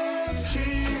 baby. Let's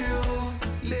chill.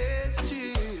 Let's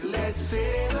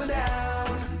settle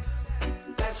down.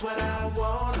 That's what I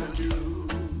wanna do.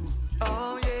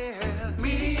 Oh yeah.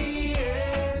 Me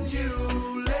and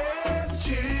you, let's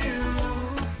chill.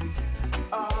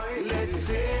 Oh, let's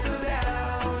settle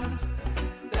down.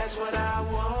 That's what I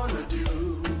wanna do.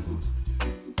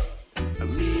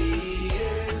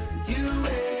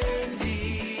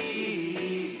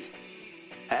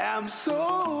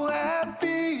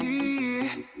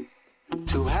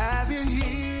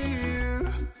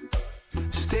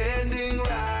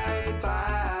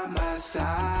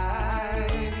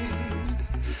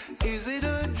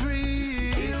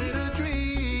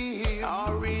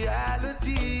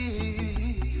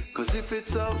 if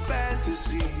it's a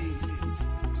fantasy.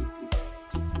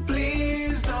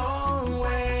 Please don't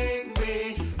wake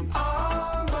me.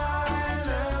 All my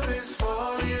love is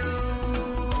for you.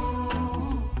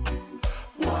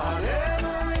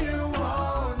 Whatever you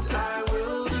want, I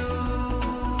will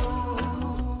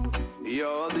do.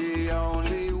 You're the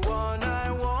only one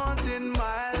I want in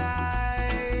my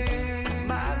life.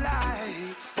 My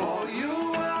life. For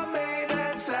you I made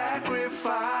that sacrifice.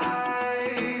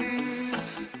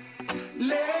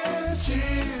 Let's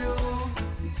chill.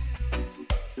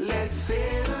 Let's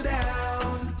settle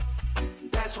down.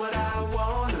 That's what I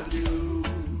wanna do.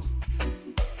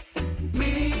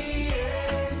 Me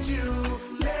and you.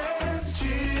 Let's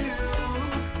chill.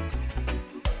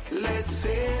 Let's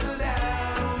settle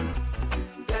down.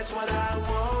 That's what I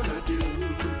wanna do.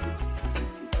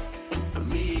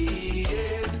 Me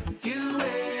and you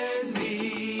and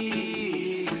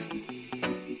me.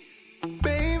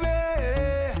 Baby,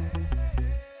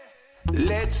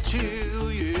 let's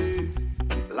chill, yeah.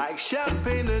 Like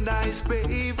champagne and ice,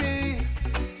 baby.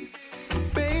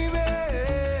 Baby,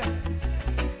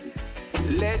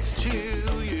 let's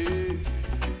chill, yeah.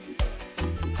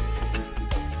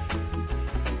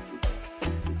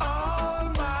 All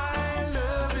my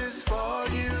love is for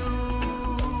you.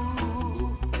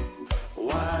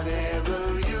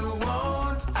 Whatever you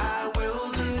want, I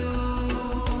will do.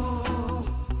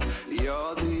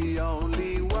 You're the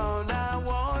only one I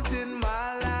want in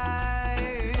my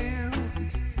life.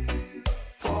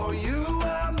 For you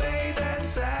I made that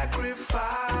sacrifice.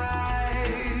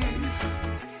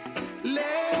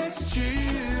 Let's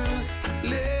chill,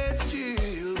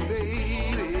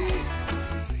 baby.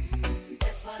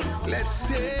 Let's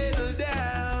settle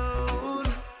down.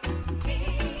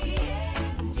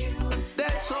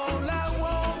 That's all I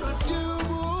wanna do.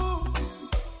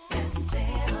 Let's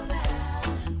settle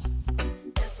down.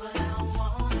 That's what I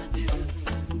wanna do.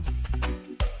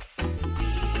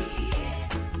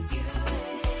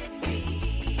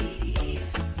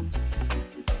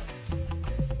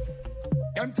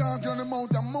 Them talk on the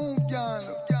mouth and move,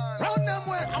 girl. Round them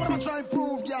way, I'm gonna try and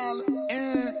prove, girl.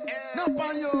 Not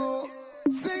by you.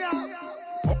 See ya.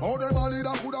 How them all leader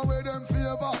coulda wear them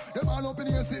favor. Them all up in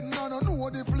here sitting and don't know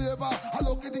the flavor. I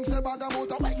look at things say bag them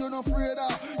out, why you not afraid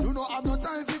of? You know I've no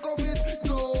time for COVID,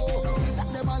 no.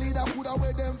 Them all leader coulda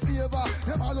wear them favor.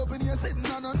 Them all up in here sitting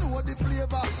and don't know the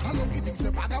flavor. I look at things say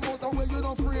bag them out, why you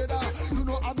not afraid of? You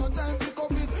know I've no time for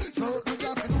COVID. So you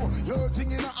got to know your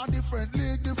thing in a different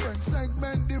league, different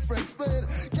segment, different spade.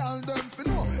 Girl them fi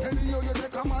know. Anyhow you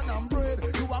take a man and bread,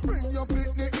 you a bring your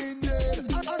picnic in there.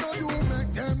 I know you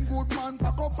make them good man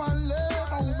pack up and live.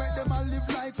 I will make them a live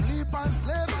like sleep and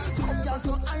slave. Some girls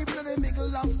so hype in the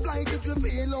middle and flight. If you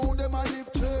feel how them a live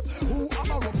cheap. Who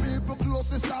are our people close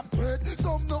to stop it.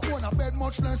 Some no own a bed,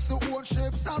 much less to own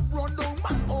shape. Stop run down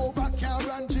man over car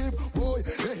and jeep. Boy,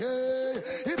 hey, hey.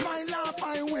 If I laugh,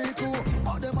 I wake up.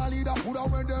 But them a leader put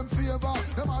away them favor.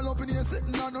 Them all up in here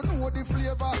sitting and don't know the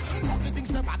flavor. Lucky things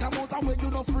say back them out and when you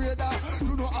no afraid of.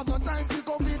 You know I've no time for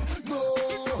COVID, no.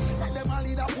 Say them a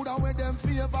leader put away them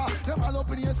favor. Them all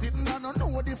up in here sitting and don't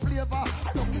know the flavor.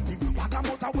 Lucky things back them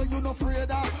out and when you no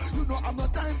afraid of. You know I've no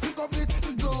time for COVID,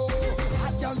 no.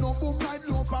 Hot girl no boom right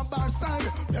low from bar side.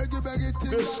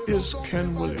 This is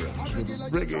Ken Williams with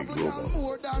Reggae Global.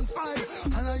 More than five.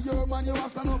 And a your man you have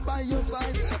stand up by your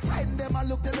side. Find them and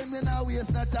look, tell them you now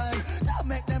waste no time. Don't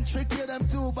make them trick you, them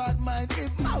too bad mind.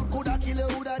 If mouth coulda kill you,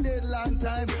 woulda dead long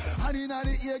time. And in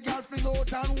the ear, girl fling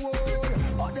out and word.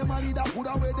 But them a leader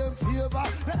coulda wear them favor.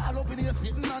 They all up in here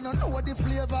sitting and don't know the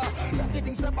flavor. Lucky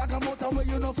things say back them out where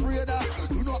you no afraid of.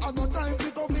 You know I've no time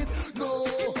to COVID, no.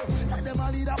 Say them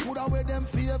a leader coulda wear them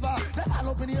favor. They all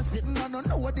up in here sitting and don't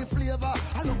know the flavor.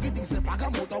 And lucky things say back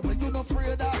them out where you no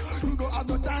afraid of. You know I've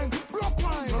no time, block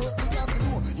mine. So you got to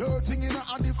know your thing in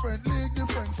a different league,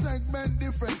 different segment,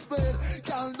 different spade.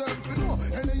 Girl them to know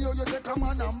anyhow you take a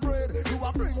man and bread. You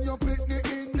a bring your picnic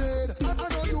in dead. I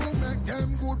know you make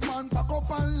them good man pack up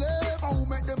and live. I will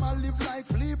make them a live like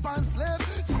sleep and slave.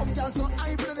 Some girls so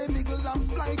hype in the middle and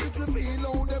fly. If you feel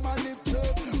how them a live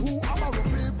cheap. Who are our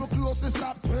people close to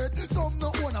stop it. Some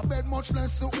no own a bed, much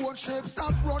less to own shape.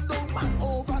 Start run down man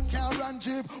over car and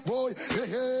jeep. Boy, hey,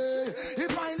 hey.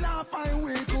 If I laugh, I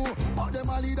wake up. But them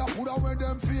a leader put away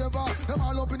them favor. Them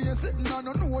all up in here sitting and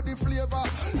don't know the flavor.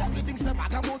 Lucky things say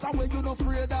back about where you no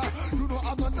afraid of. You know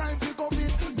I've no time for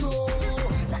COVID, no.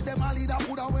 Say them a leader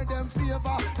put away them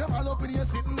favor. Them all up in here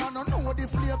sitting and don't know the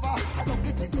flavor.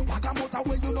 Lucky things back about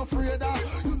where you no afraid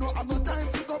of. You know I've no time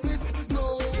for COVID,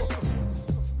 no.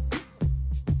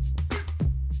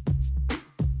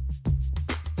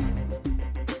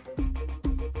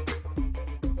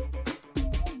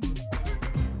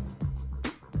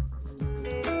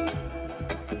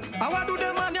 I want do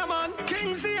them man, yeah man.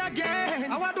 Kingsley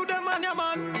again. I want do them man, yeah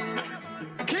man.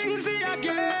 Kingsley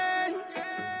again.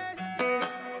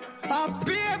 A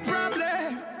big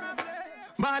problem.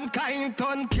 Mankind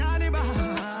turn cannibal.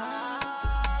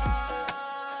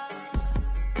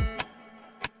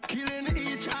 Killing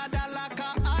each other like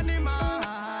an animal.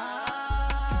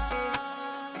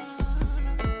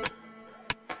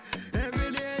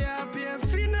 Every day I pay a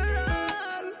funeral.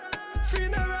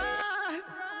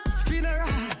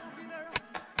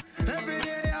 Every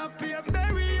day I pay a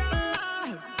burial.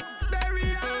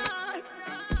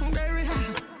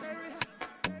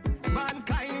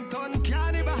 Mankind turn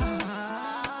cannibal.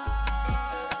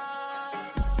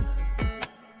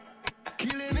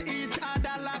 Killing each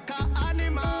other like an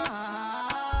animal.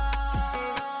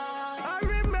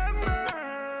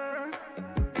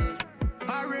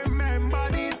 I remember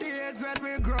the days when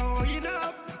we growing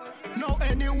up. Now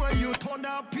anywhere you turn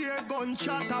up here,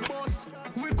 gunshot a bus.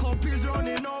 We cup is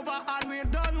running over and we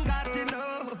done got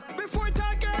enough. Before it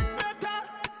a get better,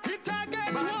 it a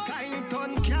get worse. Mankind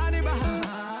turn cannibal.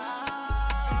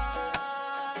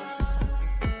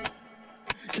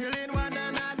 Killing one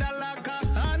another like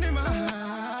an animal.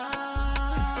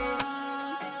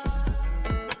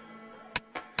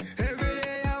 Every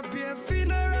day I pay a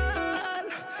funeral,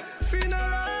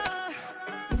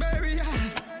 burial.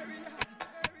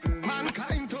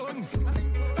 Mankind turn.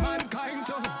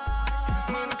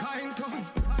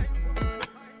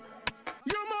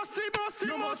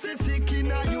 You must see sick in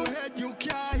your head, you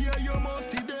can't hear, you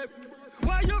must see deaf.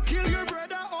 Why you kill your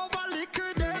brother over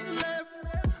liquor dead left?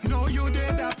 No, you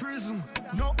dead at prison,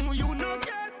 nothing you no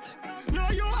get. No,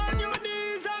 you on your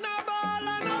knees and a ball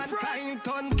and a friend. Mankind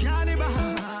turn cannibal.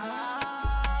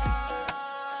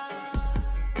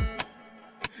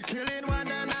 Killing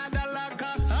one another like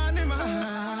an animal.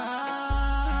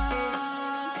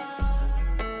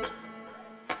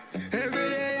 Every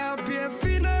day I pay a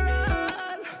funeral,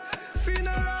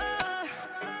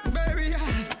 burial.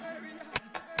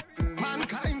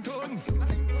 Mankind turn.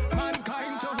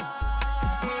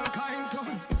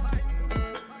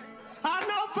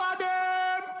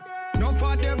 Enough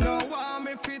of them no want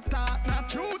me fit talk the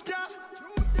truth, yeah.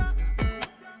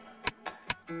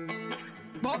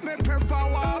 But me prefer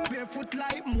walk barefoot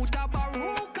like Muta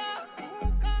Baruka.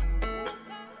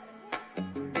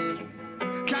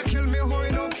 Can't kill me,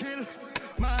 who no kill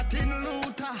Martin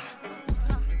Luther.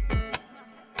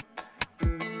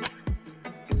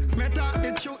 Me talk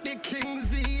the truth, the King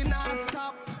Z not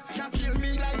stop. Can't kill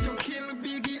me like you kill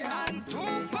Biggie and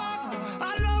Tupac.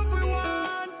 I love we want.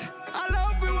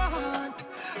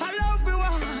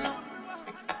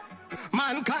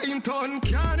 Mankind turn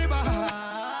cannibal.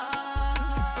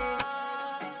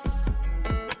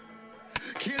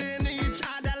 Killing each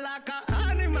other like an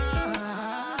animal.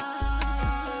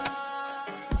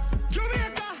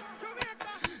 Jamaica.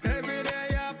 Every day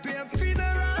I pay a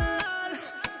funeral.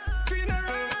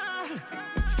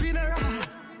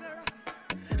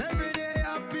 Every day I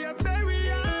pay a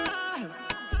burial.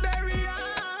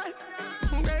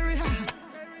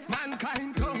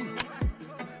 Mankind turn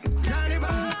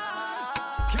cannibal.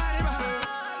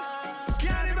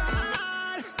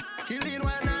 Killing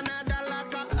one another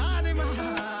like an animal.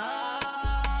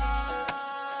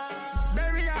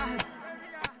 Burial.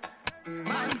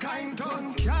 Mankind turn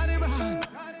cannibal.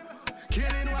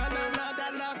 Killing one another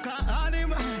like an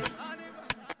animal.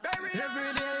 Every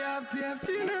day I pay a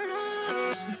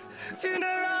funeral.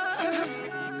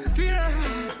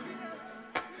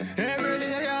 Every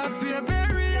day I pay a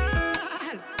burial.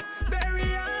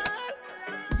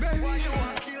 Why you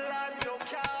want to kill and you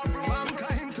can't bro?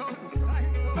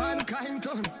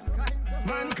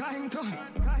 Mankind turn.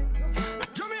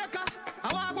 Jamaica, I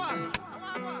want one.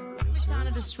 Sound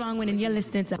of the strong one, and you're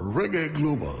listening to Reggae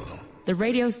Global, the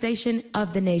radio station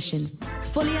of the nation,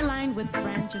 fully aligned with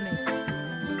Brand Jamaica.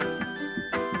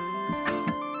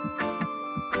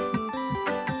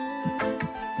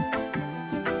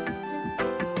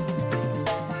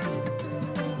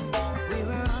 We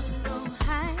were up so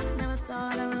high, never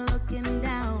thought of looking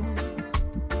down.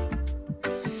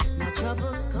 Now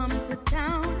troubles come to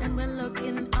town, and we're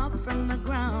looking up from the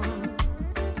ground.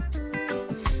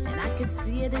 And I could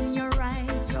see it in your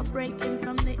eyes, you're breaking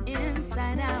from the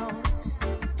inside out.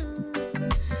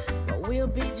 But we'll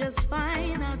be just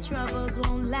fine, our troubles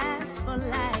won't last for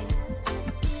life.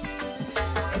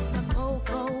 It's a cold,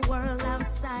 cold world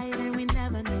outside, and we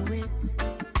never knew it.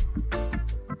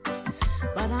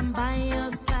 But I'm by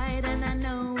your side, and I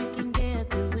know we can get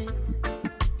through it.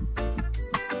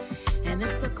 And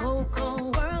it's a cold,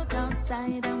 cold world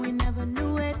outside, and we never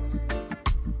knew it.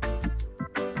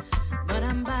 But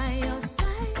I'm by your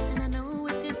side, and I know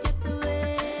we could get through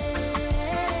it.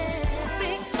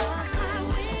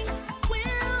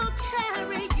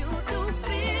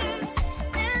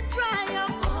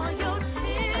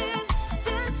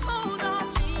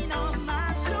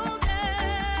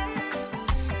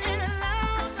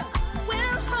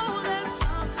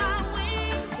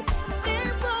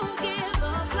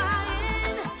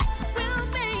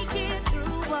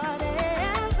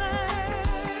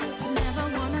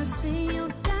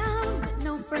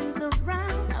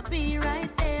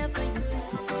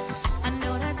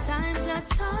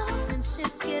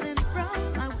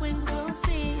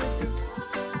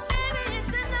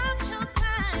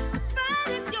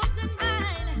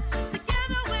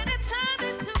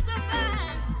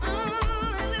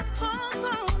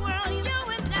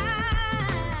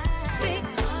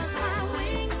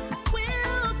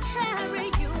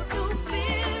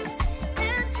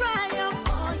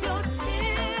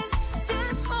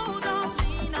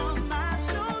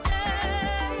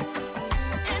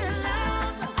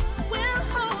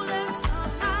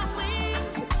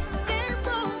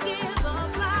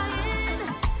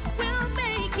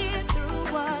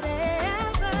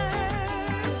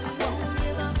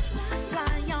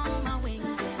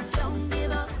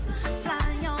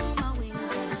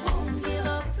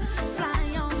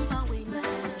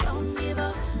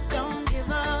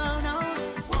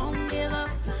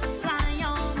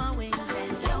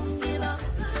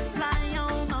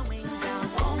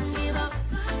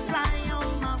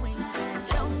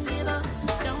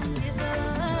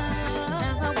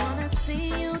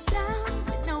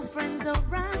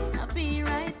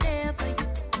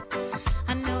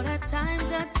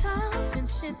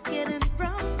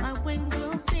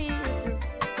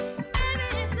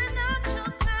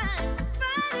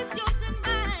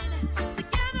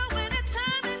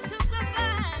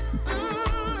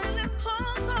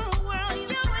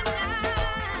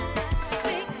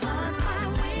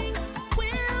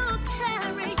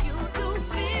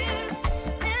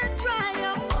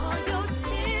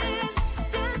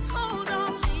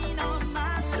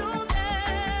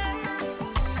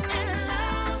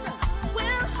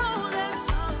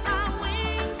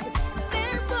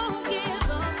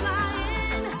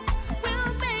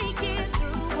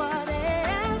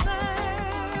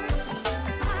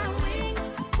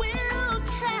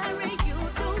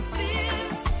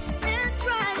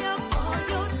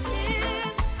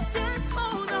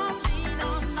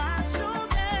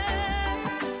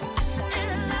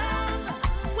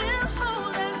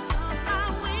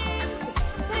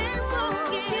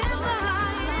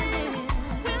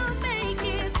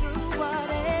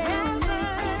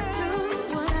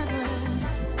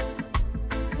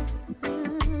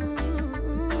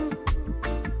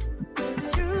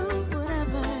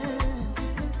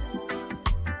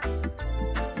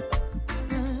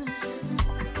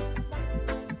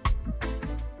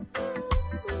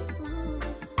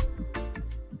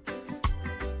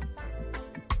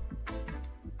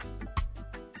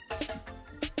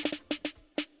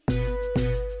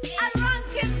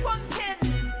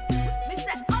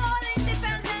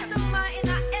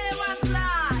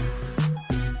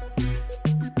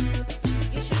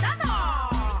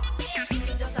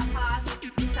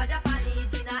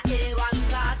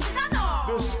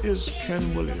 is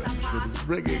Ken Williams with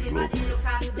Reggae Global.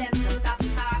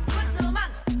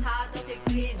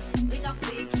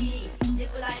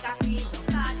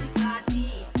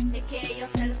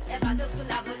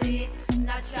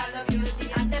 Natural beauty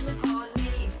and them call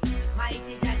me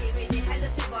mighty Jackie with the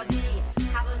healthy body.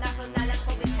 Have a national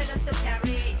for we tell us to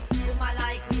carry. Woman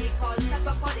like me call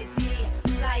pepper quality.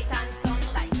 Light and strong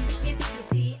like Miss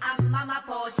Kitty and Mama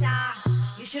Portia.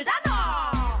 You should have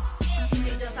known. She be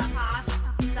just a pass.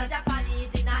 It's a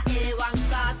Japanese in a A1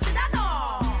 class. Should have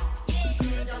known. She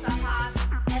be just a pass.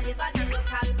 Everybody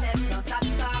look at them. Don't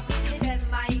stop. Give them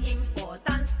my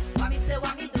importance. What me say,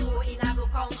 what me do in a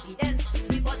good confidence.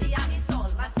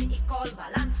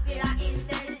 Balance, clear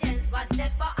intelligence, one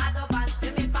step for advance.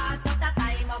 To me pass up the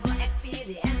time of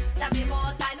experience. That me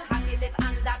more time happy live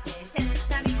under patience.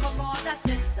 That me come out the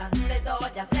stress and spread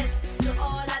out the bless. To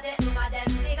all of the rumor them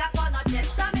big up on a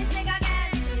chest. So me sing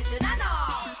again, you shoulda know.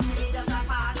 She just a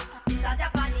pass, this a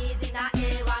Japanese in a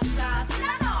A1 class.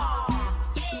 Shoulda know.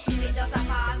 She be just a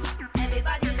pass,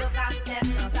 everybody look at them,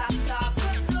 no stop.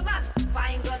 Good woman,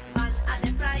 fine good man, and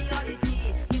the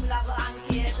priority. Give love and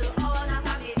care to all of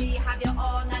family. Have your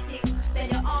own thing,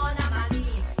 spend your own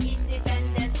money.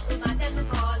 Independent, woman them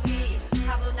call me.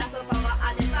 Have a natural power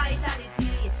and the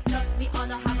vitality. Trust me, on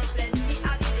have a plenty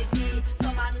ability.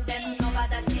 Some man them know about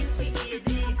that thing we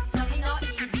easy. Some me no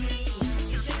easy.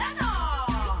 You shoulda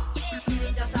know. She be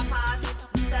just a pass.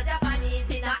 This a Japanese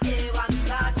in a A1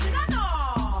 class. Shoulda know.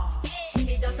 She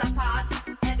be just a pass.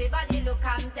 Everybody look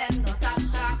at them, no stop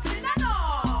talk. Shoulda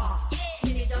know.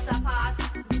 She be just a pass.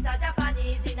 This a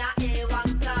Japanese in a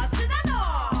A1 class. Shoulda know.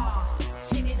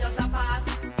 She be just a pass.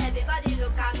 Everybody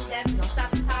look at them, no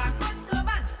stop talk. Good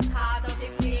woman, hard of the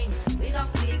king. We no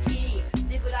freaky.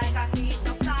 Live like a queen,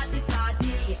 no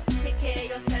flirty. Take care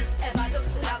yourself, ever look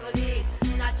lovely.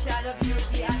 Natural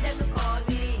beauty, and them call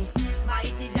me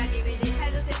mighty Jackie with the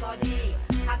healthy body.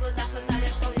 Have a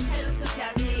national for the health to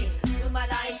carry. Woman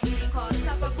like we call it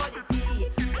up a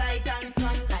quality. Light and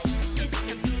strong like Miss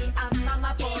Kitty and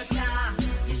Mama Portia.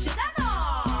 You shoulda know.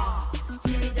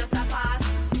 She be just a pass.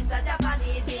 This a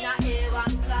Japanese in a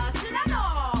A1 class. Shoulda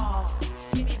know.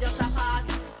 She be just a pass.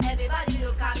 Everybody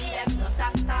look at them, no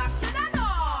stop talk. Shoulda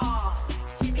know.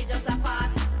 She be just a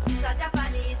pass. This a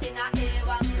Japanese in a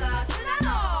A1 class. Shoulda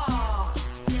know.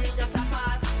 She be just a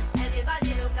pass.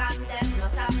 Everybody look at them, no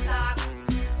stop talk.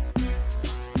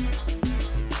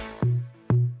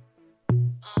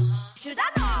 Shoulda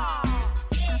know.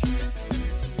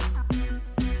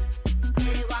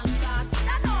 A1 class.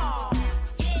 Shoulda know.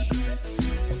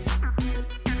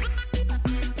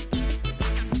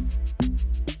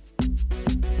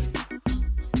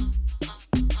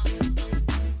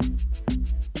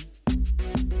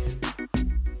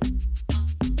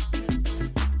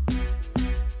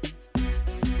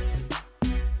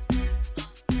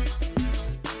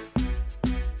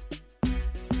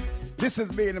 This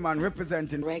is Beenie Man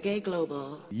representing Reggae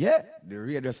Global. Yeah, the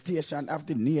radio station of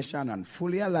the nation and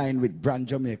fully aligned with Brand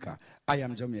Jamaica. I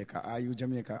am Jamaica. Are you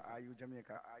Jamaica? Are you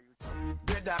Jamaica? Are you Jamaica?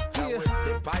 The doctor with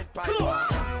the pipe.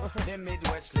 The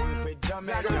Midwest link with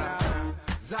Jamaica.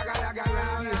 Zaga,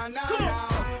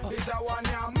 it's a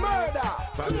one-year murder.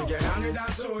 From you get on it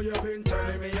and so you've been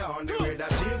turning me on. The way that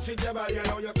jeans fit your body, you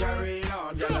know you're carrying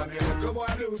on. Girl, I make a good boy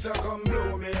blue, so come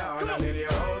blow me on. And in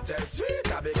your hotel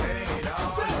suite, I be getting it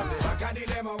on. From the back of the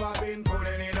demo, I've been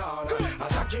putting it on.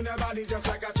 Attacking your body just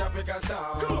like a tropical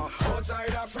storm.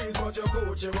 Outside I freeze, but your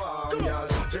Gucci warm. Girl,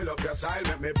 chill up your style,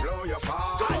 make me blow your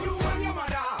farm. Are you and your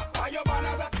mother? Are you born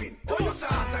as a twin? Oh, you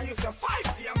soft and you so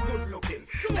feisty and good looking.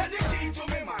 Take the key to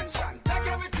me mansion, take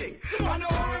everything. I know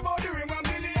worry about the ring, $1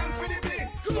 million for the bling.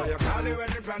 So you call the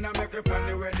wedding plan and make a plan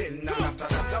the wedding. And after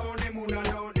that, honeymoon and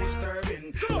no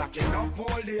disturbing. Locking up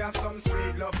all day and some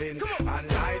sweet loving. And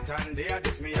night and day,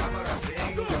 this me have a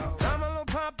sing. I'm a little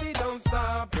poppy, don't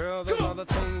stop, girl. Those are the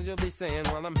things you'll be saying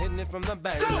while I'm hitting it from the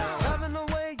back now. Loving the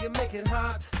way you make it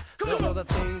hot. Those are the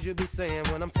things you'll be saying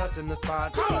when I'm touching the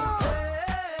spot.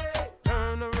 Hey,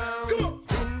 turn around,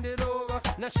 bend it over,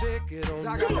 now shake it on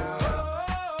me.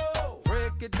 Oh,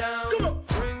 break it down,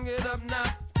 bring it up now,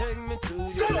 take me to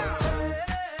your now.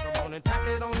 Come on and tack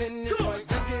it on in the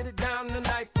joint. Let's get it down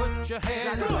tonight, put your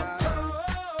hands up.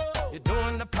 You're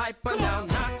doing the piper now,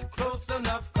 not close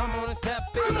enough. Come on and step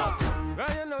it up. Girl,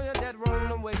 you know you're dead wrong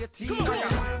the way you're teasing.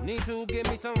 Need to get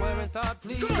me somewhere and start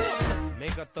pleasing.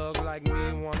 Make a thug like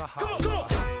me wanna holler.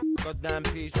 goddamn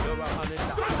piece, you're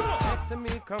 $100. Next to me,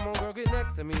 come on, girl, get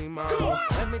next to me, mama.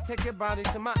 Let me take your body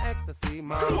to my ecstasy,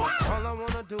 mama. All I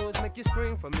wanna do is make you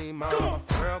scream for me, mama.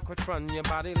 Girl, quit frontin', your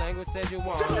body language says you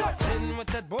want. Sitting with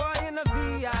that boy in the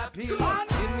VIP.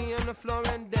 Get me on the floor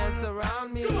and dance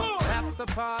around me. After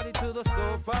party to the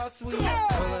sofa suite.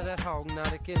 Full of that hog, now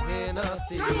they can hear the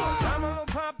sea. I'm a little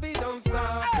poppy, don't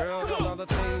stop, girl. All the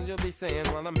things you'll be saying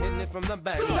while I'm hitting it from the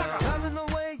back. Loving the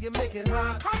way you make it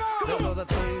hot. Those are the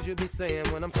things you'll be saying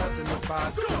when I'm touching the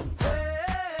spot. Hey,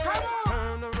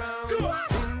 turn around,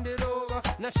 bend it over,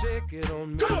 now shake it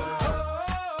on me.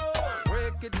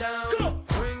 Break it down,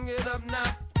 bring it up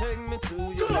now, take me to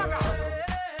your world.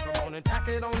 Come on and tack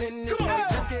it on in the joint.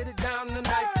 Let's get it down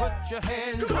tonight, put your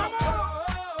hands up.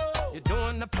 You're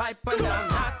doing the piper now,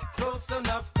 not close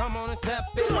enough. Come on and step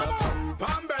it up.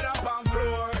 Palm bed up on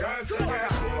floor, girls say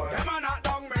get more. Them a knock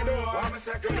down my door, I'm a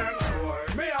second and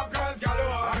sure. Me have girls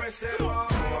galore, I'm a still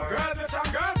want more. Girls rich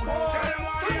and girls poor, say them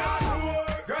on the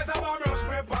hardcore. Girls have a rush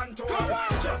me on tour.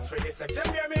 Just for the sex,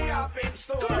 and me have in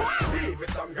store. Leave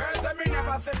with some girls that me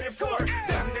never see before.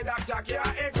 Them the doctor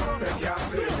can't ignore me, can't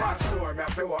sleep and snore. Me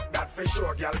have to walk that for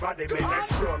sure, girl body me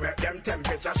explore. Make them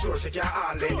temperature sure she can't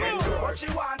hardly endure. She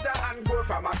want her and go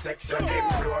from a section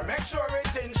implore. Make sure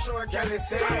it's ensure, girl is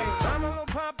saying. I'm a little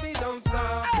poppy, don't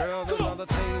stop, girl. Those are the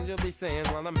things you'll be saying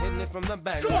while I'm hitting it from the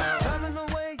back. Loving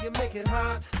the way you make it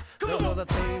hot. Those are the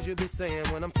things you'll be saying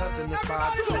when I'm touching the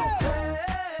spot. Hey,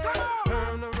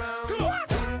 turn around,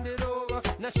 bend it over,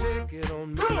 now shake it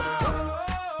on me.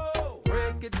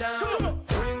 Break it down,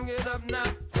 bring it up now,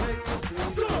 take it to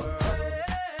the world.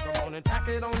 Come on and tack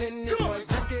it on in the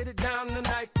joint. Let's get it down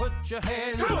tonight, put your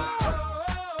hands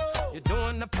up. You're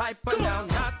doing the piper now,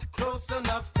 not close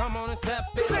enough. Come on and step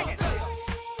it Sing up. it.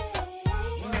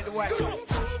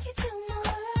 Midwest,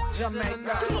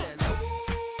 Jamaica,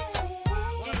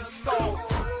 East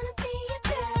Coast,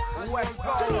 West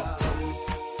Coast,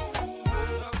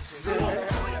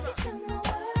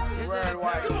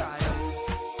 worldwide,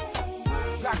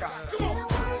 Saga.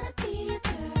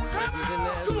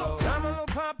 I'm a little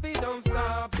poppy, don't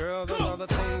stop, girl. Those are the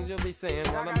things you'll be saying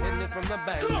while I'm hitting it from the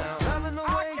back now. Loving the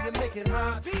way you make it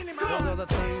hot. Those are the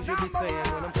things you'll be saying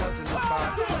when I'm touching the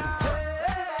spot.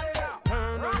 Hey,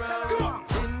 turn around,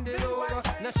 bend it over,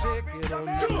 now shake it on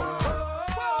me.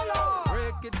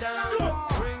 Break it down,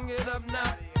 bring it up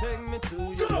now, take me to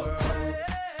your world.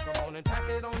 Come on and tack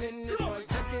it on in the joint.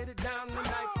 Let's get it down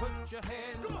tonight, put your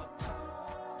hands up.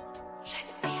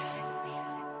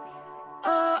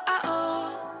 Oh, ah,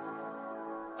 oh.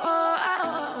 Oh, ah,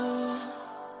 oh, oh.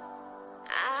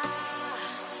 Ah.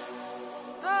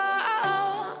 Oh,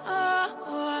 oh,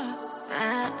 oh.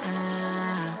 Ah,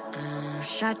 ah, ah.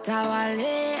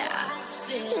 Shatawale.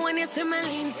 When you see me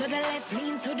lean to the left,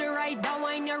 lean to the right, that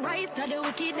wine your right to the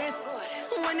wickedest.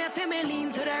 When you see me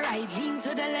lean to the right, lean to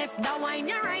the left, that wine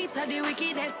your right to the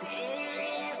wickedest.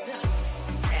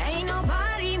 Ain't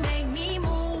nobody make me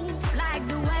move like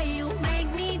the way you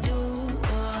make me do.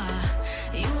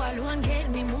 You alone get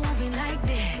me moving like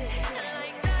that.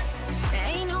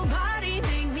 Ain't nobody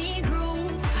make me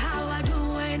groove how I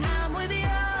do when I'm with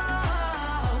you.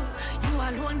 You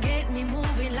alone get me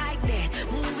moving like that,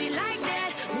 moving like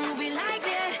that, moving like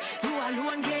that. You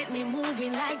alone get me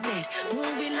moving like that,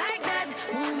 moving like that,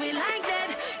 moving like that.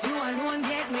 You alone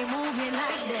get me moving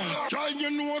like that. Girl, you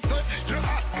know, say you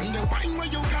hot and the wine where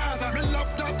you gather. Me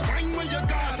love that wine where you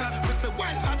gather. Me say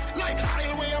well hot like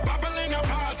iron where you bubbling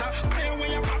apart. Iron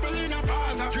where you bubbling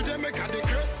apart. You them make a the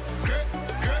great.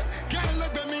 Girl,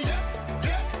 look at me, yeah.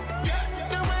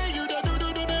 The way you do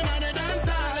the dance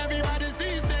hall. Everybody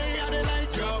see, say I dey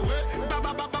like your way. Ba,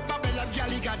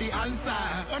 girl, you got the answer.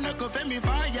 On the coffee me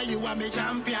fire, you are me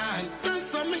champion.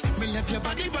 Dance on me love your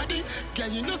body. Girl,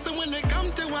 you know so when they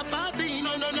come to a party,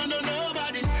 no,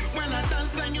 nobody. When I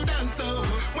dance, then you dance, oh.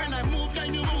 When I move,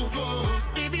 then you move, oh.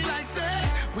 It be like say,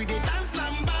 we dey dance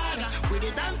lambada, we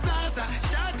dey dance salsa,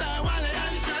 shatta, wale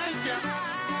and shansha.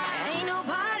 Ain't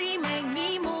nobody make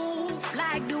me move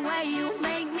like the way you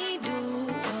make me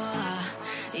do.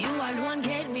 You alone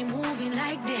get me moving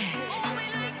like that.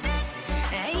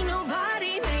 Ain't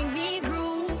nobody make me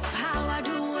groove how I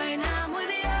do when I'm with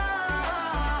you.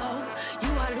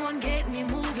 You alone get me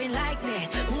moving like that,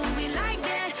 moving like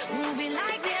that, moving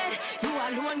like that. You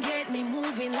alone get me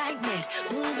moving like that,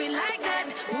 moving like that,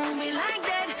 moving like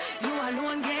that. You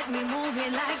alone get me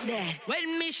moving like that.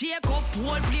 When me shake up,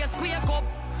 whole place quake up.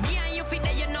 Me and you fit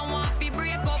there, you know want to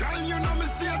break up. Girl, you know me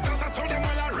status, I saw them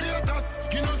all I rate us.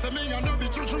 You know say me, you know be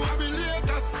true, I be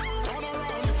latest. Turn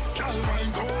around, girl,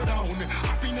 wine go down.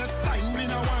 Happiness sign, me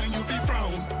no want you fi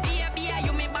frown. Baby,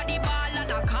 you me body ball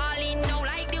and I calling now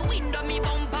like the window, me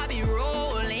bumper be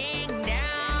rolling.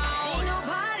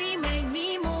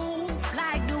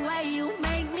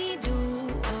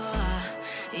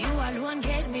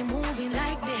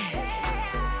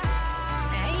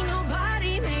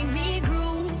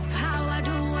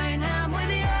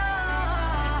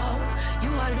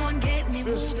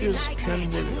 moving like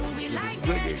that, moving like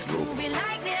that, moving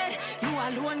like that. You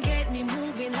alone get me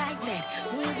moving like that,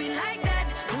 moving like that,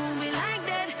 moving like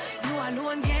that. You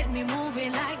alone get me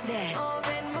moving like that.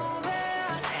 Moving, moving.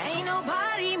 Ain't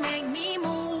nobody make me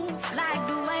move like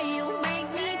the way you make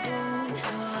me do.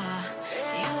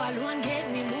 You alone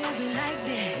get me moving like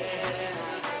that.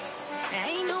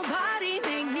 Ain't nobody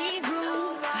make me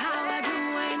groove how I do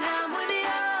when I'm with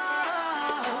you.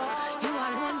 You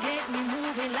alone get me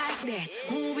moving like that,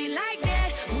 moving like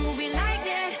that, moving like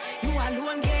that. You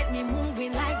alone get me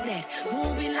moving like that,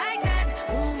 moving like that,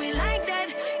 moving like that.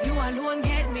 You alone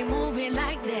get me moving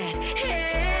like that.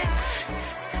 Yeah.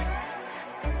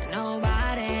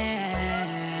 Nobody,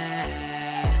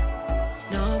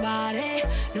 nobody,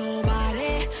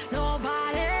 nobody,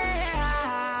 nobody.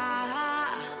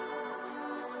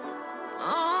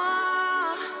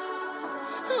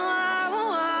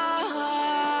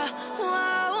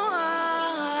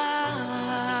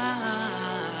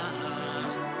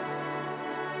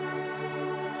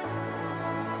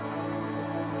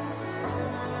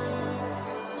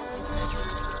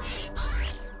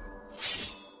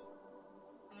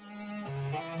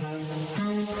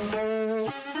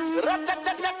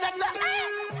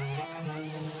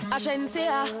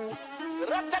 Ashensia.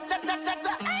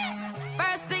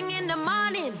 First thing in the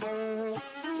morning,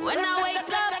 when I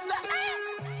wake up,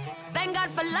 thank God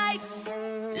for life.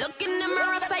 Look in the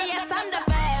mirror, say yes, I'm the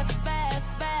best, best,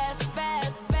 best,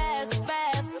 best, best,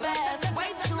 best, best.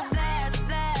 Way too blessed,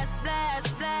 blessed,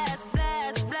 blessed, blessed,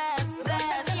 blessed, blessed,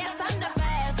 blessed. Yes, I'm the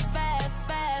best, best,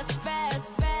 best, best,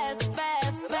 best,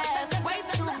 best, best. Way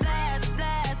too blessed,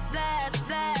 blessed, blessed,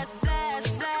 blessed,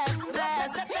 blessed, blessed,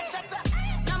 blessed.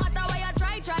 No matter where you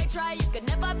try, you could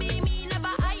never be me,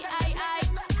 never I.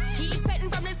 Keep petting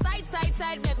from the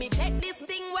side, make me take this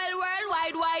thing well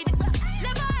worldwide, wide.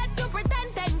 Never had to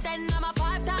pretend, 10. I'm a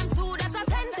 5 times 2, that's a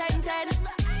 10.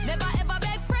 Never ever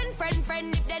beg friend.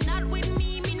 If they're not with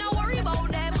me, no worry about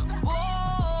them.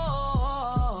 Whoa,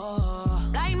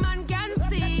 blind man can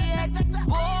see it.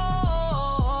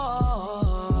 Whoa,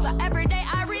 so every day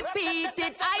I repeat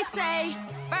it. I say,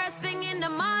 first thing in the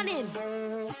morning,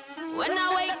 when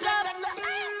I wake up,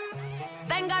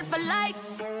 thank God for life.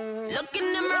 Look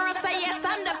in the mirror, say yes,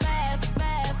 I'm the best,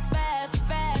 best, best,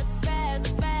 best,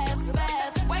 best, best,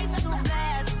 best. Way too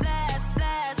blessed, blessed,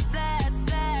 blessed, blessed,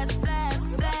 blessed,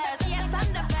 blessed, blessed. Yes,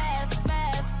 I'm the best,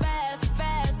 best, best,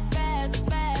 best, best,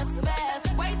 best, best.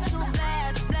 Way too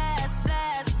blessed, blessed,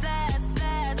 blessed, blessed,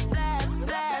 blessed, blessed,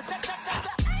 blessed.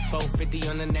 450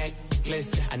 on the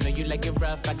necklace. I know you like it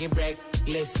rough, I get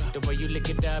reckless. The way you lick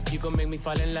it up, you gon' make me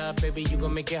fall in love, baby. You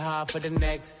gon' make it hard for the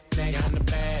next. I'm the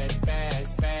best,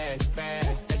 best, best,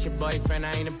 best. That's your boyfriend,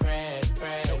 I ain't impressed.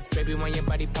 Baby, when your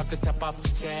body pop the top off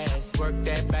your chest, work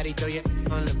that body, throw your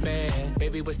on the bed.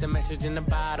 Baby, what's the message in the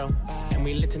bottle? And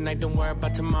we lit tonight, don't worry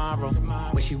about tomorrow.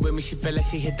 When she with me, she feel like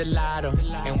she hit the lotto.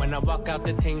 And when I walk out,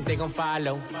 the things they gon'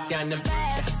 follow. Down the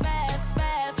best, best,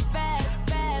 best, best,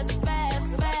 best,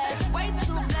 best, best. Way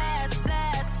too blessed,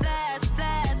 blessed, blessed,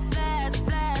 blessed, blessed,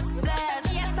 blessed,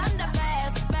 blessed. Yes, I'm the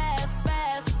best, best,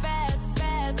 best, best,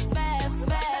 best, best,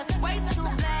 best. Way too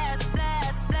blessed,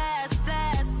 blessed, blessed,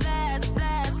 blessed, blessed,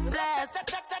 blessed, blessed.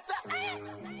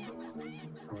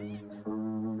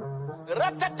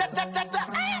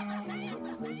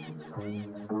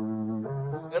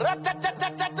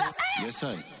 Yes,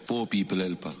 I. 4 people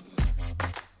help her.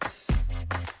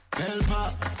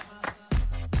 Helper,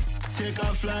 take a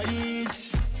flight.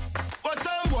 What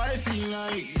some boy feel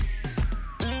like?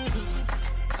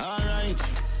 Alright,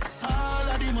 all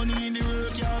of the money in the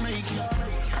world can't make you.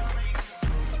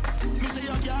 Me say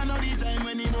you can't know the time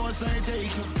when the most I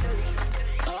take you.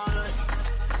 Alright,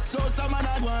 so some man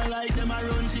I go on like them I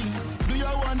run things. Do you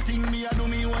one thing, me I do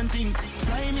me one thing.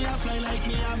 Fly me I fly like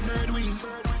me a bird wing.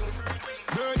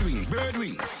 Bird wing, bird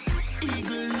wing.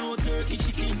 Eagle no turkey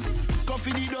chicken.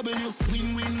 Coffee the W,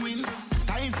 win.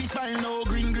 Time fi smile no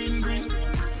green.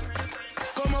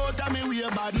 Come out of me with a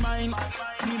bad mind.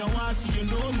 Me no want see you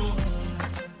no more.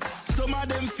 Some of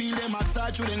them feel them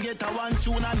massage you, then get a one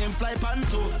tune and them fly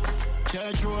panto.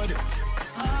 Church road.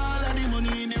 All of the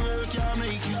money in the world can't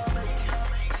make you.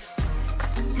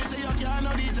 Me say you can't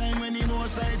know the time when the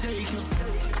most I take you.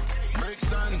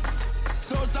 Brixton.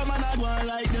 So some man I go on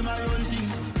like them I run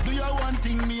things. Do you one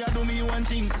thing, me I do me one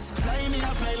thing. Fly me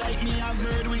I fly like me a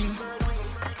bird wing.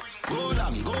 Go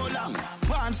long.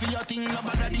 One for your thing, no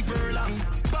bother the furlong.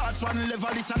 Pass one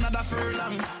level, this another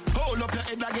furlong. Hold up your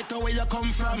head, I get where you come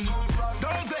from.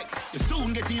 Don't vex, you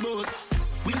soon get the boss.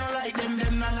 We not like them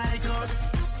not like us.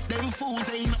 Them fools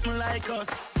ain't nothing like us.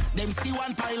 Them see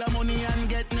one pile of money and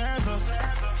get nervous.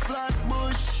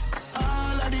 Flatbush,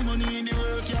 all All of the money in the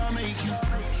world can't make you.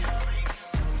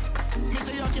 Me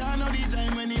say you can't know the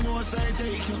time when the most I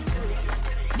take you.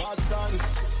 Boston.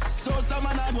 So some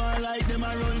man I go on like them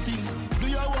I run things. Do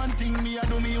you one thing, me I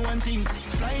do me one thing.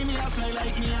 Fly me I fly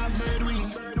like me a bird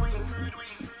wing.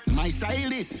 My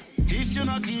style is, if you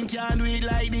not clean can't do it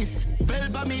like this.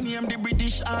 Pelpa me name the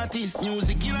British artist.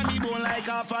 Music in me bone like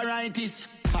arthritis.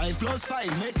 5 plus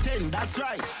 5 make 10, that's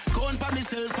right. Count for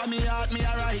myself, for me heart, me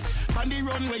alright. On the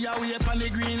run where you wait on the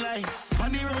green light.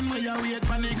 On the run where you wait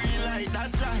on the green light,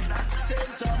 that's right.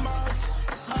 St. Thomas,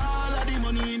 all of the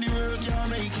money in the world can't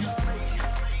make you.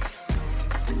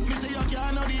 Me say you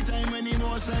can't know the time when the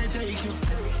most I take you.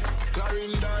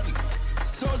 Clarendon.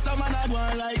 So some man I go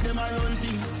on like them I run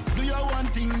things. Do you one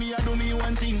thing, me I do me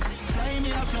one thing. Fly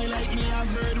me I fly like me a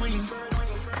bird wing.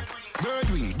 Bird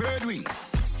wing, bird wing.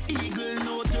 Eagle,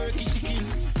 no turkey chicken.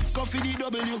 Coffee the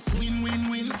W, win, win,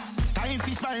 win. Time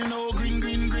for smile, no green,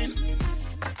 green, green.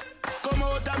 Come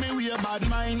out of me with a bad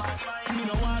mind. Me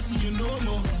no want see you no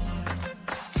more.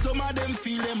 Some of them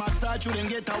feel them a start you, them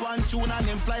get a one tune and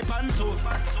them fly panto.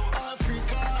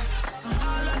 Africa,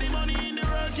 all of the money in the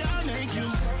world can't make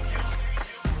you.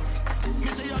 Me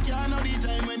say you can't know the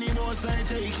time when the most I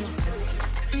take you.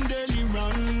 Daily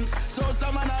ranks. So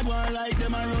some man I go on like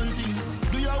them I run things.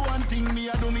 Do you one thing, me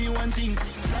I do me one thing.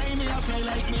 Fly me I fly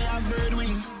like me a bird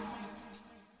wing.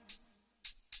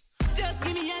 Just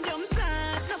give me a jump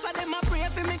start. Enough of them a pray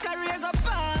for me career go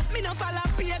far. Me no fall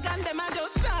off pagan, them a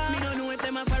just start. Me no know if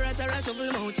them a parrot or a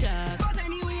shovel mouth shark. But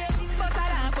anyway, bust a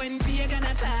laugh when pagan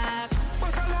attack.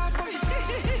 Bust a laugh, bust a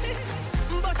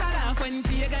laugh. Bust a laugh when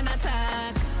pagan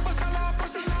attack. Bust a laugh,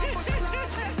 bust a laugh, bust a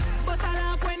laugh. Bust a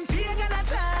laugh when pagan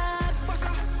attack. Bust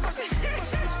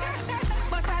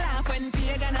a laugh when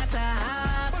pagan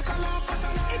attack. Bust a laugh, bust a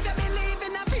laugh. If you believe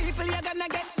in the people, you're gonna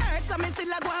get hurt. So me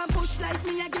still a go and push like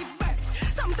me a give birth.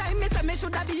 Sometimes me say me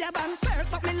shoulda be a bank clerk,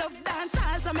 but me love dance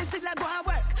hall, so me still a go and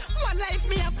work. One life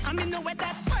me up, and me know where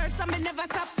that hurts, so me never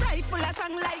stop right full of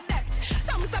song like that.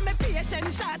 Some say me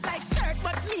patient, short like skirt,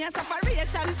 but me a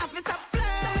separation, I fi stop flirt.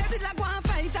 So me still a go and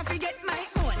fight, I fi get my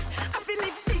own. I fi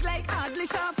live big like hardly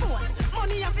short phone.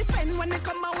 Money I fi spend when me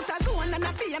come out a zone, and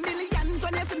I pay millions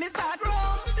when you see me start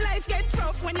roll. Life get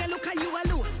rough when you look at you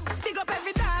alone. Dig up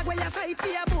every dog when you fight for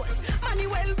your bone. Money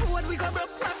well road, we go broke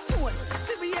phone.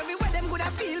 See me everywhere, them good I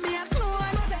feel me a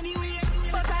clone. But anyway,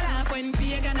 bust a laugh when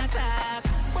pagan attack.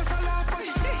 Bust a laugh, bust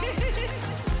a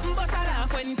laugh. Bust a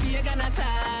laugh when pagan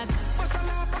attack. Bust a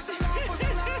laugh, bust a laugh, bust a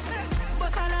laugh.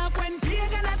 Bust a laugh when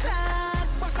pagan attack.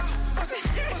 Bust a laugh.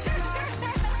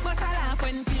 Bust a laugh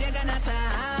when pagan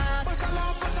attack. Bust a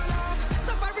laugh, bust a laugh.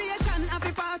 Separation of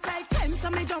the past like fence, so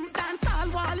me jump dance all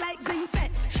wall like zinc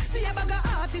fence. See a bag of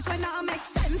artists when I make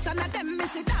sense, and of them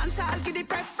miss the dance, I'll give the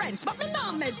preference. But me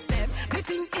not match them, me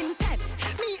think intense.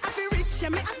 Me happy rich, yeah,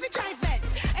 me happy drive bets.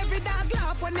 Every dog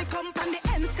laugh when me come on the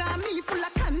ends, cause me full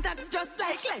of contacts just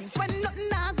like lens. When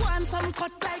nothing I go on, some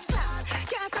cut like that.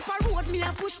 Can't stop a road, me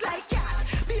a push like cat.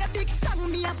 Be a big song,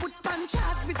 me a put on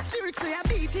charts with lyrics we a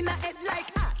beat in a head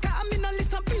like that. Cause me no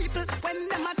listen people when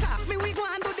them attack. Me we go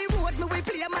on to the road, me we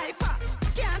play my part.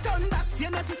 Can't turn back, you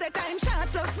know see the time short.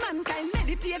 Plus mankind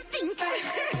meditate, think like.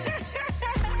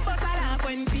 Bust a laugh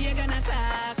when pagan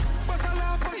attack. Bust a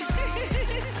laugh, bust a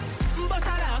laugh. Bust a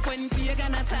laugh when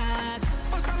pagan attack.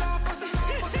 Bust a laugh, bust a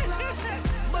laugh, bust a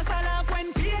laugh. Bust a laugh when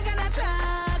pagan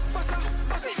attack. Bust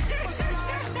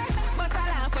a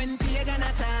laugh, when pagan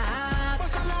attack.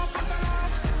 Bust a laugh, bust a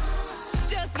laugh.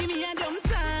 Just give me a jump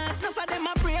start. Enough of them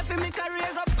a pray for me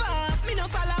career go pop. Me no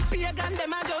fall off pagan,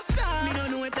 them a just start. Me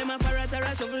don't know if them a parrot or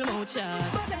a shovel mouth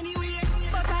shark. But anyway,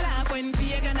 bust a laugh when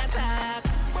pagan attack.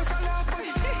 Bust a laugh, bust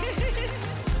a laugh.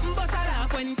 Bust a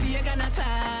laugh when pagan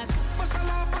attack. Bust a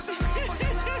laugh, bust a laugh, bust a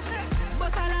laugh.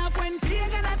 Bust a laugh when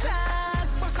pagan attack.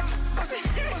 Bust a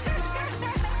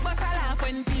laugh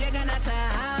when pagan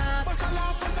attack. Bust a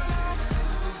laugh, bust a laugh.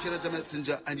 This is the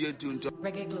Messenger, and you're tuned to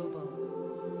Reggae Global.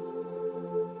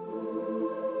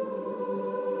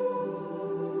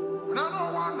 No,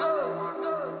 wonder.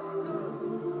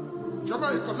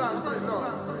 Jamaica land, my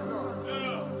love.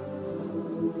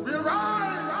 We'll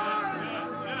rise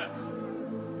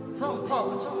from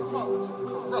poverty,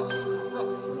 corruption,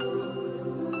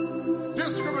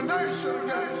 discrimination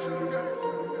against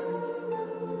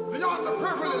the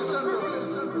underprivileged and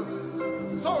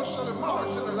the socially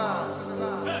marginalized.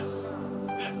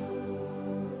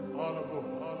 All aboard.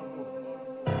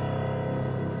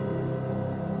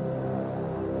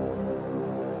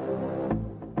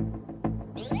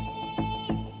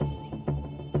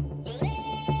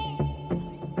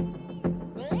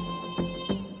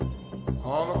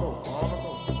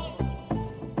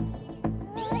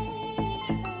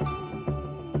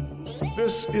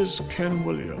 This is Ken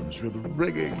Williams with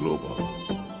Reggae Global.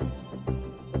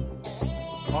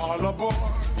 All aboard,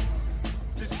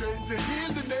 it's train to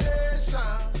heal the nation.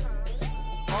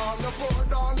 All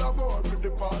aboard, we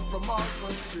depart from our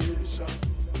frustration.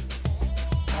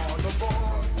 All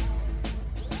aboard,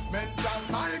 mental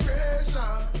migration.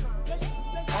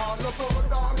 All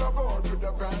aboard with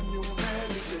a brand new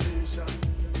meditation.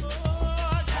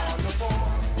 All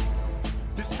aboard,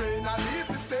 this train I leave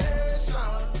the station.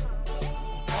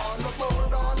 All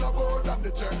aboard, and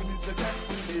the journey's the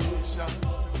destination.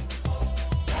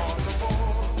 All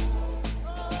aboard,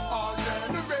 all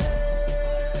generations.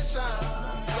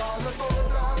 All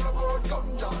aboard,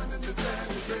 come join in the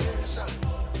celebration.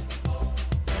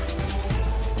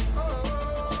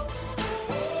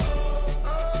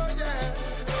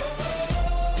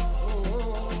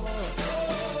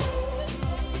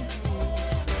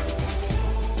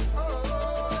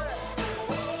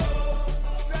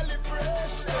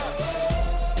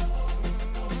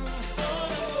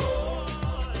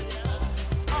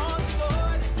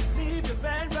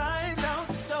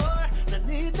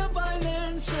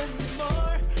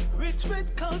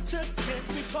 Can't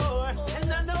be poor,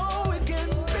 and I know we can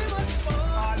be much more.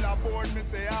 All aboard, me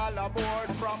say all aboard.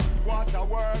 From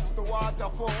waterworks to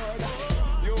Waterford.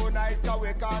 Unite, cause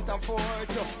we can't afford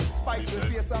to spike the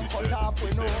face and cut off we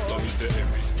know. So me say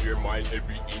every square mile,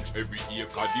 every inch, every acre,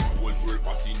 the whole world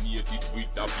fascinated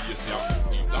with the base, yeah.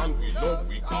 The land we love,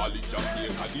 we call it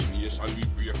Jamaica. The nation we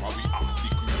pray for, we ask the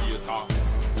creator.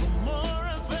 For more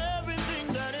of everything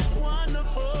that is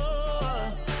wonderful.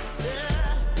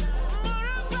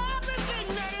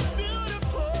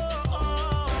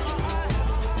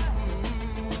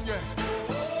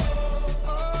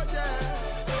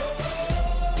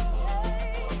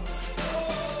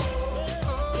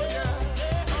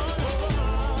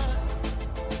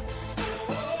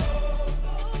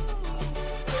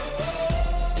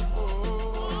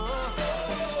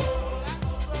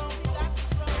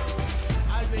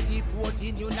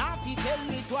 You not fi tell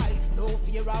me twice. No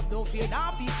fear of, no fear,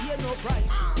 not fi pay no price.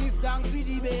 Give thanks for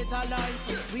the better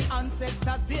life. We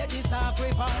ancestors pay the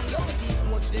sacrifice. The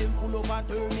coach them full up on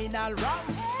terminal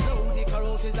ram. Now the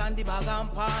carousels and the bag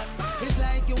and pan. It's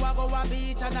like you a go a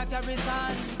beach and a carry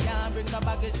sand. Can't bring no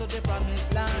baggage to the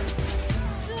promised land.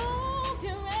 So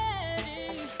get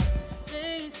ready to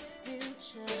face the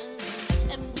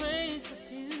future. Embrace the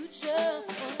future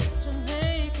for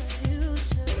Jamaica's future.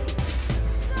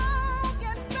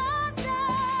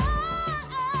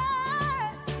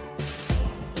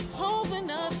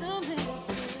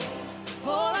 For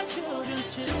our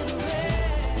children's children.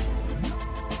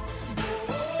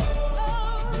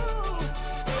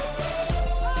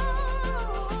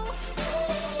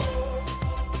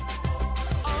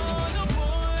 All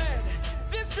aboard,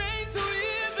 this train to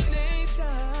heal the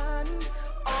nation.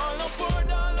 All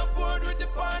aboard, we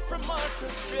depart from our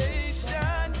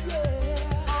frustration.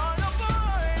 Yeah. All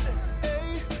aboard,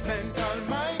 hey, mental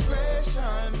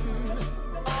migration.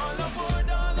 All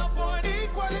aboard,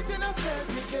 equality and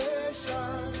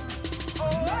segregation.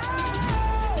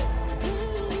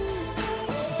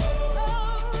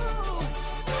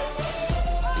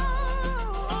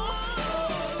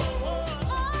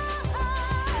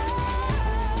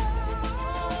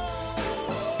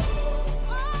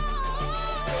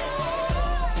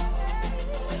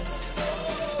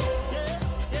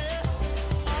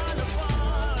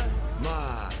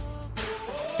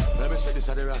 Let me say this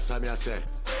at the rest of me, I say.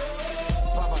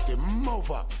 Poverty,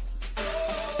 move up.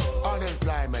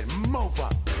 Unemployment, move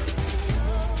up.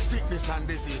 Sickness and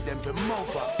disease, them to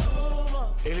move up.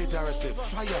 Illiteracy,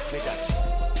 fire for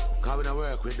that. Cause we don't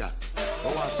work with that.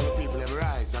 We want some people them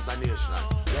rise as a nation.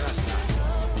 You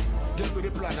understand? Get with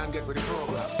the plan and get with the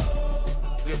program.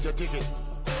 Get your ticket.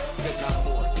 Get on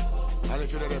board. And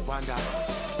if you're not upon that,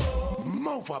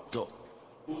 move up to.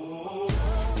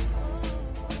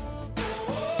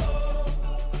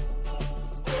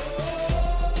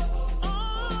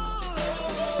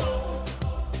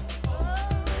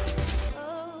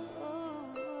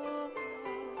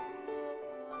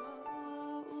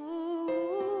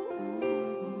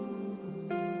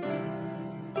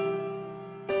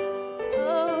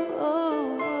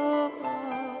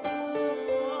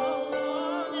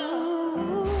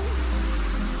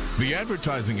 The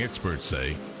advertising experts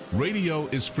say radio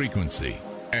is frequency,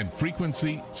 and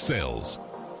frequency sells.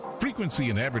 Frequency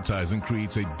in advertising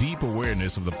creates a deep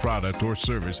awareness of the product or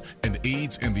service and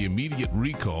aids in the immediate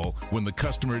recall when the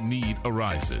customer need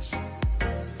arises.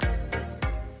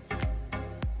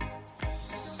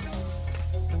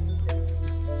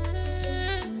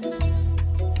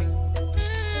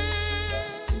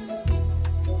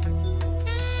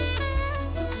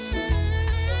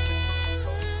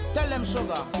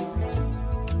 sugar.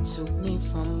 Took me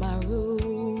from my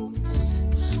roots,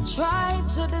 tried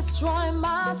to destroy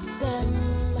my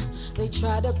stem. They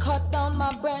tried to cut down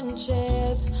my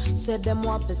branches, said them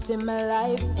want to see my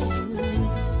life end.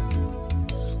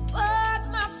 But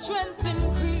my strength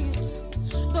increased,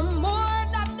 the more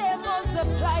that they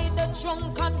multiply, the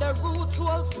trunk and the roots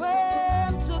will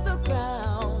firm to the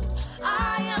ground.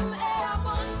 I am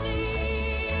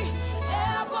ebony,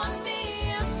 ebony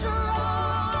is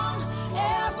strong,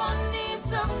 ebony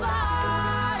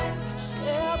survives,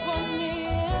 ebony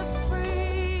is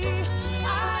free.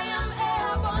 I am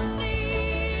ebony,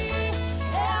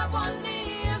 ebony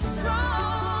is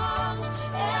strong,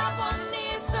 ebony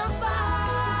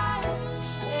survives,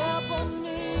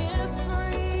 ebony is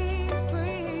free,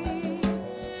 free.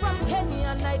 From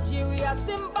Kenya, Nigeria,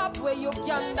 Zimbabwe,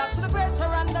 Uganda, to the greater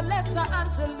and the lesser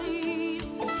Antilles.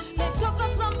 They took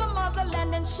us from the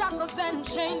motherland in shackles and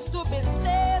chains to be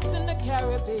slaves in the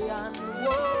Caribbean.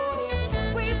 Whoa,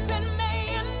 yeah. We've been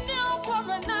made new for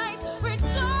a night.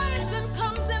 Rejoicing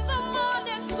comes in the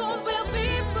morning. Soon we'll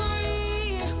be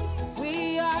free.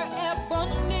 We are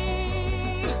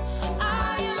ebony.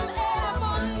 I am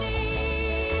ebony.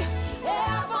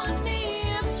 Ebony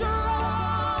is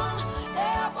strong.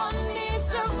 Ebony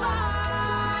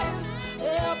survives.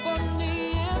 Ebony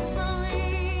is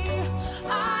free.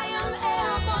 I am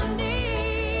ebony.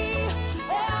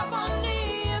 Ebony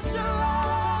is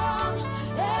strong.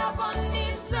 Ebony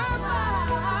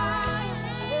survives.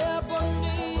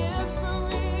 Ebony is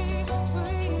free,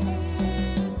 free.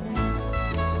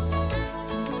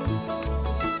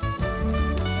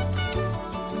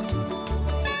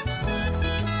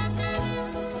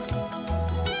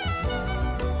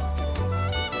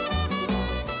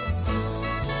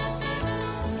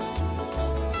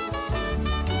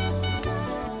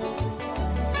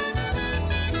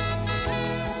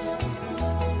 I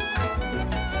am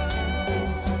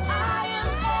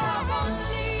ebony.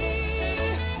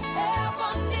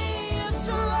 Ebony is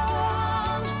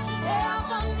strong.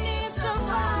 Ebony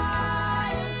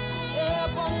survives.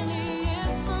 Ebony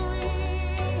is free.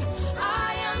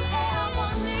 I am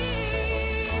ebony.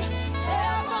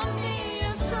 Ebony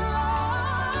is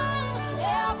strong.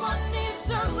 Ebony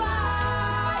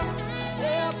survives.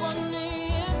 Ebony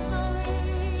is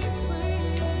free, free.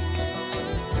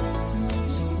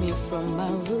 Took me from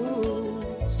my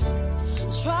roots,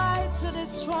 tried to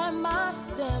destroy my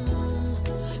stem.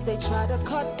 They tried to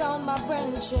cut down my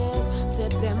branches,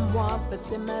 said them want to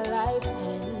see my life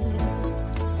end.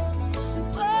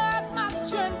 But my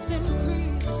strength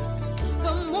increased,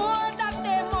 the more that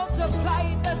they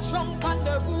multiply, the trunk and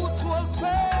the roots will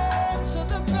firm to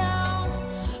the ground.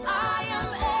 I am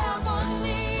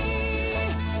ebony,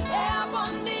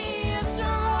 ebony is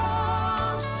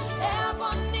strong,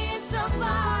 ebony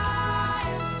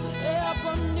survives,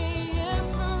 ebony is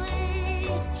free.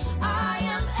 I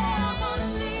am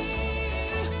ebony,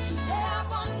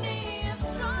 ebony is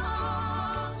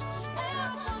strong,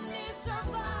 ebony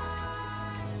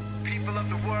survives. People of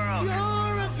the world,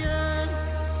 You're again.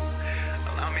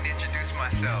 allow me to introduce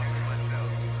myself.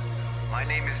 My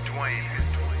name is Dwayne.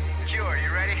 Q, are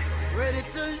you ready? Ready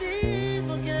to leave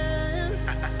again.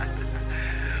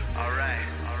 All right.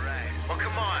 Well,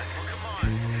 come on.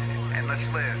 And let's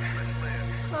live.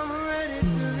 I'm ready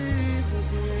to leave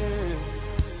again.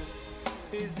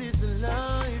 Is this a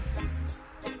life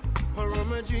or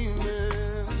am I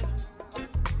dreaming?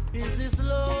 Is this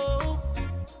love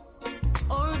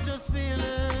or just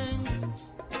feelings?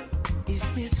 Is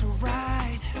this a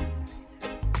ride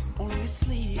or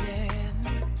misleading?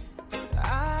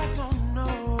 I don't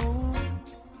know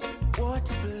what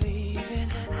to believe in,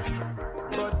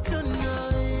 but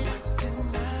tonight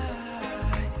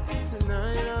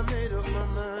I made up my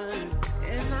mind,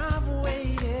 and I've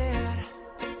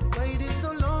waited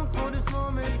so long for this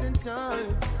moment in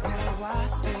time. Now I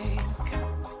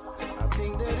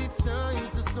think that it's time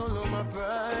to swallow my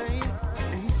pride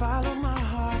and follow my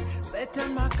heart, let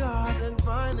down my guard, and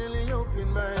finally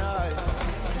open my eyes.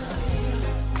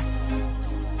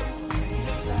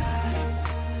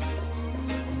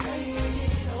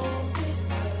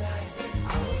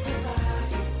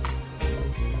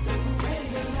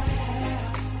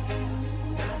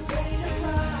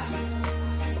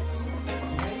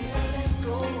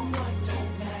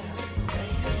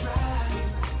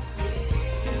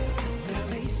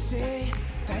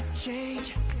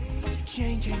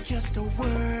 Change ain't just a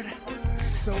word.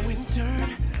 So in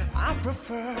turn, I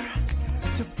prefer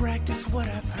to practice what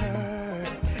I've heard.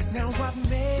 Now I've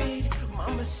made my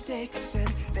mistakes and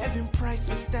there've been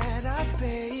prices that I've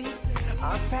paid.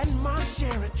 I've had my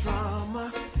share of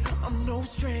drama, I'm no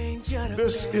stranger to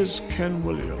This is Ken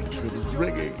Williams with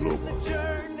Reggae Global.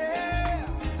 journey.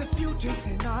 The future's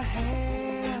in our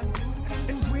hands,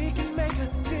 and we can make a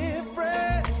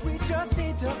difference. We just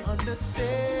need to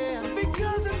understand,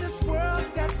 because in this world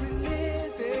that we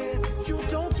live in, you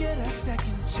don't get a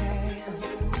second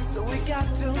chance. So we got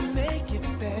to make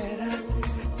it better,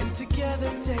 and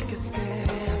together take a stand.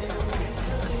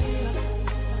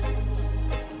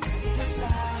 Ready to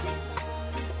fly,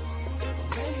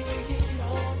 ready to get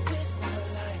on with my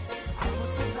life. I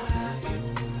will survive.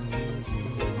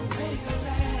 Ready to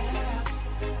laugh,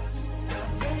 not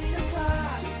ready to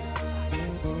cry.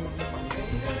 I'm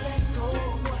ready to let go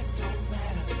of what don't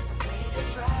matter. I'm ready to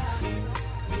try.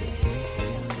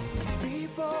 Yeah.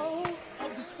 People of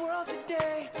this world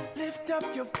today, lift up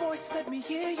your voice, let me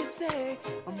hear you say,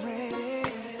 I'm ready,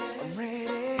 I'm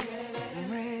ready, I'm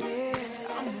ready,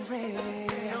 I'm ready.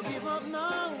 Don't give up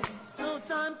now, no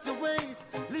time to waste.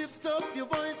 Lift up your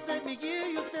voice, let me hear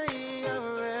you say, I'm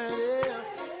ready,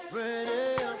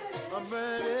 ready, I'm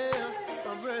ready,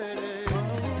 I'm ready.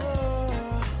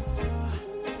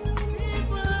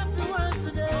 People have to work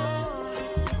today.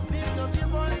 Lift up your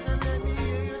voice and let me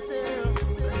hear you say,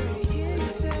 Let me hear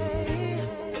you say,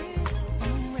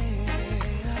 I'm ready,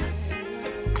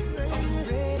 I'm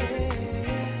ready,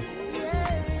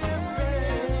 yeah, I'm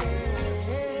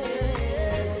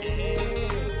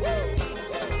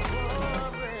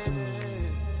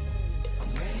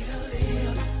I'm ready to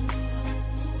live,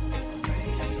 I'm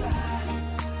ready to fly,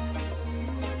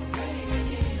 I'm ready to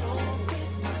get on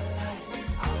with my life.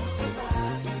 I will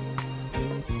survive.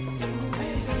 I'm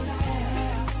ready to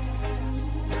laugh,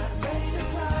 not ready to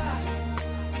cry.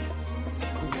 I'm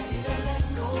ready to let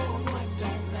go of what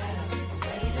don't matter. I'm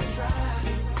ready to try.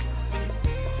 I'm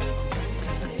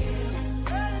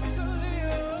ready to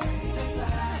live, ready to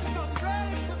fly, I'm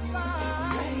ready to fly. I'm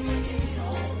ready to get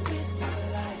on with my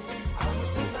life. I will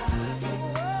survive.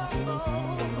 I'm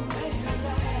ready to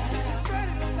laugh,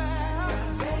 ready to laugh, not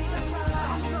ready to cry.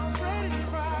 I'm not ready to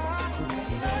cry. I'm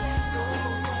ready to let go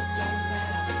of what don't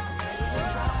matter. I'm ready to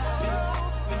try.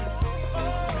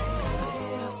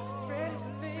 Ready to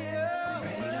live,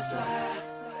 ready to fly,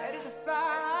 ready to fly.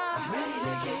 I'm ready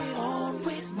to get on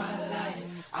with my life.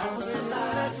 I will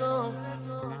survive.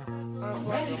 I'm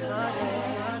ready to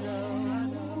laugh,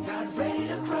 not ready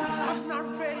to cry. I'm not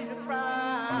ready to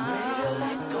cry. I'm ready to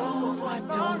let go of what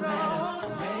don't matter.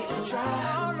 I'm ready to try.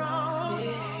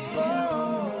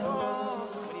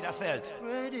 What did I felt?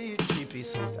 Ready. 3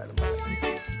 pieces inside the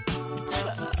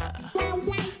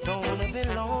Don't wanna be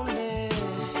lonely.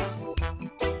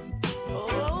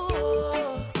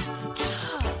 Oh,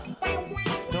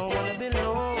 don't wanna be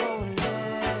lonely.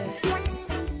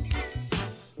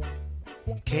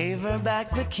 Gave her back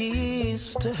the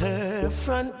keys to her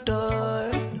front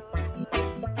door,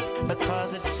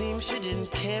 because it seems she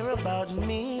didn't care about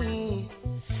me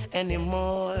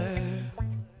anymore.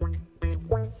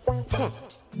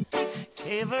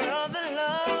 Gave her all the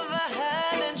love I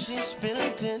had and she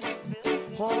spilled it.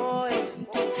 Oh,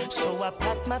 so I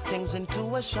packed my things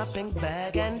into a shopping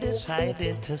bag and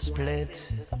decided to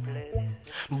split.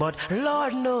 But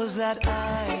Lord knows that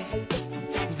I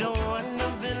don't wanna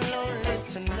be lonely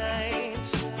tonight.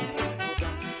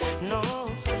 No,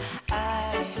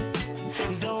 I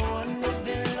don't wanna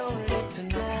be lonely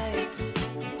tonight.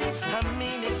 I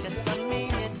mean it, yes, I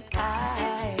mean it.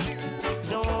 I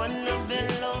don't wanna be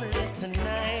lonely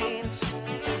tonight.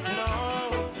 No,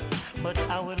 but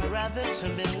I would rather to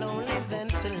be lonely than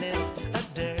to live a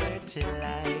dirty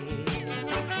life.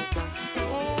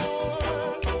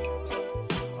 Oh,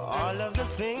 all of the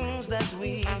things that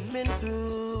we've been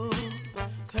through,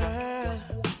 girl,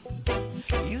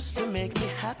 used to make me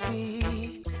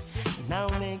happy, now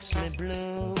makes me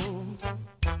blue.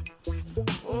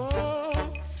 Oh,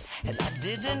 and I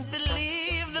didn't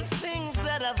believe the things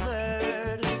that I've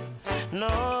heard,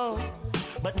 no,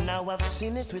 but now I've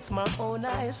seen it with my own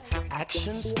eyes.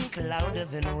 Actions speak louder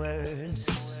than words.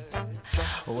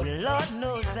 Oh, Lord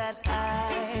knows that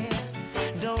I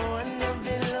don't wanna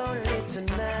be lonely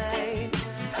tonight.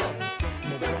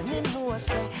 My granny know I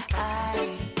say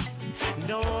I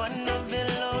don't wanna be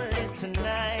lonely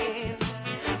tonight.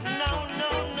 No,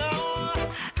 no, no,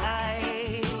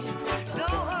 I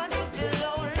don't wanna be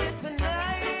lonely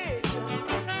tonight,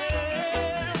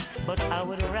 girl. But I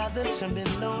would rather to be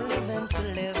lonely than to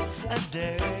live a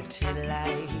dirty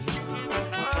life.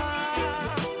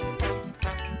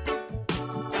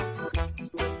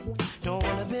 Don't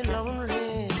wanna be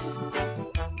lonely.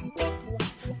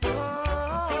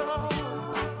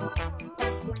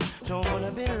 Don't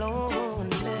wanna be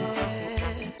lonely.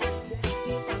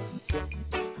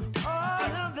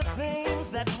 All of the things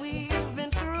that we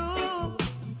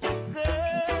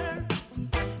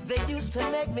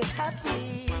make me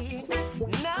happy,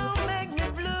 now make me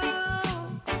blue.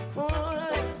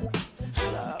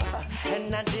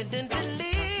 And I didn't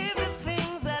believe the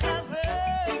things that I've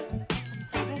heard,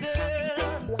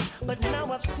 girl, but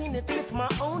now I've seen it with my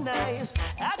own eyes.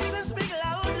 Actions speak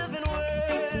louder than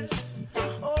words.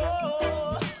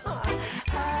 Oh,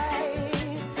 I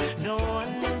don't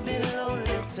wanna be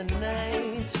lonely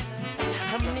tonight.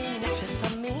 I mean it, yes, I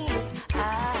mean it. I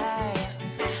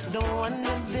don't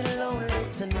wanna be lonely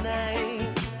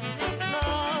tonight. No,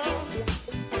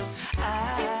 I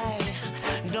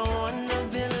don't wanna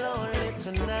be lonely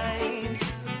tonight.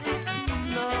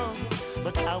 No,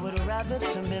 but I would rather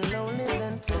to be lonely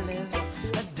than to live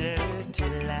a dirty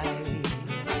life.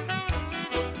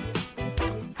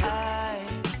 I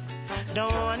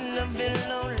don't wanna be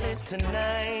lonely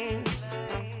tonight.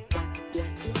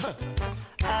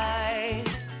 I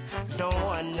don't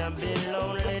wanna be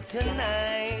lonely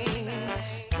tonight.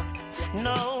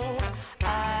 No, I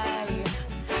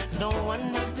don't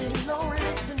wanna be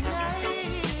lonely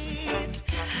tonight.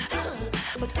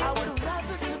 But I would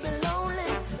rather to be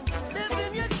lonely than to live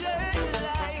in your dirty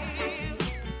life.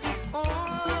 Oh,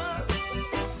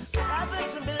 rather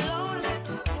to be lonely,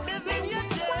 live in your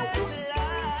dirty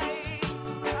life.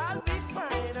 I'll be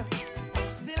fine.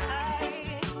 Still I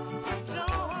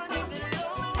don't wanna be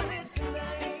lonely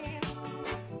tonight.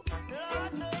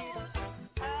 Lord knows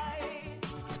I.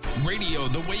 Radio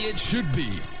the way it should be.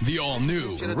 The all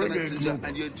new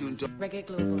Reggae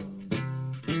Global.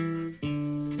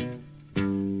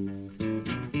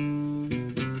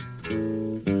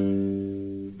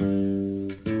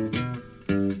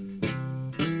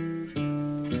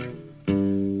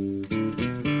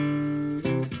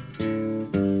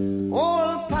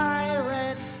 Old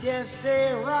pirates, yes,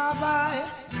 they rob I,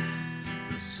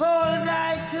 sold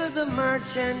I to the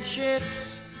merchant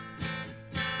ships.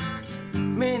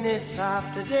 Minutes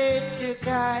after they took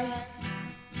I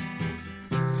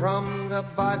from the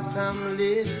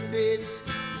bottomless pit,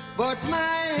 but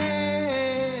my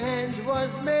hand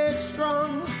was made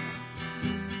strong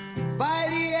by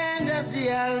the hand of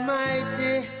the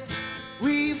Almighty.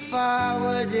 We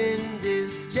forward in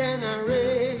this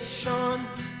generation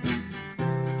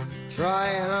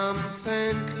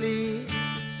triumphantly.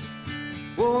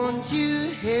 Won't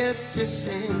you help to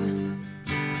sing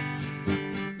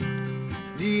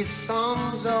these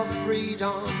songs of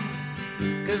freedom?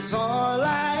 'Cause all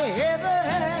I ever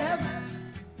have,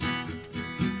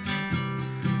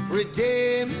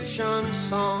 redemption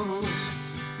songs,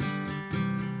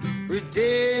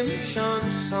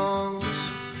 redemption songs.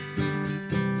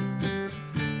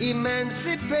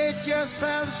 Emancipate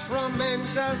yourselves from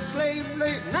mental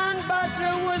slavery. None but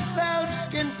ourselves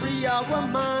can free our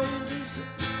minds.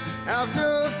 Have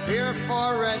no fear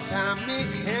for atomic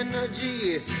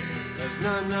energy, 'cause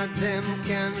none of them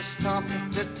can stop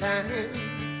the time.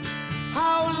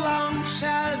 How long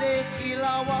shall they kill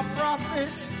our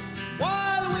prophets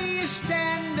while we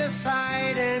stand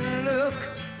aside and look?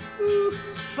 Ooh,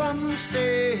 some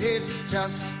say it's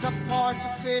just a part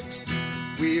of it.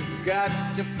 We've got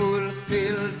to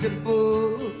fulfill the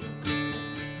book.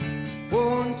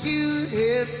 Won't you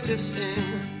help to sing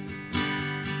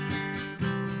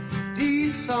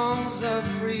these songs of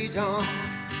freedom?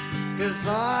 'Cause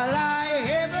all I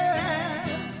ever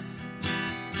have,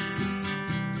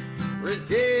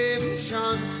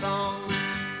 redemption songs,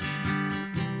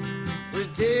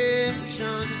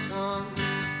 redemption songs,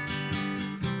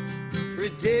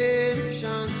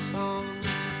 redemption songs.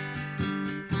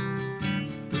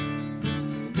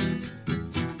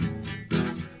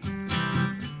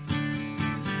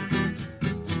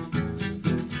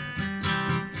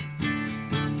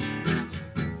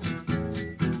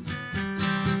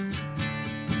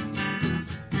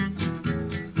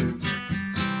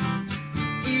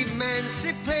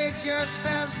 Emancipate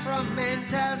yourselves from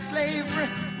mental slavery.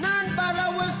 None but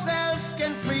ourselves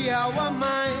can free our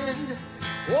mind.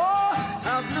 Oh,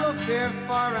 have no fear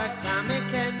for atomic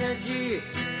energy,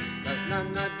 'cause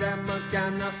none of them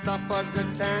can stop at the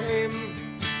time.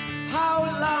 How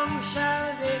long shall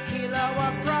they kill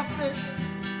our prophets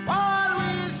while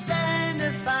we stand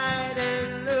aside and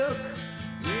look?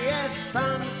 Yes,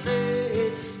 some say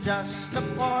it's just a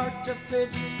part of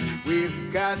it. We've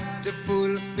got to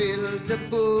fulfill the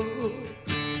book.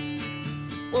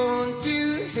 Won't you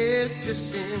help to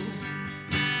sing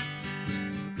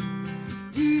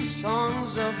these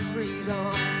songs of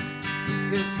freedom?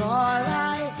 'Cause all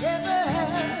I ever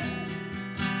have,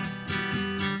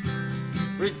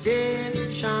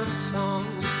 redemption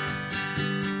songs.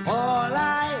 All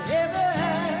I ever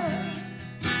have,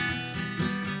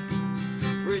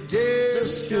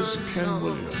 redemption is Ken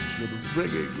Williams with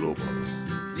Reggae Global.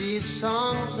 These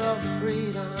songs of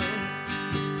freedom,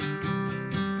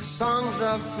 songs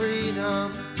of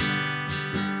freedom.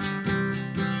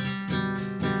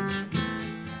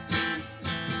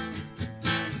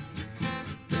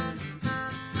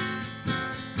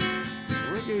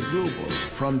 Reggae Global,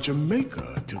 from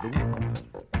Jamaica to the world.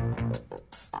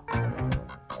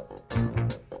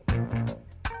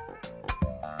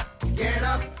 Get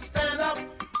up, stand up.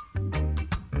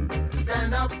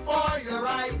 Stand up for your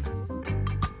right.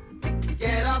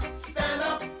 Get up, stand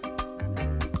up.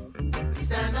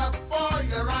 Stand up for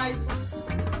your right.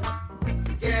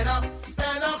 Get up,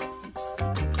 stand up.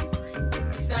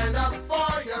 Stand up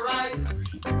for your right.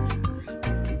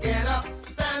 Get up,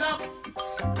 stand up.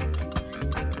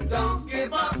 Don't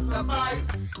give up the fight.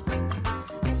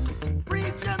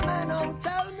 Preacher man, don't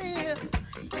tell me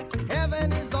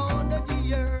heaven is under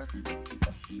the earth.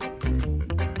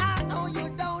 I know you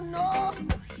don't know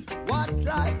what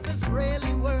life is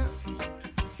really worth.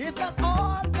 It's not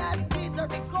all that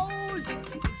glitters is gold.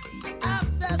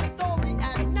 After story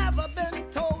had never been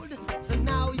told, so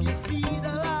now you see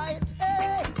the light.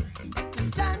 Hey,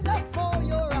 stand up for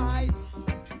your right.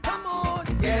 Come on,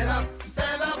 get up,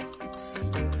 stand up.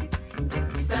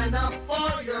 Stand up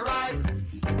for your right.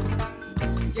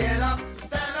 Get up,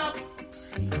 stand up.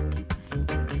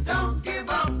 Don't give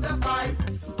up the fight.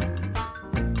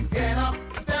 Get up,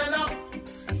 stand up.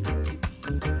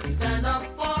 Stand up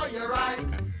for your right.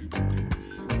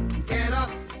 Get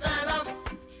up, stand up.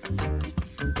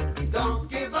 Don't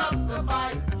give up the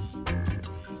fight.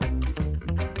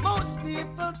 most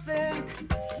people think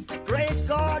great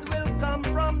God will come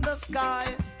from the sky,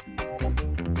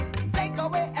 take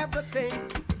away everything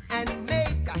and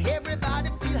make everybody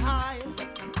feel high.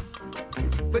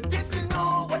 But if you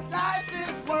know what life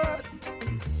is worth,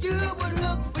 you would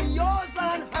look for yours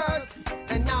on earth.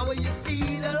 And now when you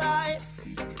see the light,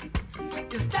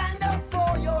 you stand up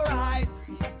for your rights.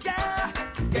 Yeah.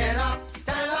 Get up,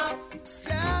 stand up.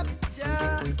 Yeah,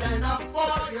 yeah. Stand up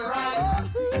for your right.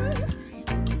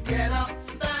 Get up,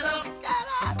 stand up. Get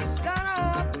up, stand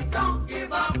up. Don't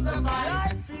give up the fight.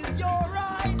 Life is your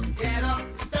right. Get up,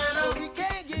 stand up. So we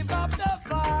can't give up the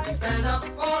fight. Stand up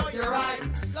for your right.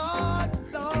 Lord,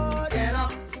 Lord. Get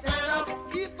up, stand up.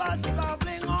 Keep us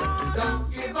traveling on.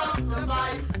 Don't give up the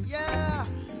fight. Yeah.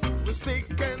 We're sick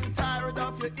and tired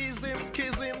of your ism,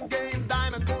 schism, game,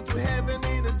 dine and go to heaven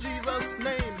in Jesus'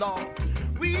 name, Lord.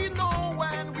 We know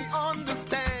and we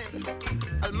understand.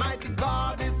 Almighty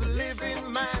God is a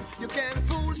living man. You can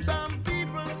fool some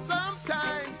people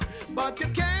sometimes, but you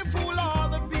can't fool all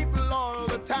the people all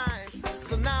the time.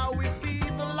 So now we see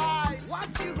the light.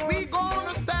 We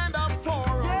gonna stand up for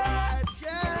our rights.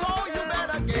 Yeah. So you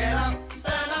better Get up,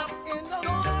 stand up. In the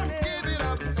Don't morning. give it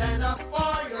up. Stand up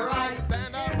for your right.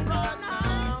 Stand up right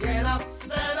now. Get up,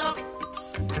 stand up.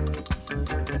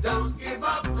 Don't give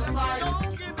up the fight.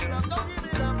 Don't give it up. Don't give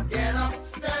it up. Get up,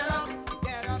 stand up.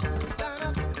 Get up, stand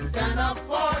up. Stand up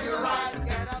for your right.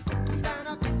 Get up, stand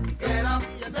up. Get up,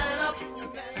 stand up.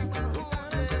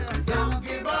 Don't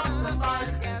give up the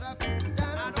fight. Get up,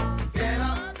 stand up. Get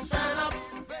up, stand up.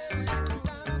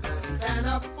 Stand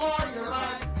up for your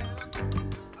right.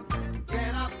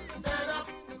 Get up, stand up.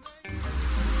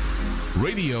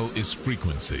 Radio is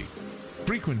frequency.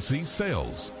 Frequency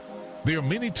sells. There are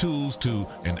many tools to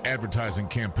an advertising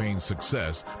campaign's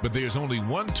success, but there's only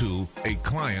one tool a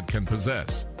client can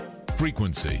possess: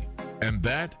 frequency. And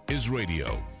that is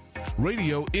radio.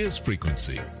 Radio is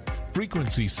frequency.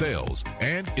 Frequency sells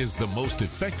and is the most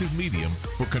effective medium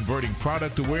for converting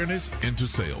product awareness into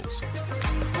sales.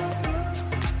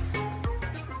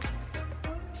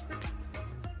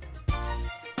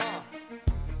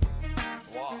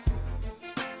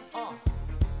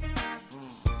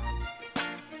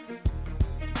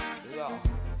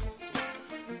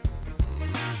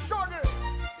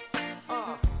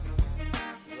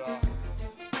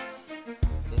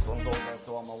 This one goes out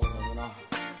to all my women, you know,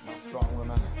 my strong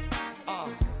women.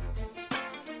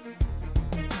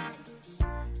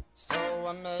 So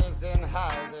amazing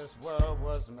how this world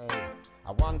was made.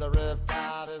 I wonder if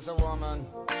God is a woman.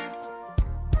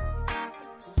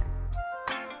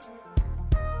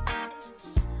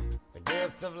 The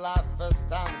gift of life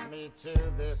astounds me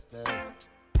to this day.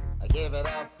 I give it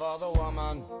up for the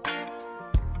woman.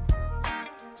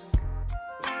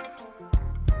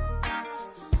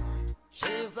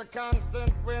 She's the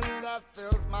constant wind that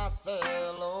fills my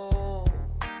sail. Oh,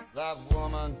 that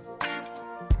woman.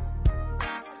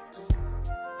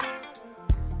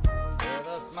 With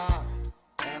a smile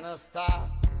and a star,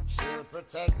 she'll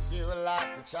protect you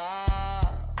like a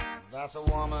child. That's a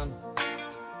woman.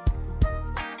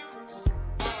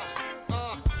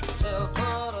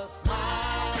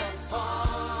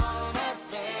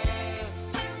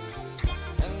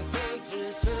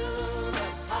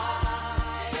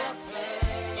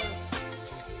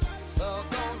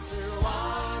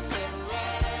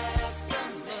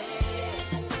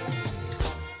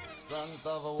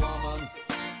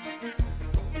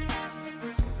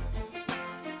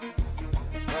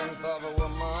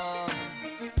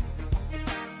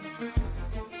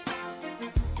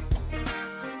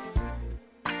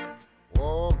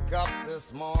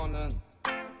 this morning.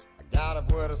 I got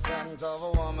up with a scent of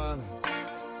a woman.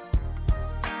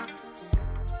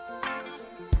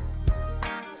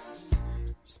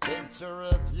 Just picture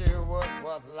if you would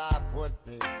what life would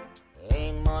be. There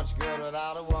ain't much good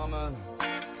without a woman.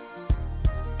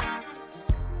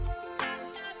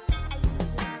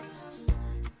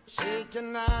 She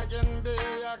can nag and be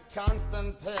a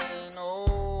constant pain.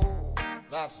 Oh,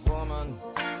 that woman.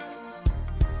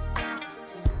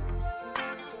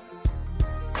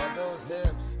 But those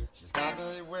hips, she's got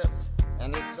me whipped,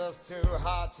 and it's just too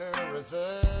hard to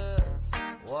resist.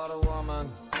 What a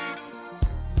woman.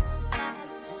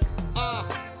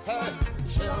 Hey,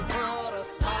 she'll put a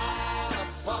smile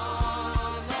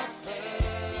upon her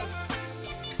face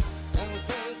and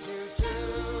take you to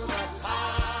the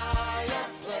higher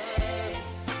place.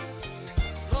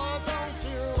 So don't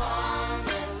you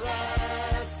underestimate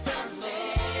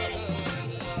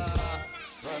the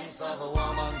strength of a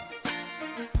woman.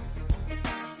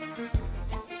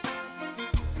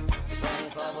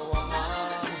 Strength of a woman.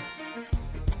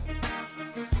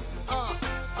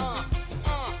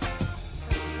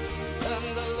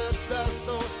 Tender lips, they're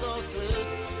so sweet.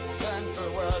 Gentle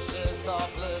where she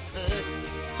softly speaks.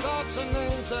 Such an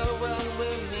angel when we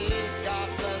meet. God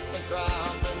bless the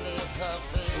ground beneath her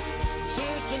feet. She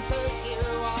can take you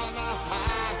on a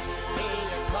high, be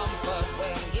a comfort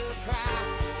when you cry.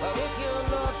 But if you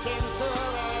look into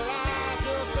her eyes,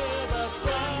 you'll see the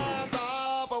strength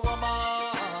of a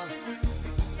woman.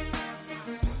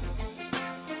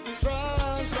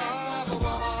 Strength of a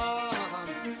woman.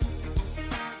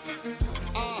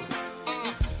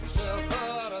 She'll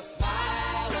put a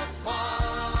smile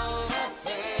upon her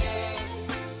face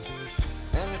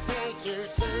and take you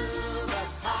to the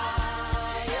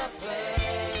higher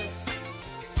place.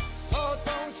 So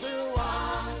don't you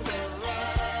underestimate,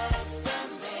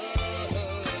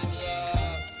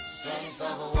 strength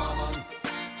of a woman.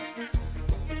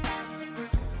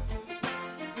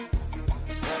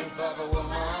 Strength of a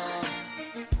woman.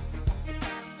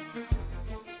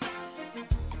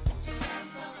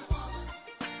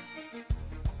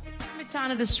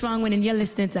 Matana the Strong One, and you're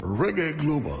listening to Reggae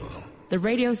Global, the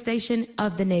radio station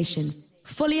of the nation,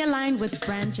 fully aligned with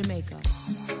Brand Jamaica.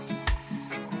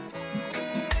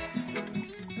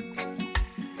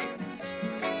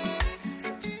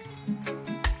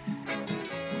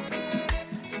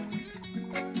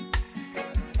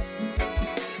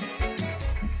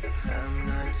 I'm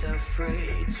not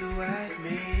afraid to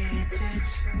admit it,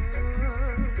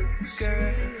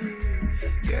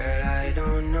 girl, I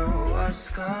don't know what's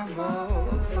come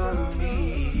over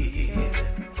me.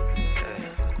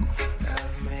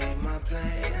 I've made my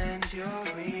plan and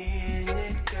you're in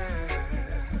it, girl.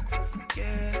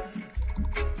 Yeah,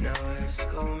 now let's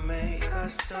go make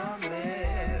us some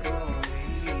memories.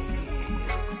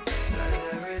 'Cause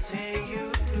everything you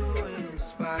do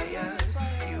inspires.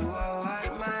 You are what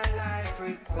my life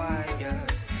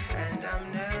requires, and I'm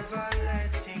never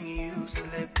letting you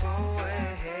slip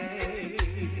away.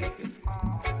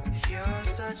 You're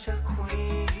such a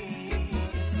queen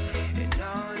in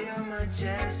all your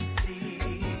majesty,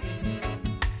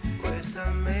 with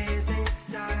amazing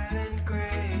style and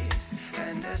grace,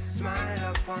 and a smile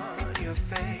upon your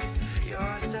face.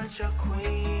 You're such a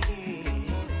queen,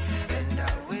 and I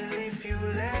will if you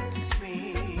let me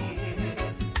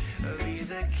be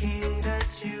the king that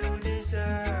you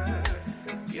deserve.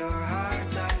 Your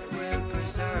heart I will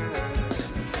preserve.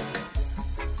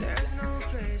 There's no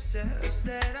place else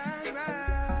that I'd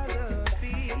rather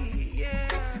be,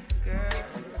 yeah, girl,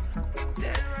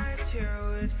 than right here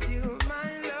with you,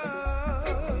 my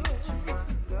love.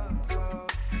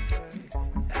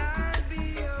 I'd be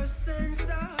your sense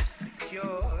of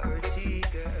security,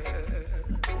 girl.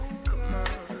 Come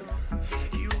on,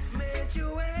 you've made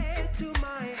your way to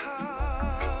my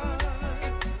heart.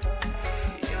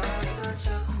 You're such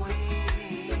a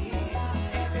queen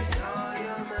in all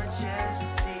your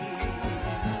majesty,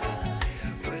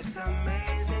 with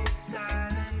amazing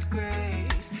style and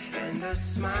grace, and a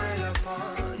smile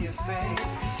upon your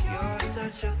face. You're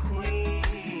such a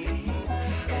queen,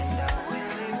 and I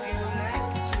will if you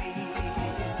let me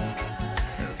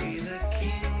be the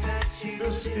king that you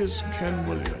This is Ken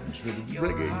Williams with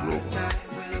Reggae Global.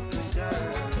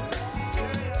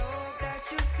 that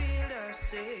you feel the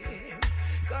same.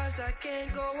 'Cause I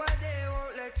can't go a day,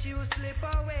 won't let you slip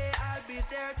away. I'll be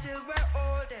there till we're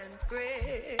old and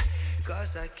gray.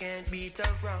 'Cause I can't beat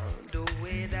around the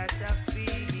way that I feel.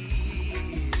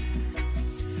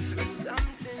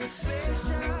 Something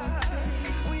special